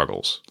internal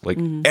struggles. Like,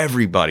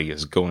 everybody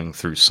is going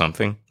through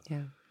something.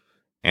 Yeah.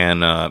 And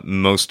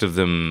most of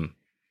them,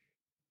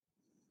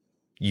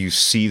 you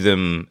see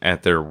them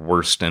at their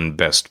worst and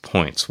best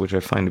points, which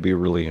I find to be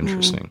really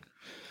interesting.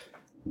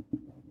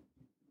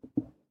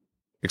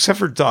 Except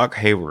for Doc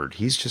Hayward.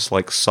 He's just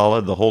like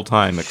solid the whole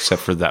time,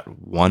 except for that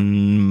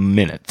 1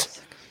 minute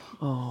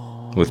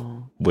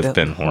with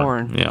Ben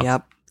Horn. Yeah.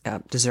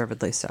 Yep.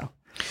 Deservedly so.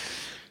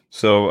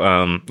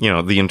 So,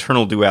 the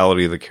internal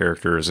duality of the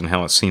characters and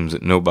how it seems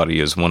that nobody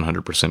is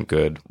 100%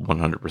 good,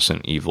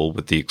 100% evil,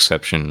 with the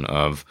exception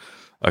of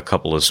a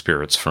couple of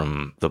spirits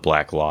from the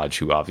Black Lodge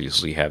who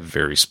obviously have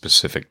very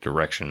specific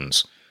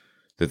directions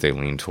that they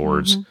lean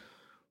towards.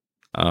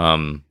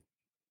 And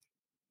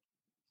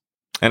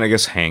I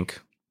guess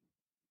Hank,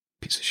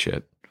 piece of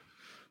shit.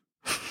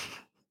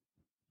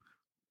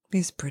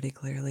 He's pretty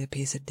clearly a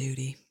piece of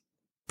duty.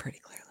 Pretty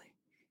clearly.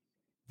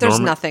 There's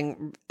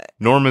nothing.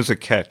 Norma's a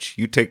catch.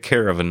 You take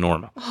care of a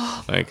Norma.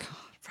 Right.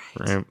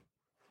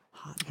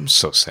 I'm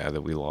so sad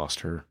that we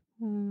lost her.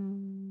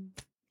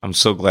 I'm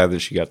so glad that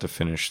she got to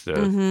finish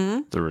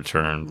the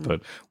return,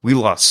 but we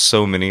lost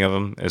so many of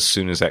them as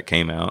soon as that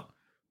came out.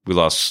 We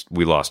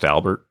lost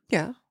Albert.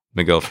 Yeah.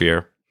 Miguel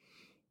Fier.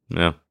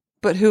 Yeah.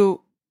 But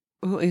who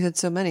you said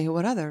so many?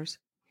 What others?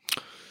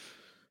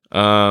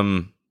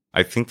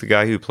 I think the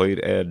guy who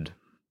played Ed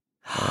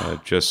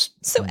just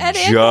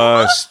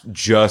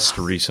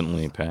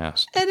recently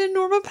passed. Ed and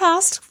Norma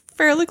passed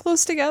fairly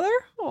close together.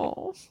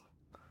 Oh.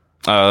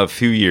 A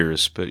few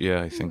years, but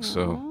yeah, I think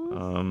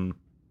so.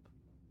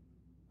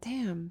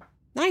 Damn.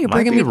 Now you're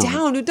bringing me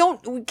down.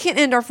 We can't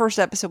end our first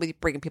episode with you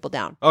bringing people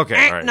down. Okay,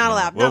 all right. Not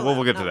allowed.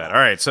 We'll get to that. All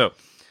right, so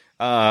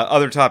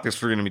other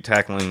topics we're going to be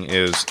tackling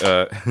is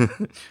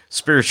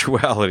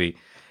spirituality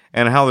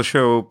and how the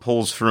show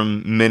pulls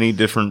from many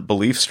different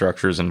belief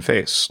structures and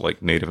faiths,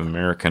 like Native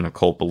American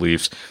occult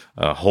beliefs,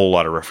 a whole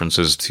lot of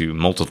references to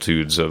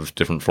multitudes of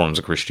different forms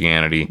of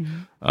Christianity.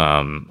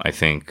 I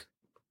think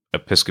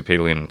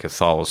Episcopalian and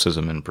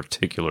Catholicism in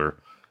particular,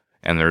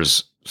 and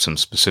there's some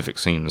specific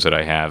scenes that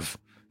I have.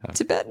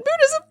 Tibetan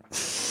Buddhism.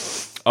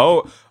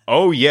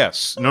 Oh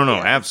yes. No,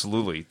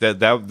 absolutely.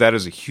 That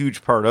is a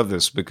huge part of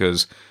this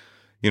because,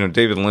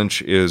 David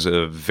Lynch is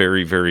a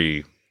very,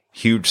 very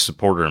huge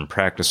supporter and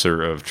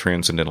practicer of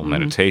transcendental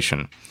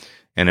meditation.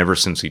 And ever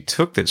since he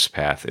took this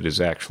path, it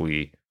has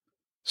actually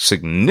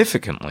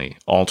significantly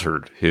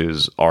altered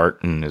his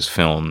art and his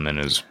film and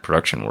his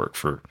production work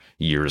for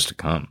years to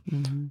come.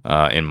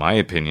 In my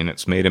opinion,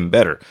 it's made him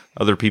better.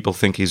 Other people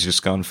think he's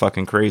just gone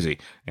fucking crazy.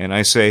 And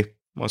I say,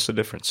 what's the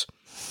difference?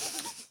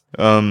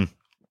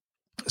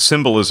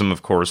 Symbolism,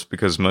 of course,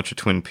 because much of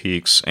Twin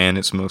Peaks and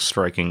its most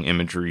striking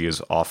imagery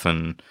is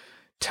often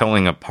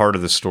telling a part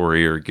of the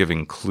story or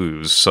giving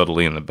clues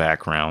subtly in the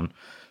background,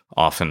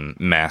 often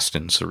masked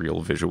in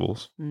surreal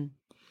visuals.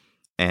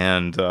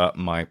 And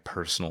my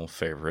personal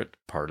favorite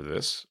part of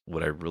this,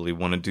 what I really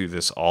want to do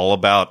this all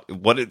about,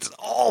 what it's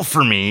all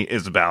for me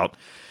is about,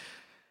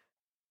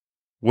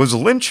 was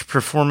Lynch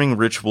performing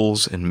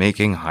rituals and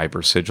making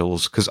hyper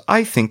sigils? Because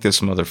I think this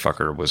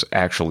motherfucker was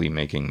actually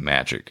making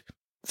magic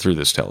through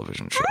this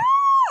television show.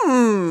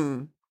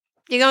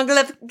 You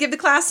gonna give the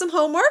class some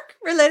homework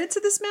related to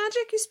this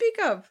magic you speak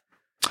of?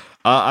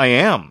 I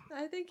am.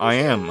 I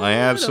am. I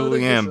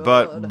absolutely am.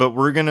 But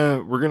we're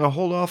gonna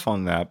hold off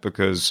on that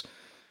because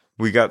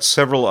we got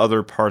several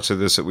other parts of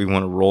this that we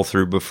want to roll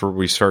through before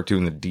we start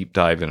doing the deep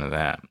dive into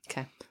that.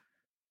 Okay.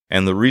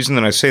 And the reason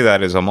that I say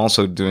that is I'm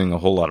also doing a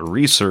whole lot of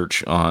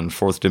research on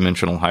fourth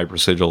dimensional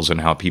hypersigils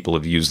and how people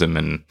have used them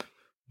in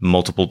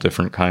multiple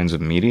different kinds of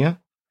media.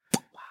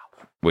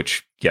 Wow.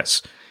 Which,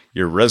 yes,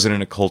 your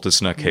resident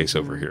occultist nutcase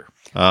over here.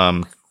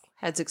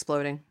 Heads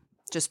exploding.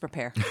 Just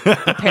prepare.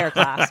 Prepare,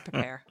 class.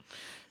 Prepare.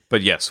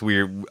 But yes,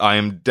 I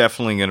am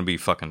definitely going to be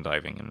fucking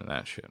diving into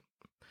that shit.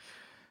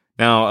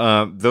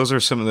 Now, those are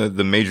some of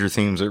the major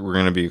themes that we're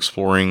going to be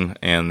exploring.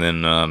 And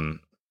then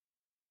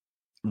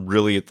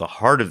really at the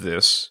heart of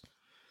this,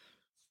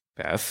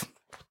 Beth,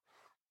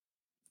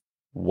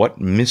 what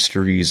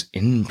mysteries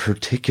in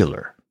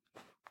particular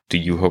do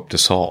you hope to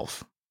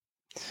solve?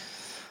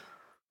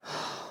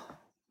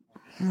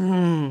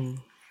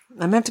 I'm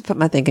going to have to put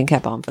my thinking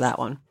cap on for that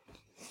one.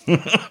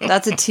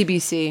 That's a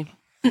TBC.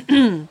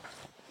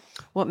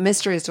 What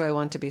mysteries do I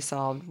want to be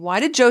solved? Why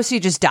did Josie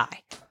just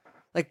die?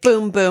 Like,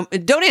 boom, boom.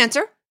 Don't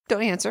answer.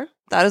 Don't answer.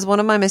 That is one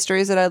of my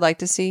mysteries that I'd like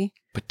to see.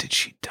 But did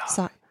she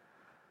die?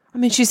 I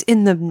mean, she's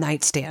in the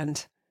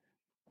nightstand,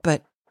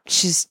 but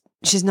she's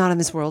not in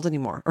this world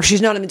anymore. Or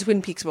she's not in the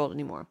Twin Peaks world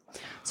anymore.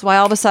 So why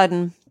all of a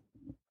sudden,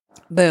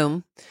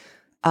 boom.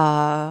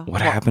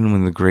 What happened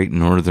when the Great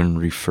Northern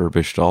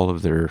refurbished all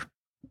of their...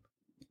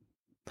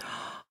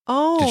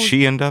 Oh. Did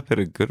she end up at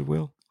a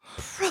Goodwill?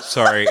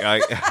 Sorry,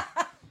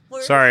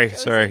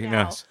 Sorry.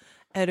 No.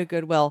 At a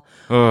Goodwill.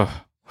 Ugh.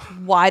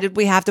 Why did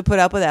we have to put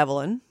up with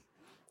Evelyn?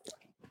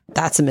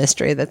 That's a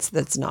mystery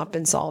that's not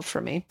been solved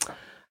for me.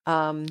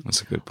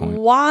 That's a good point.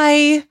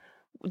 Why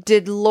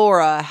did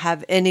Laura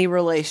have any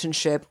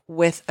relationship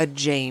with a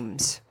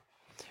James?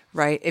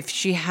 Right? If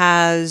she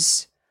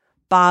has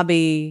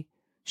Bobby,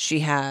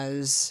 she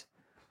has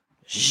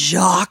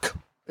Jacques,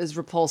 as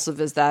repulsive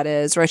as that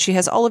is, right? She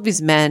has all of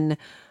these men.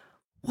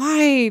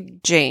 Why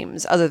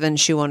James, other than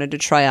she wanted to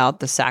try out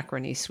the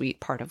saccharine sweet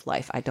part of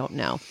life? I don't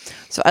know.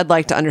 So I'd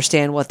like to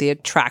understand what the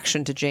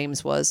attraction to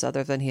James was,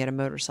 other than he had a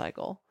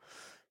motorcycle.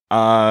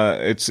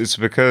 It's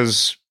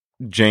because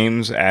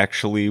James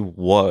actually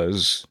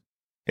was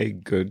a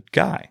good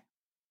guy.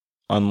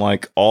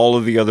 Unlike all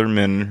of the other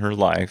men in her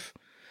life,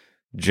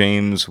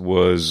 James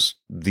was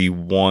the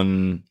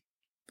one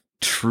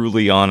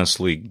truly,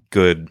 honestly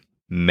good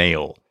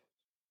male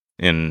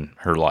in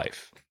her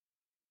life.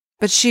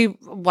 But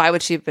why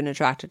would she have been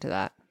attracted to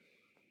that?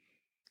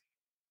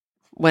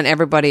 When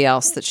everybody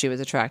else that she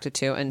was attracted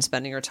to and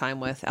spending her time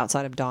with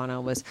outside of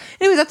Donna was...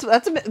 Anyway,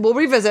 we'll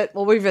revisit.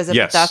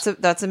 Yes. But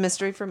that's a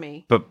mystery for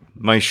me. But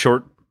I'm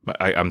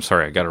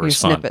sorry, I got to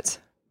respond. Snippets.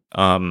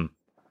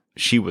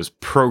 She was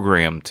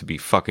programmed to be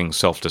fucking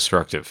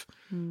self-destructive.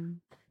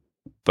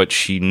 But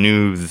she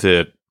knew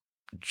that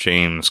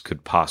James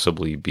could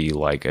possibly be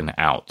like an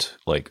out,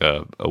 like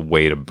a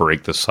way to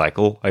break the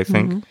cycle, I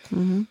think.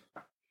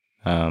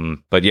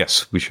 But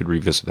yes, we should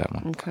revisit that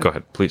one. Okay. Go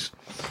ahead, please.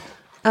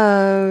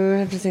 I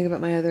have to think about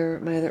my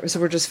other. So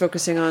we're just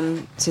focusing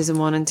on season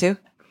 1 and 2.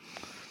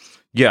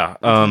 Yeah.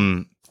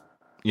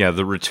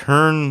 The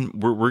return.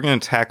 We're going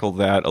to tackle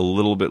that a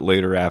little bit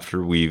later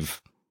after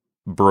we've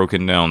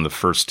broken down the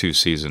first 2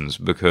 seasons,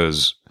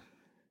 because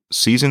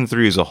season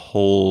 3 is a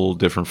whole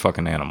different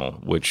fucking animal,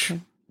 which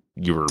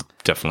you were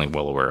definitely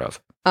well aware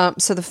of.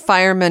 So the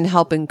fireman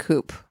helping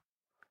Coop.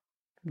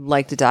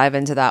 Like to dive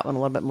into that one a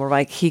little bit more.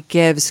 Like, he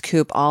gives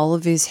Coop all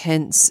of these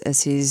hints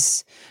as he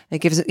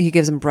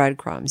gives them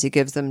breadcrumbs. He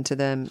gives them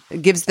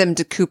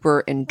to Cooper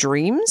in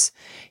dreams.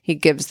 He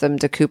gives them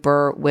to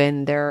Cooper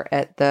when they're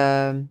at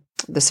the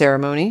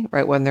ceremony,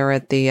 right? When they're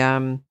at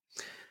the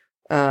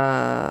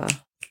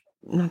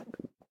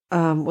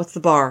what's the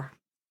bar?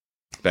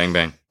 Bang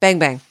Bang. Bang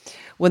Bang.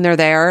 When they're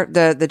there,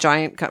 the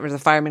giant, or the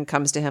fireman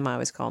comes to him. I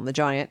always call him the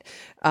giant.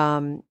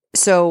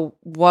 So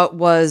what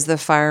was the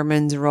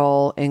fireman's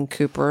role in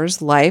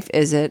Cooper's life?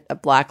 Is it a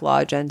Black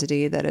Lodge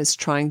entity that is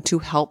trying to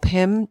help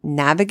him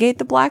navigate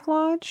the Black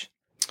Lodge?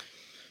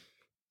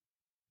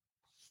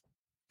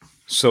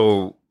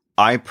 So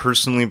I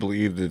personally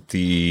believe that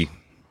the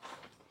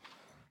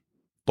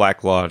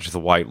Black Lodge, the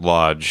White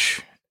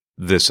Lodge,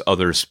 this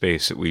other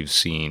space that we've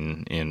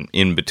seen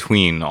in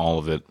between all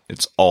of it,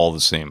 it's all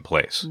the same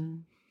place.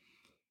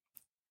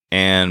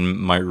 And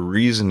my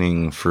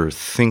reasoning for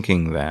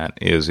thinking that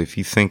is, if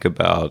you think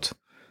about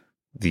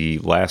the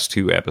last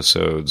 2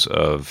 episodes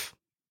of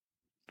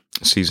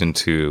season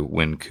 2,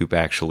 when Coop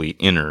actually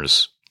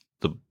enters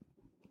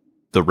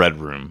the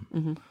Red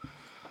Room,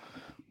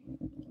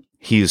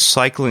 he is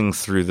cycling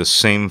through the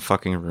same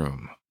fucking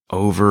room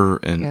over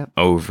and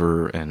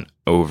over and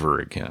over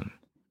again.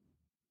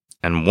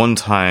 And one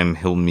time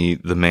he'll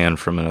meet the man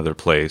from another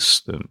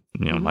place,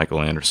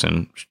 Michael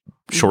Anderson,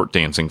 short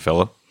dancing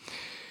fella.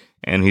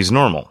 And he's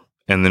normal.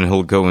 And then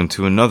he'll go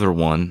into another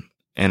one,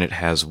 and it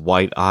has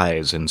white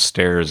eyes and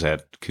stares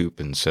at Coop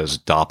and says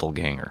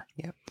doppelganger.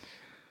 Yep.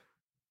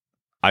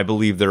 I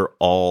believe they're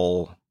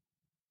all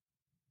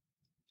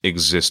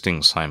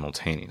existing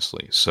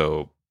simultaneously.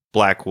 So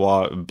Black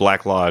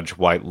Lodge,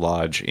 White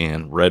Lodge,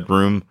 and Red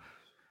Room.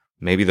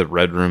 Maybe the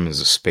Red Room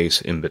is a space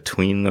in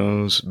between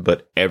those,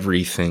 but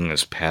everything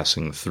is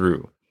passing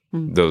through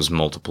those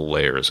multiple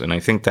layers. And I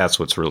think that's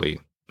what's really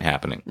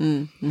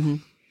happening.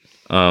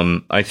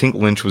 I think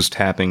Lynch was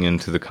tapping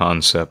into the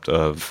concept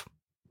of,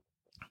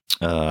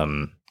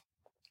 in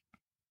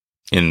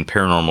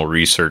paranormal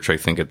research, I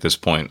think at this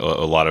point,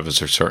 a lot of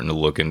us are starting to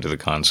look into the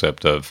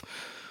concept of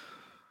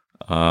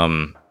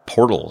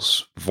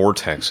portals,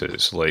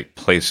 vortexes, like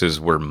places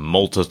where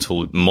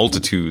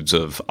multitudes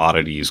of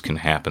oddities can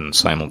happen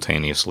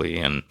simultaneously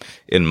and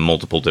in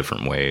multiple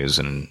different ways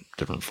and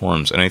different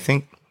forms. And I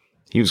think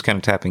he was kind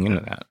of tapping into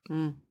that.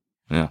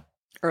 Yeah.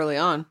 Early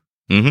on.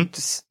 Mm-hmm.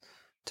 Just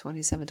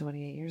 27,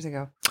 28 years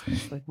ago.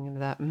 Looking into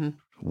that. Mm-hmm.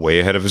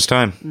 Way ahead of his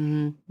time.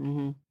 Mm-hmm.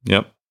 Mm-hmm.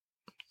 Yep.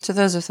 So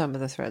those are some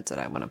of the threads that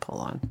I want to pull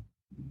on.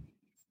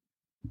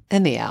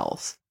 And the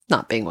owls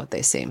not being what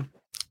they seem.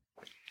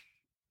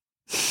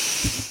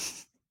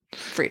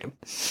 Freedom.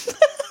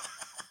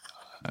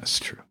 That's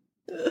true.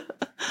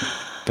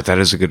 But that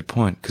is a good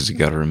point, because you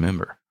got to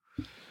remember,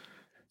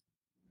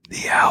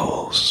 the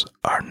owls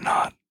are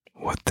not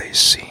what they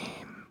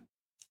seem.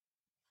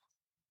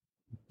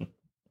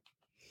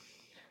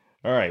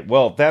 All right.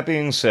 Well, that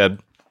being said,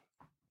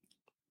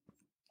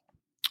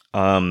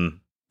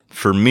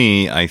 for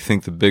me, I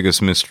think the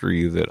biggest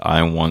mystery that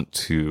I want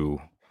to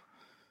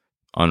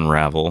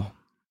unravel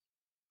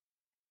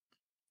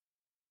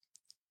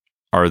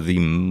are the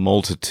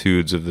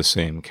multitudes of the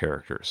same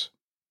characters.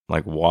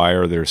 Like, why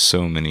are there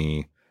so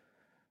many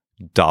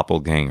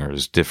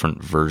doppelgangers,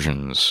 different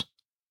versions,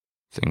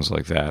 things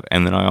like that?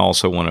 And then I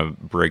also want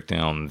to break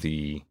down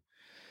the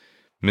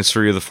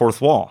mystery of the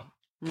fourth wall,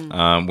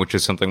 which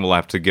is something we'll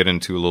have to get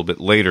into a little bit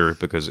later,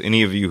 because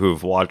any of you who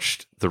have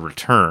watched The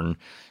Return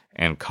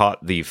and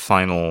caught the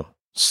final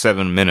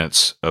 7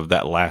 minutes of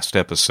that last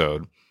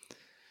episode,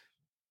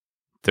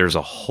 there's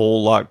a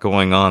whole lot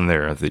going on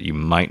there that you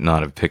might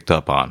not have picked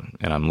up on.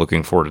 And I'm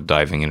looking forward to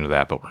diving into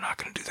that, but we're not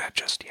going to do that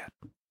just yet.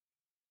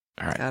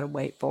 All right. Gotta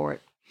wait for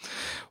it.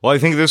 Well, I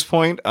think at this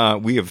point,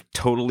 we have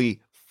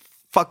totally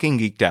fucking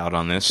geeked out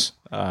on this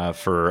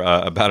for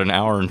about an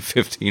hour and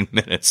 15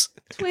 minutes.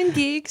 Twin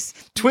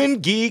geeks.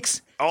 Twin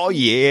geeks. Oh,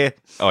 yeah.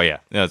 Oh, yeah.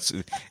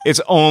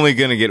 It's only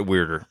going to get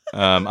weirder.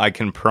 I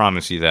can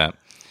promise you that.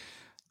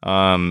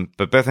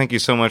 But Beth, thank you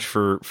so much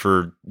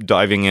for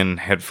diving in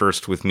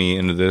headfirst with me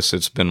into this.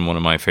 It's been one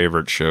of my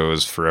favorite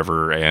shows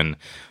forever, and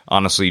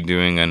honestly,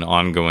 doing an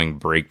ongoing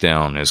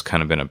breakdown has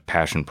kind of been a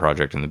passion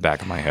project in the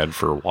back of my head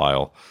for a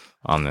while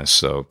on this.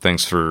 So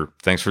thanks for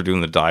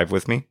doing the dive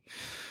with me.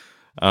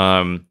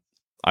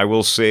 I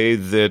will say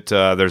that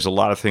there's a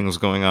lot of things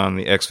going on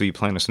in the XV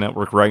Planets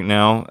Network right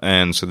now,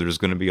 and so there's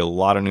going to be a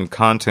lot of new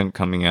content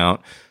coming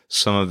out.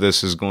 Some of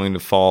this is going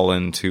to fall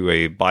into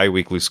a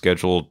bi-weekly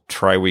schedule,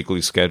 tri-weekly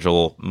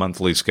schedule,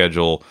 monthly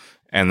schedule,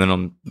 and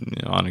then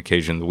on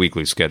occasion the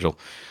weekly schedule.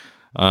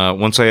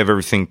 Once I have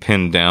everything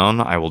pinned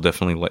down, I will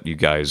definitely let you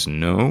guys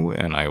know,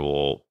 and I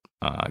will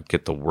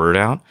get the word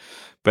out.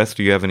 Beth,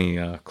 do you have any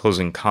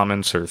closing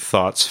comments or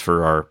thoughts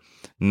for our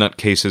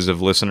nutcases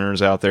of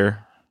listeners out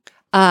there?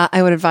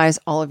 I would advise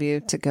all of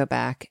you to go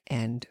back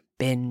and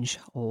binge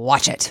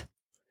watch it.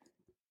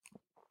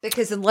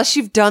 Because unless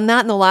you've done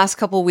that in the last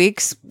couple of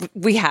weeks,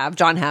 John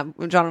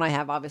and I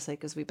have, obviously,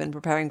 because we've been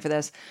preparing for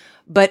this.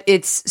 But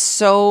it's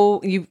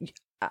so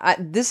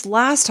this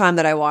last time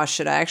that I watched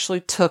it, I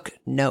actually took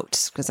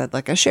notes because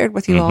like I shared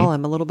with you all,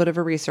 I'm a little bit of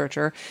a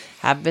researcher,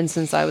 have been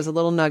since I was a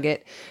little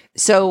nugget.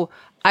 So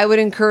I would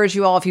encourage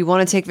you all, if you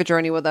want to take the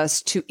journey with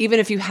us, to, even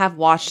if you have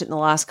watched it in the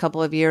last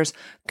couple of years,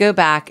 go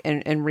back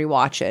and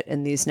rewatch it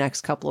in these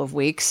next couple of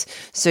weeks.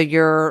 So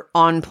you're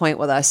on point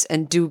with us.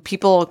 And do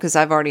people, because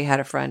I've already had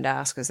a friend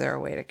ask, is there a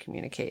way to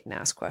communicate and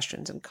ask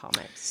questions and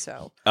comments?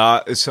 So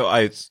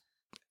it's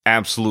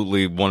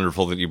absolutely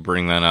wonderful that you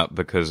bring that up,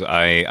 because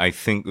I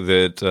think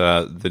that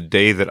the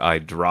day that I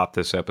drop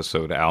this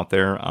episode out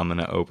there, I'm going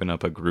to open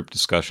up a group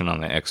discussion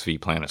on the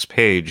XV Planets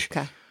page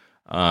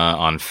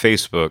on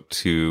Facebook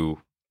to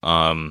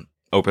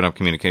open up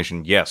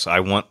communication. Yes,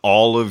 I want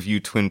all of you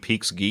Twin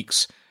Peaks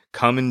geeks,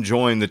 come and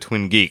join the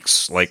Twin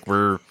Geeks. Like,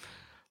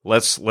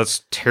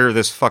 let's tear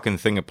this fucking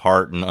thing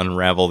apart and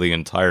unravel the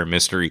entire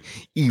mystery,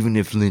 even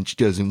if Lynch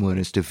doesn't want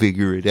us to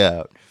figure it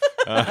out.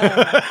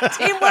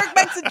 Teamwork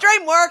makes the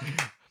dream work.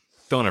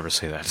 Don't ever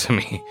say that to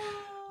me.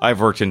 I've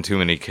worked in too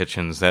many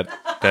kitchens. That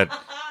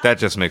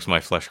just makes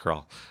my flesh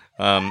crawl.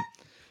 Our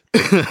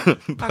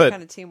kind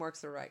of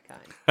teamwork's the right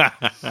kind.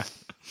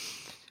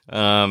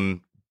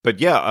 But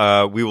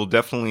yeah, we will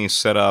definitely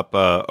set up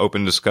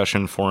open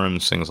discussion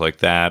forums, things like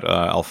that.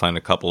 I'll find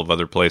a couple of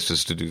other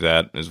places to do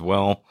that as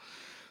well.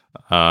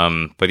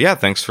 But yeah,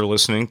 thanks for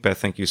listening. Beth,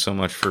 thank you so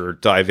much for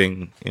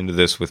diving into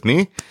this with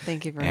me.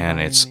 Thank you for having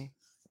me. And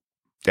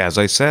as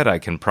I said, I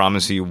can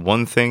promise you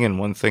one thing and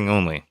one thing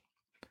only.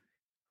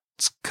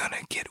 It's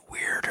gonna get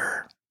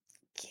weirder.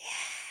 Yeah.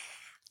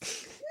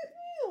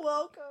 You're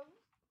welcome.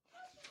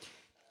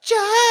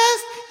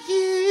 Just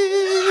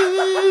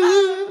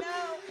you and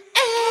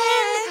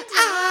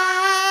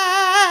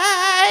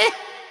I.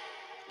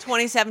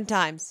 27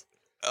 times.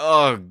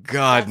 Oh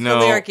God, That's no!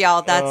 the lyric,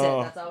 y'all. That's it.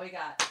 That's all we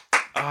got.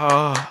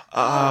 Close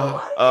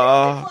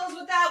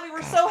with that. We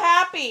were so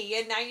happy,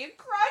 and now you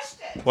crushed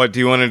it. What, do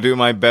you want to do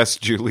my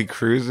best Julie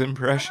Cruz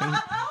impression?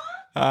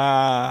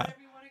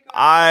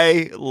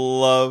 I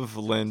love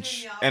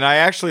Lynch, and I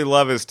actually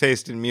love his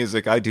taste in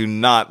music. I do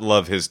not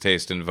love his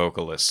taste in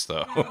vocalists,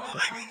 though. I'm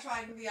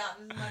trying to be out.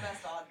 This is my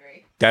best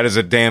Audrey. That is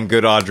a damn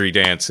good Audrey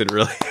dance. It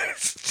really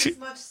is. It's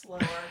much slower.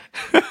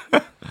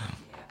 Yeah.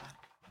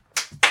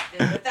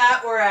 And with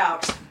that, we're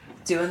out.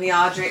 Doing the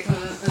Audrey.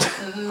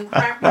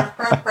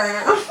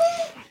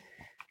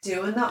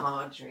 Doing the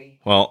Audrey.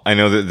 Well, I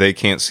know that they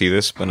can't see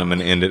this, but I'm going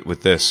to end it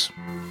with this.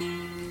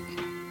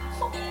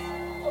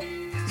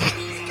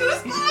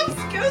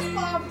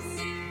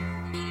 Goosebumps!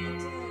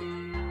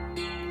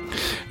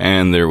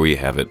 And there we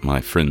have it,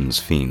 my friends,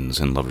 fiends,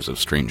 and lovers of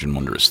strange and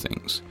wondrous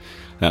things.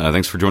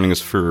 Thanks for joining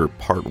us for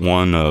part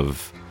one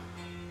of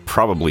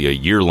probably a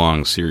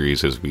year-long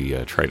series as we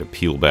try to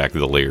peel back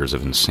the layers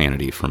of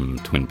insanity from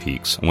Twin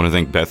Peaks. I want to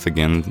thank Beth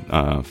again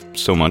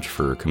so much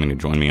for coming to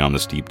join me on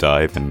this deep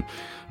dive and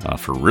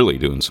for really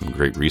doing some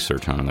great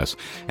research on this.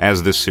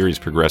 As this series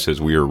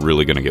progresses, we are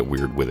really going to get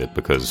weird with it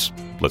because,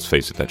 let's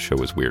face it, that show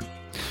is weird.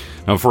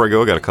 Now, before I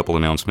go, I got a couple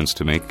announcements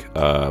to make.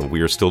 We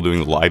are still doing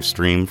the live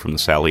stream from the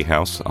Sally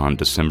House on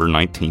December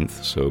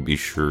 19th, so be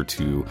sure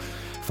to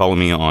follow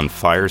me on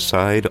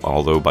Fireside,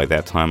 although by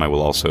that time I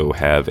will also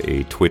have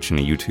a Twitch and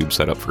a YouTube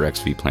set up for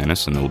XV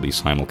Planus, and it'll be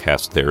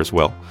simulcast there as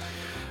well.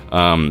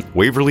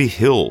 Waverly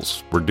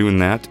Hills, we're doing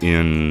that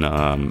in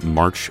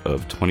March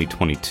of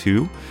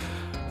 2022.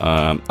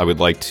 I would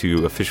like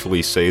to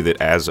officially say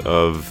that as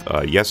of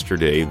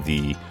yesterday,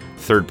 the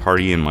third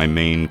party in my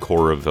main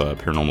core of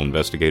paranormal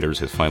investigators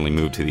has finally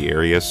moved to the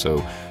area,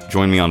 so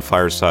join me on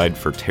Fireside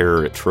for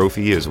Terror at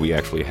Trophy as we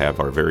actually have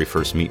our very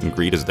first meet and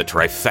greet as the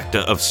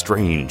trifecta of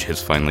strange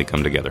has finally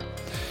come together.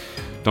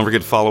 Don't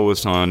forget to follow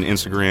us on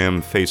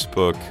Instagram,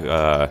 Facebook,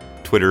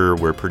 Twitter.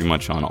 We're pretty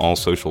much on all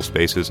social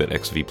spaces at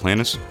XV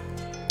Planus.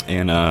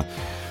 And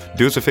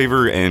do us a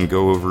favor and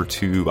go over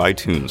to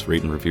iTunes,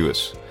 rate and review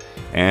us.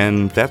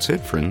 And that's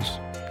it, friends.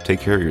 Take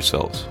care of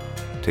yourselves.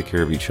 Take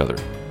care of each other.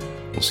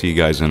 We'll see you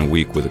guys in a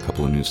week with a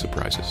couple of new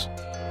surprises.